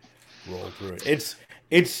roll through it.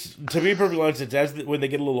 It's to be perfectly honest. It's when they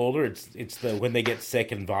get a little older. It's when they get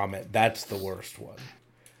sick and vomit. That's the worst one.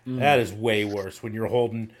 That is way worse when you're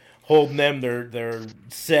holding them. They're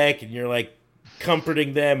sick and you're like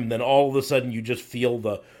comforting them, and then all of a sudden you just feel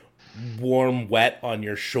the warm wet on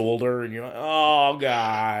your shoulder, and you're like, oh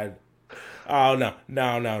God. Oh no.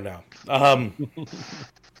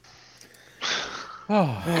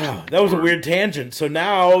 That was a weird tangent. So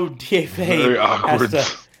now Very DFA awkward. has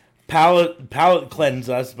to palate cleanse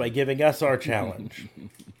us by giving us our challenge.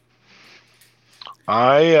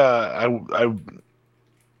 I'm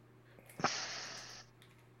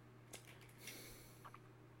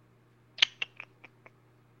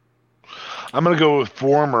gonna go with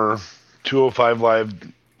former 205 Live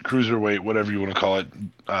cruiserweight, whatever you want to call it,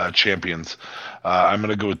 champions. I'm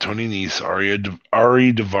gonna go with Tony Nese, Ari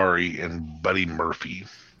Daivari, and Buddy Murphy.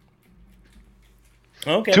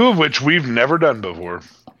 Okay. Two of which we've never done before.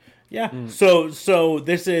 Yeah. So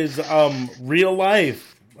this is real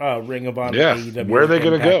life Ring of Honor. Yeah. AEW Where are they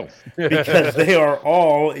gonna go? Because they are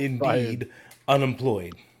all indeed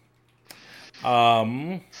unemployed.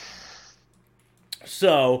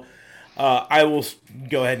 So I will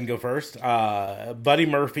go ahead and go first. Buddy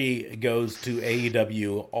Murphy goes to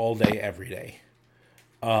AEW all day, every day.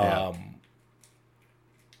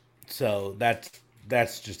 So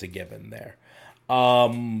that's just a given there.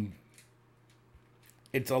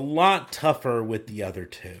 It's a lot tougher with the other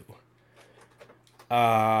two.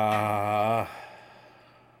 I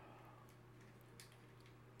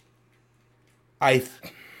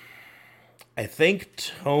think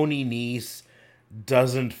Tony Nese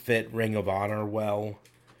doesn't fit Ring of Honor well.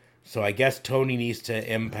 So I guess Tony Nese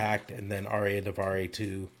to Impact and then Arya Daivari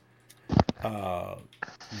to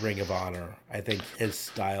Ring of Honor. I think his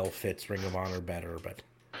style fits Ring of Honor better, but...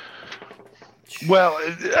 Well,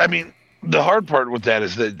 I mean, the hard part with that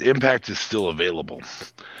is that Impact is still available.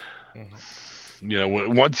 Mm-hmm. You know,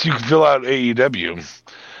 once you fill out AEW,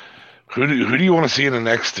 who do you want to see in the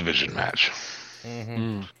next division match?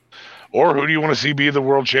 Mm-hmm. Or who do you want to see be the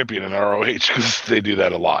world champion in ROH? Because they do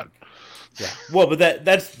that a lot. Yeah. Well, but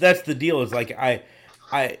that's the deal. Is like I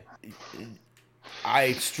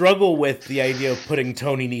struggle with the idea of putting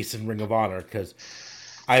Tony Nese in Ring of Honor because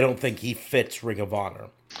I don't think he fits Ring of Honor.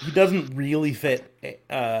 He doesn't really fit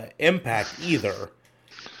Impact either,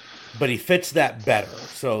 but he fits that better.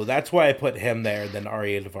 So that's why I put him there. Then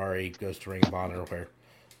Arya Daivari goes to Ring of Honor, where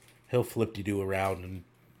he'll flip-de-doo around and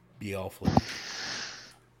be all flippy.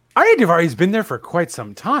 Arya Daivari's been there for quite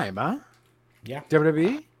some time, huh? Yeah.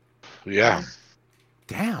 WWE? Yeah.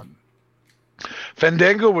 Damn.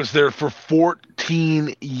 Fandango was there for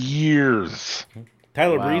 14 years.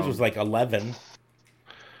 Tyler Breeze was like 11.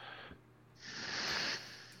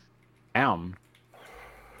 Damn.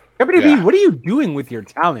 WWE, what are you doing with your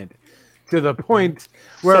talent? To the point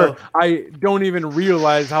where I don't even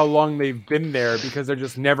realize how long they've been there because they're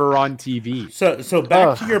just never on TV. So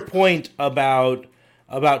back to your point about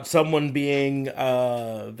someone being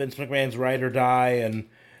Vince McMahon's ride or die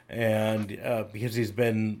and because he's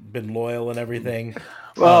been loyal and everything.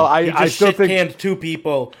 Well, I still think shit-canned two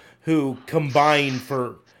people who combined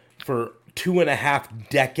for 2.5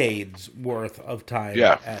 decades worth of time.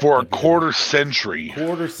 Yeah, for a WWE. quarter century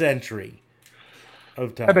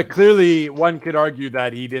of time. Yeah, but clearly one could argue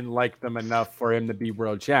that he didn't like them enough for him to be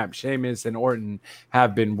world champ. Sheamus and Orton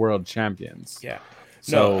have been world champions. Yeah.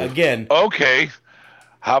 So no, again. Okay.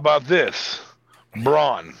 How about this?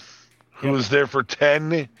 Braun, who was there for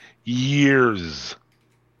 10 years.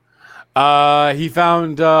 He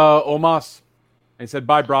found Omos. He said,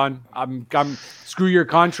 "Bye, Braun. I'm screw your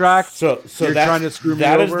contract. So you're that's, trying to screw me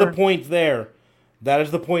that over." That is the point there. That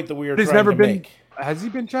is the point that we are He's trying never to been. make. Has he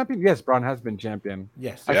been champion? Yes, Braun has been champion.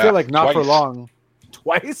 Yes. I feel like not for twice. long.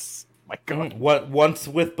 Twice? My God. Once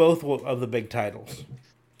with both of the big titles.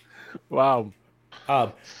 Wow.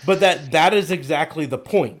 But that is exactly the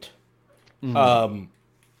point.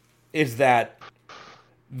 Is that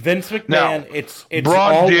Vince McMahon? Now, it's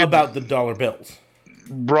Braun all did- about the dollar bills.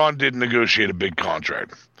 Braun did negotiate a big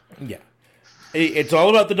contract. Yeah, it's all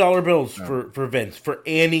about the dollar bills for Vince, for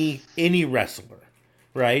any wrestler,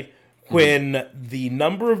 right? When the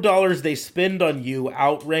number of dollars they spend on you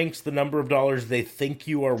outranks the number of dollars they think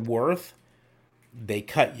you are worth, they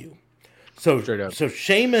cut you. So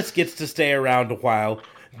Sheamus gets to stay around a while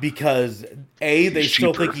because A, they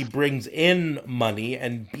still cheaper. think he brings in money,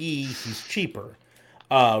 and B, he's cheaper.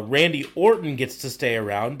 Randy Orton gets to stay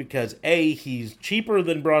around because A, he's cheaper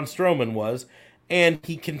than Braun Strowman was, and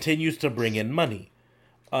he continues to bring in money.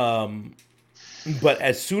 But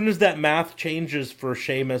as soon as that math changes for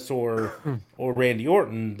Sheamus or Randy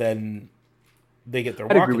Orton, then they get their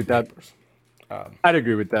I'd walking agree with that. papers. I'd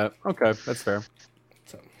agree with that. Okay, that's fair.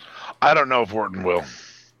 So. I don't know if Orton will.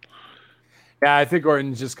 Yeah, I think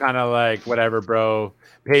Orton's just kind of like, whatever, bro.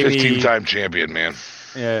 Pay me. 15-time champion, man.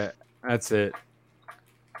 Yeah, that's it.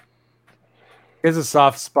 It's a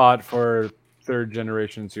soft spot for third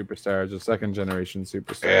generation superstars or second generation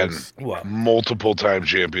superstars. And Well, multiple time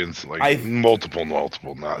champions, like multiple,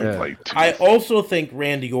 not Yeah. like two. I also think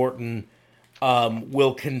Randy Orton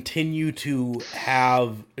will continue to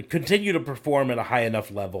perform at a high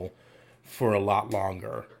enough level for a lot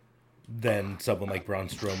longer than someone like Braun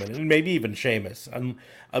Strowman and maybe even Sheamus.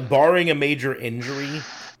 Barring a major injury,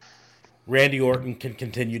 Randy Orton can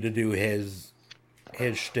continue to do his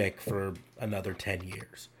shtick for another 10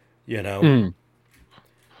 years, you know?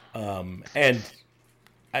 And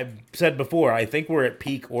I've said before, I think we're at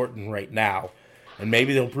peak Orton right now. And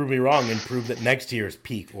maybe they'll prove me wrong and prove that next year is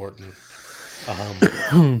peak Orton.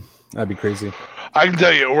 That'd be crazy. I can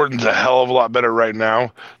tell you, Orton's a hell of a lot better right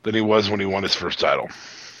now than he was when he won his first title.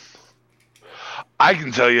 I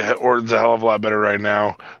can tell you, Orton's a hell of a lot better right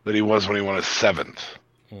now than he was when he won his 7th.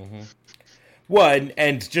 Well,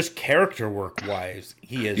 and just character work wise,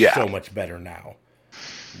 he is so much better now.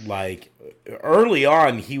 Like, early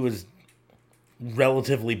on, he was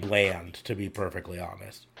relatively bland, to be perfectly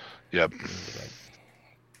honest. Yep.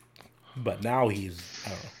 But now he's, I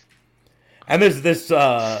don't know. And this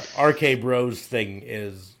RK Bros thing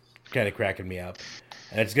is kind of cracking me up.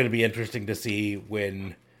 And it's going to be interesting to see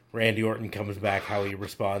when Randy Orton comes back, how he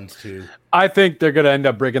responds to... I think they're going to end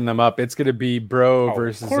up breaking them up. It's going to be Bro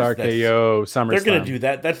versus course RKO SummerSlam. They're going to do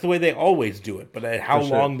that. That's the way they always do it. But how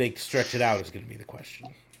long they stretch it out is going to be the question.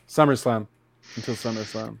 SummerSlam. Until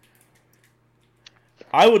SummerSlam.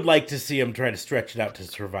 I would like to see him try to stretch it out to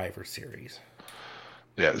Survivor Series.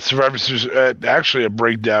 Yeah, Survivor Series, actually a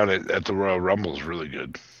breakdown at the Royal Rumble is really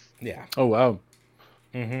good. Yeah. Oh, wow.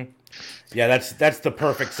 Yeah, that's the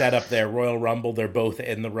perfect setup there. Royal Rumble, they're both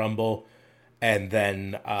in the Rumble. And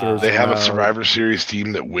then... they have a Survivor Series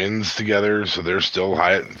team that wins together, so they're still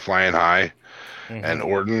flying high. And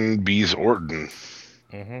Orton beats Orton.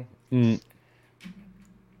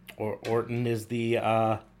 Orton is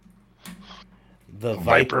the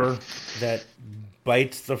viper that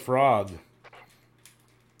bites the frog.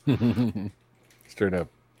 Straight up.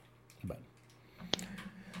 But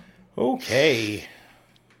okay.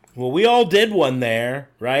 Well, we all did one there,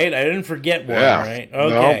 right? I didn't forget one, right?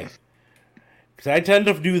 Okay. Because I tend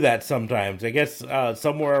to do that sometimes. I guess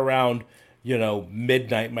somewhere around,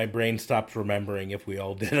 midnight, my brain stops remembering if we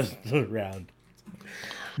all did a round.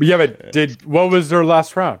 But yeah, but what was their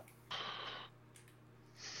last round?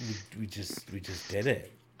 We just did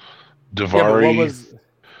it. Davari,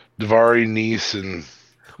 Nice, and...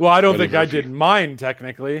 Well, I don't think I did mine,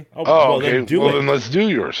 technically. Oh, okay. Then let's do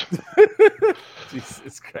yours.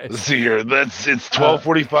 Jesus Christ. Let's see here. It's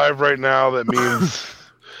 12:45 right now. That means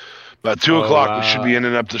about 2 o'clock we should be in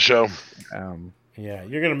and up the show. Yeah,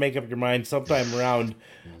 you're going to make up your mind sometime around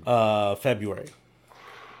February.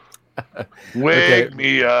 Wake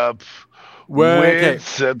me up when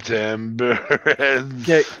September.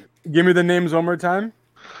 Okay, give me the names one more time.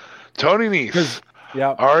 Tony Nese,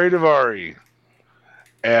 Ari Daivari,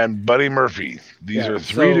 and Buddy Murphy. These are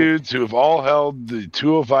three dudes who have all held the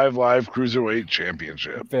 205 Live Cruiserweight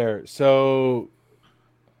Championship. Fair. So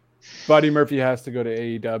Buddy Murphy has to go to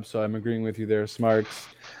AEW, so I'm agreeing with you there, Smarks.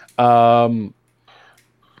 I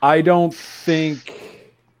don't think...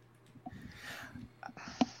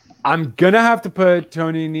 I'm going to have to put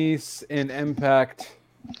Tony Nese in Impact.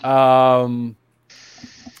 I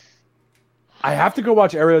have to go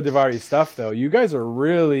watch Ariel Daivari's stuff, though. You guys are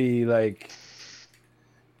really,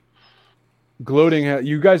 gloating.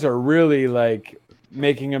 You guys are really,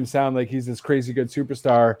 making him sound like he's this crazy good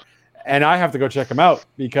superstar. And I have to go check him out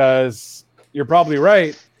because you're probably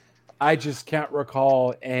right. I just can't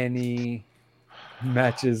recall any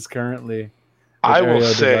matches currently. I will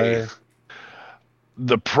say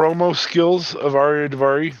the promo skills of Ariel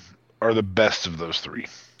Daivari are the best of those three.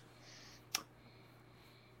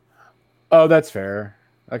 Oh, that's fair.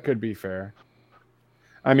 That could be fair.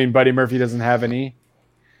 I mean, Buddy Murphy doesn't have any.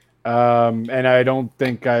 And I don't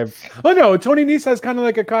think I've... Oh, no, Tony Nese has kind of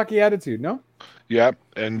like a cocky attitude, no? Yeah,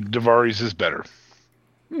 and Daivari's is better.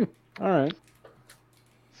 All right.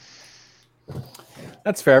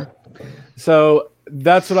 That's fair. So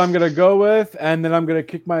that's what I'm going to go with, and then I'm going to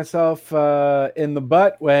kick myself in the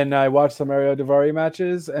butt when I watch some Ariel Daivari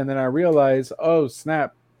matches, and then I realize, oh,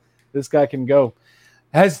 snap, this guy can go.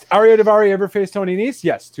 Has Ariel Daivari ever faced Tony Nese?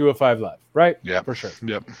 Yes, 205 Live, right? Yeah, for sure.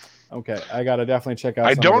 Yep. Okay, I gotta definitely check out.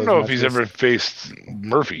 I don't know if he's ever faced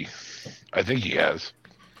Murphy. I think he has.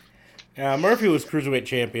 Yeah, Murphy was cruiserweight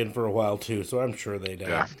champion for a while too, so I'm sure they did.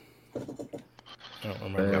 Yeah. I don't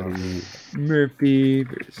remember. Murphy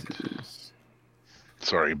versus.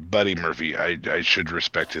 Sorry, Buddy Murphy. I should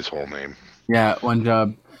respect his whole name. Yeah, one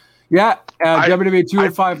job. Yeah, WWE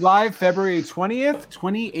 205 Live, February 20th,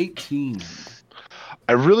 2018.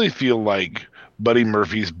 I really feel like Buddy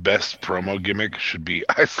Murphy's best promo gimmick should be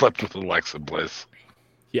 "I slept with Alexa Bliss."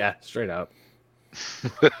 Yeah, straight up.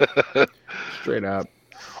 Straight up.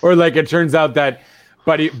 Or like it turns out that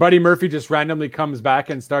Buddy Murphy just randomly comes back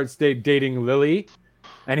and starts dating Lily.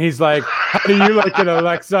 And he's like, "How do you like it,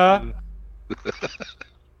 Alexa?"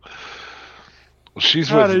 She's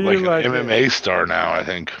How with do you like an like MMA star now, I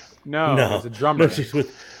think. No, it's a drummer. No, she's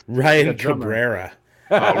with Ryan a drummer. Cabrera.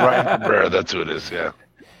 Oh, Ryan Cabrera, that's who it is. Yeah,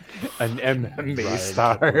 An MMA Ryan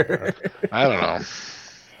star. Cabrera. I don't know.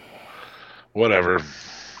 Whatever.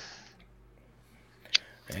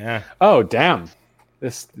 Yeah. Oh, damn.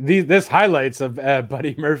 This highlights of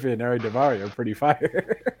Buddy Murphy and Ari Daivari are pretty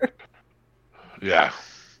fire. Yeah,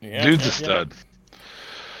 dude's a stud.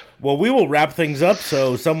 Well, we will wrap things up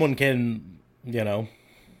so someone can,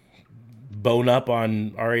 bone up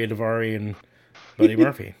on Arya Daivari and Buddy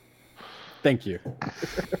Murphy. Thank you.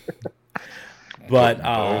 But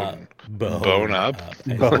Bone up. Bone I up.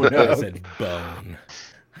 said bone.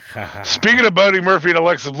 Speaking of Buddy Murphy and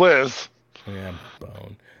Alexa Bliss, Yeah,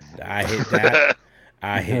 bone. I hate that.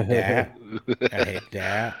 I hate that. I hate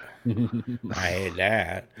that. I hate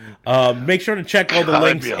that. Make sure to check all the God,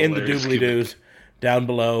 links that'd be in the hilarious. doobly doos down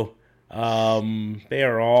below. They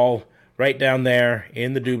are all right down there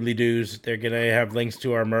in the doobly doos. They're gonna have links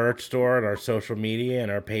to our merch store and our social media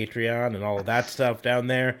and our Patreon and all of that stuff down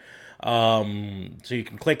there. So you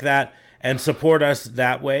can click that and support us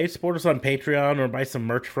that way. Support us on Patreon or buy some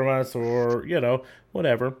merch from us or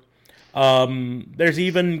whatever. There's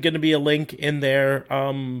even going to be a link in there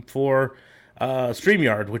for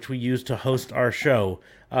StreamYard, which we use to host our show.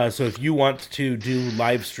 So if you want to do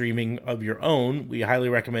live streaming of your own, we highly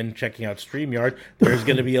recommend checking out StreamYard. There's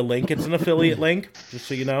going to be a link. It's an affiliate link, just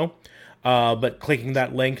so you know. But clicking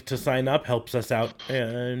that link to sign up helps us out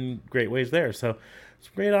in great ways there. So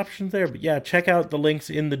some great options there. But yeah, check out the links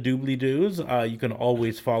in the doobly-doos. You can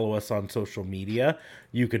always follow us on social media.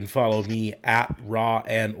 You can follow me at Raw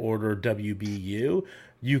and Order WBU.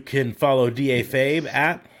 You can follow DA Fabe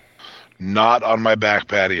at... not on my back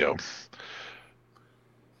patio.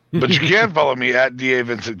 But you can follow me at DA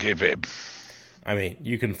Vincent Kayfabe. I mean,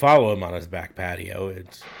 you can follow him on his back patio.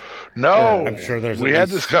 No, I'm sure there's we at had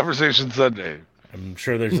least- this conversation Sunday. I'm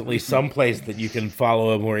sure there's at least some place that you can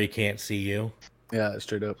follow him where he can't see you. Yeah,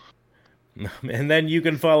 straight up. And then you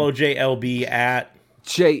can follow JLB at...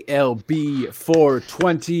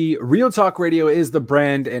 JLB420. Real Talk Radio is the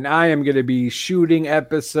brand, and I am going to be shooting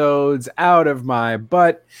episodes out of my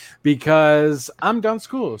butt because I'm done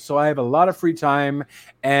school. So I have a lot of free time,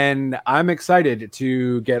 and I'm excited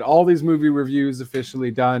to get all these movie reviews officially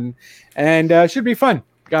done, and it should be fun.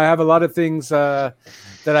 I have a lot of things that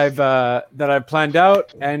I've planned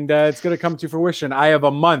out, and it's going to come to fruition. I have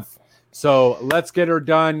a month. So let's get her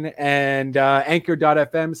done. And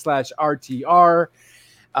anchor.fm/RTR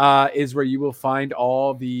is where you will find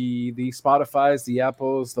all the Spotifys, the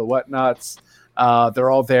Apples, the whatnots. They're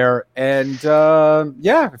all there. And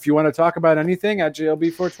if you want to talk about anything at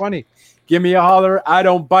JLB420, give me a holler. I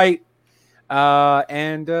don't bite.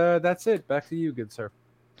 And that's it. Back to you, good sir.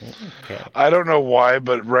 Okay. I don't know why,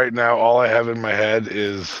 but right now all I have in my head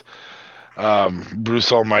is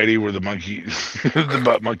Bruce Almighty, where the monkey, the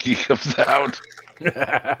butt monkey comes out.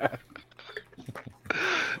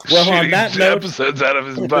 Well, on shooting that note- episodes out of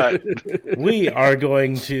his butt. We are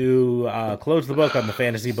going to close the book on the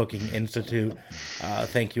Fantasy Booking Institute.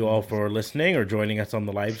 Thank you all for listening or joining us on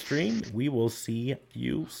the live stream. We will see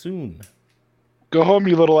you soon. Go home,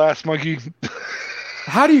 you little ass monkey.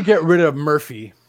 How do you get rid of Murphy?